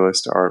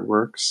surrealist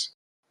artworks.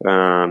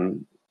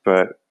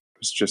 But I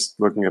was just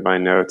looking at my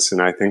notes,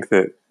 and I think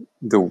that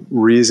the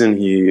reason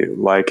he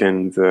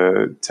likened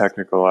the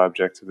technical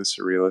object to the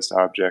surrealist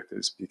object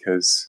is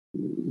because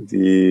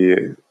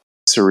the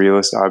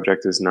surrealist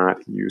object is not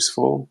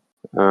useful.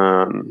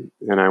 And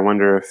I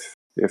wonder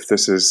if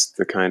this is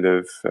the kind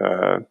of,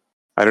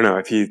 I don't know,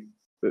 if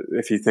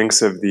he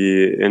thinks of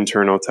the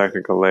internal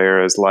technical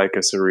layer as like a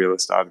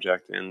surrealist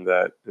object, in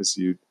that, as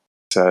you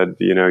said,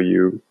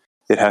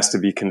 it has to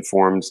be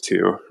conformed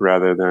to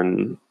rather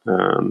than,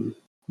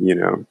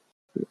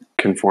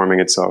 conforming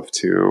itself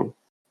to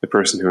the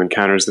person who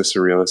encounters the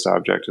surrealist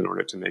object in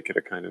order to make it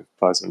a kind of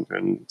pleasant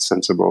and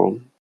sensible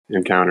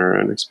encounter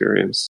and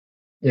experience.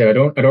 Yeah, I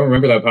don't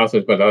remember that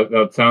passage, but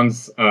that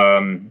sounds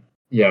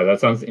that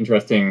sounds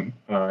interesting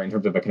in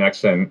terms of a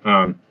connection.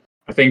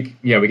 I think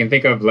we can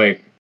think of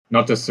like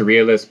not just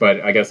surrealist, but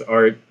I guess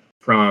art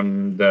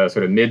from the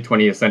sort of mid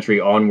 20th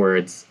century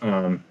onwards,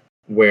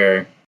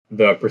 where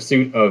the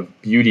pursuit of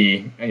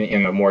beauty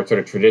in a more sort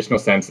of traditional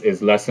sense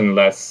is less and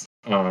less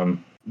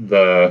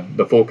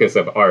the focus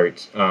of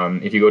art.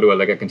 If you go to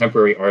a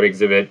contemporary art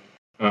exhibit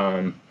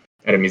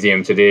at a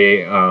museum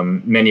today,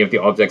 many of the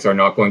objects are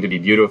not going to be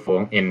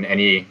beautiful in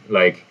any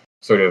like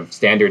sort of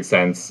standard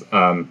sense.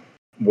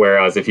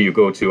 Whereas if you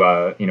go to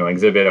an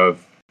exhibit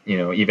of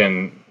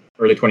even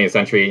early 20th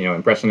century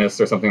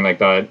impressionists or something like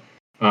that,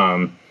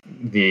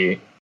 the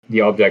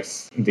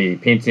objects, the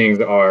paintings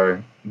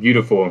are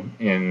beautiful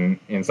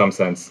in some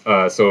sense.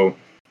 So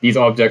these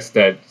objects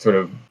that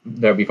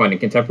we find in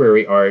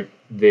contemporary art,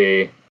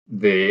 they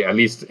at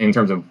least in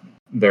terms of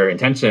their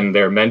intention,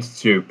 they're meant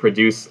to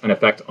produce an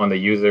effect on the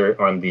user,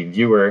 on the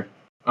viewer,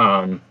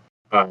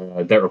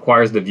 that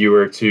requires the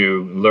viewer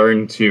to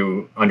learn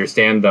to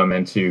understand them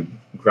and to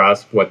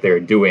grasp what they're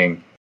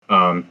doing.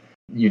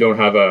 You don't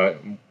have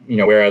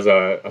whereas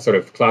a sort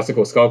of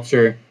classical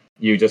sculpture,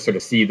 you just sort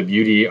of see the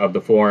beauty of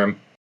the form.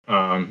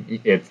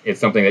 It's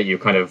something that you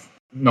kind of,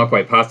 not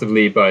quite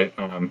passively, but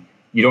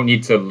you don't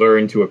need to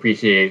learn to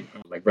appreciate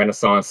like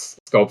Renaissance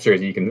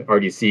sculptures. You can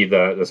already see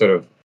the sort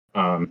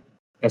of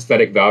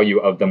aesthetic value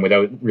of them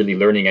without really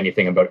learning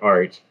anything about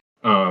art.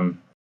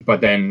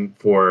 But then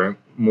for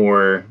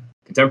more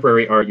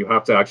contemporary art, you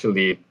have to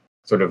actually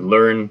sort of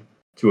learn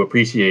to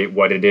appreciate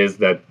what it is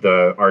that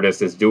the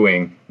artist is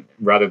doing,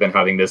 rather than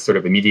having this sort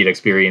of immediate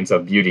experience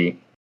of beauty.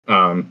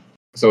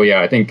 So yeah,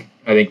 I think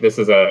this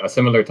is a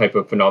similar type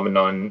of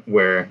phenomenon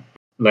where,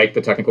 like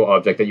the technical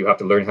object that you have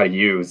to learn how to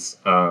use,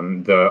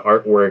 the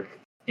artwork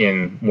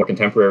in more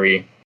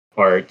contemporary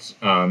art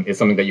is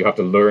something that you have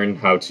to learn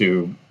how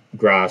to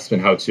grasp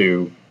and how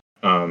to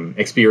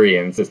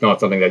experience. It's not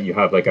something that you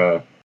have like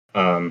a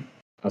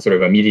sort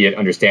of immediate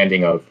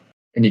understanding of.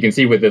 And you can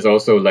see with this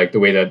also like the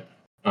way that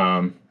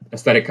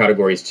aesthetic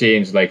categories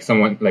change. Like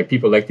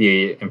people like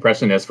the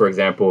Impressionists, for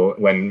example,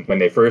 when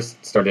they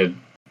first started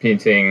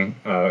painting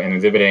and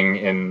exhibiting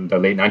in the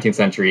late 19th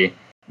century,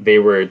 they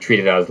were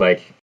treated as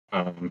like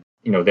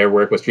their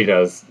work was treated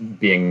as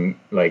being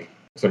like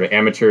sort of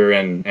amateur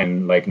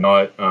and like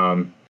not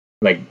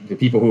like the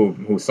people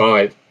who saw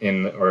it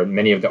or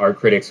many of the art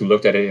critics who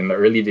looked at it in the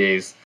early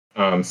days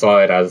saw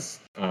it as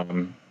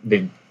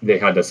they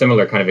had a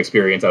similar kind of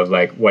experience of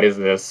like, what is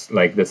this?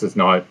 Like, this is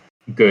not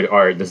good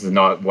art. This is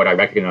not what I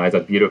recognize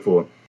as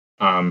beautiful.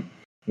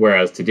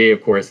 Whereas today,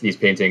 of course, these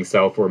paintings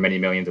sell for many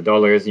millions of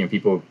dollars.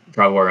 People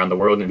travel around the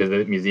world and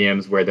visit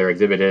museums where they're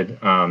exhibited.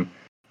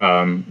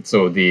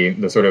 So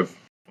the sort of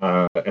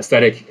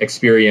aesthetic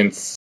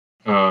experience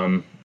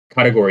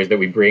categories that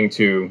we bring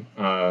to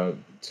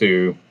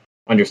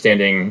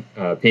understanding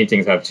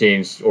paintings have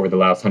changed over the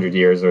last 100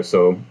 years or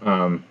so.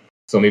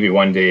 So maybe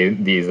one day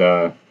these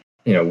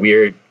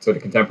weird sort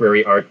of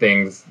contemporary art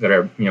things that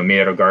are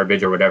made out of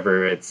garbage or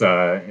whatever, it's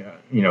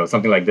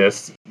something like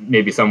this,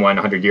 maybe someone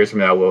 100 years from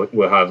now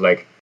will have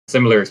like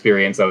similar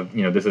experience of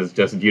this is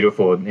just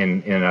beautiful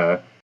in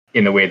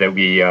the way that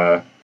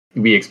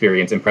we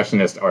experience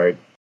Impressionist art.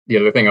 The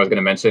other thing I was going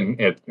to mention,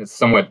 it's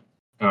somewhat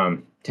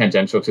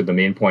tangential to the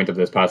main point of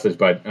this passage,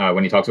 but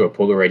when he talks about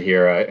Polaroid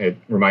here, it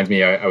reminds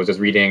me, I was just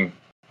reading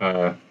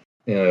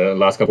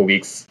last couple of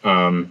weeks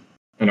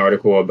an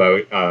article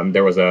about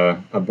there was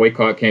a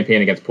boycott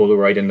campaign against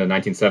Polaroid in the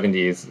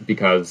 1970s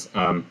because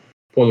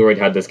Polaroid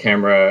had this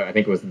camera, I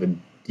think it was the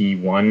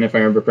D1, if I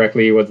remember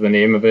correctly, was the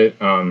name of it.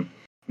 So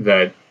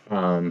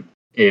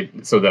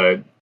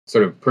the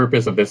sort of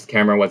purpose of this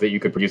camera was that you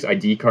could produce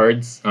ID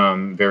cards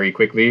very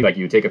quickly. Like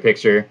you take a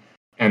picture,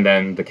 and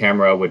then the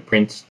camera would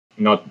print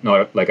not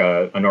like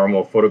a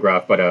normal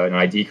photograph, but an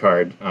ID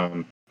card.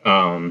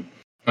 And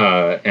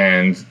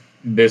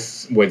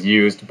this was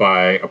used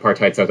by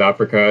apartheid South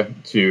Africa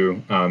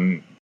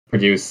to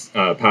produce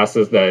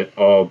passes that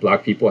all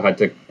Black people had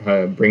to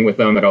bring with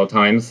them at all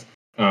times.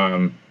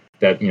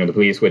 That the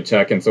police would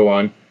check and so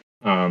on.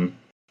 And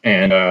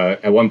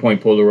at one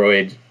point,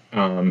 Polaroid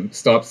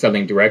stopped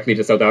selling directly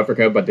to South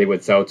Africa, but they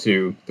would sell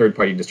to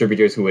third-party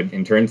distributors who would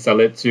in turn sell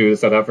it to the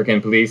South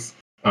African police.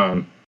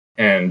 So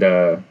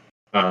anyway,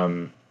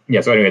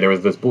 there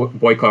was this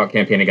boycott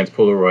campaign against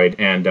Polaroid,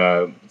 and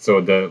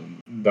so the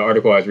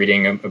article I was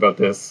reading about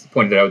this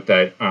pointed out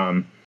that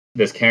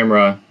this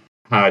camera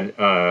had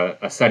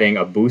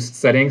a boost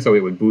setting, so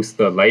it would boost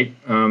the light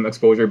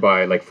exposure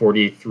by like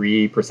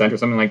 43% or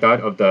something like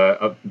that of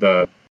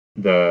the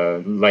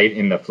light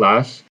in the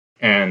flash.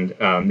 And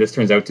this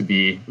turns out to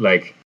be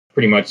like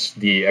pretty much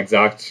the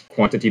exact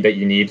quantity that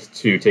you need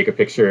to take a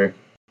picture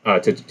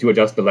to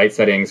adjust the light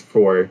settings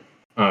for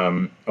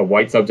a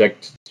white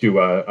subject to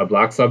a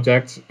Black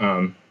subject.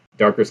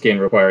 Darker skin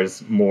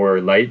requires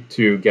more light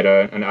to get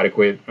an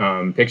adequate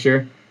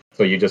picture.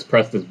 So you just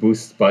press this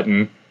boost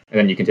button, and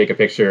then you can take a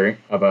picture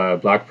of a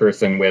Black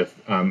person with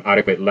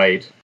adequate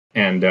light.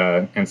 And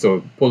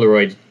so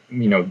Polaroid,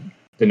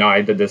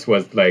 denied that this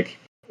was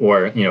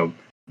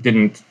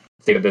didn't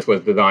say that this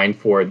was designed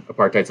for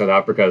apartheid South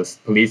Africa's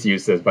police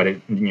uses, but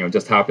it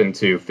just happened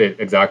to fit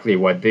exactly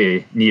what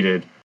they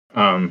needed.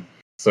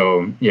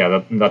 So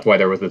yeah, that's why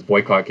there was this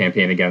boycott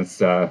campaign against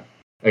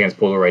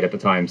Polaroid at the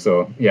time.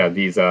 So yeah,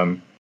 these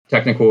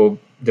technical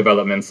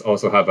developments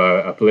also have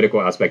a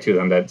political aspect to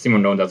them that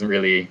Simon Doan doesn't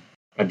really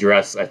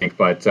address, I think,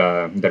 but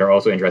that are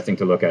also interesting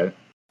to look at.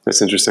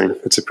 That's interesting.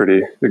 It's a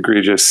pretty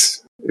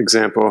egregious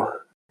example.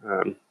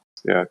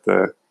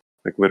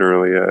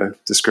 Literally a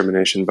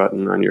discrimination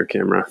button on your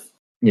camera.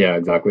 Yeah,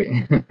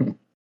 exactly.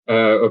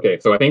 Okay,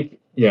 so I think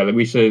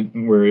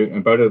we're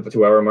about at the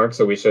 2-hour mark,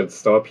 so we should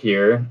stop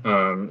here.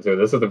 So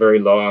this is a very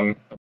long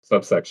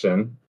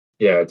subsection.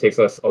 Yeah, it takes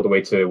us all the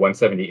way to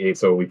 178,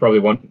 so we probably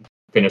won't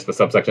finish the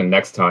subsection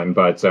next time,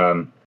 but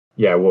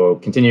we'll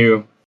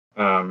continue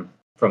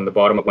from the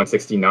bottom of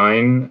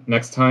 169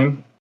 next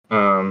time.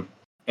 And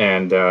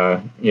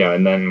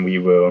then we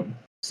will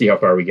see how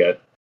far we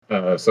get.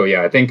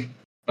 I think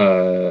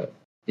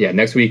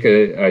next week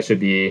I should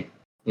be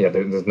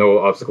there's no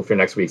obstacle for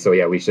next week, so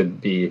we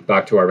should be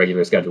back to our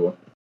regular schedule.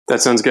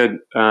 That sounds good.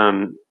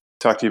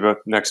 Talk to you both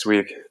next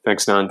week.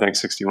 Thanks, Don. Thanks,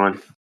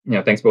 61.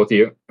 Yeah, thanks both of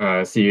you.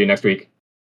 See you next week.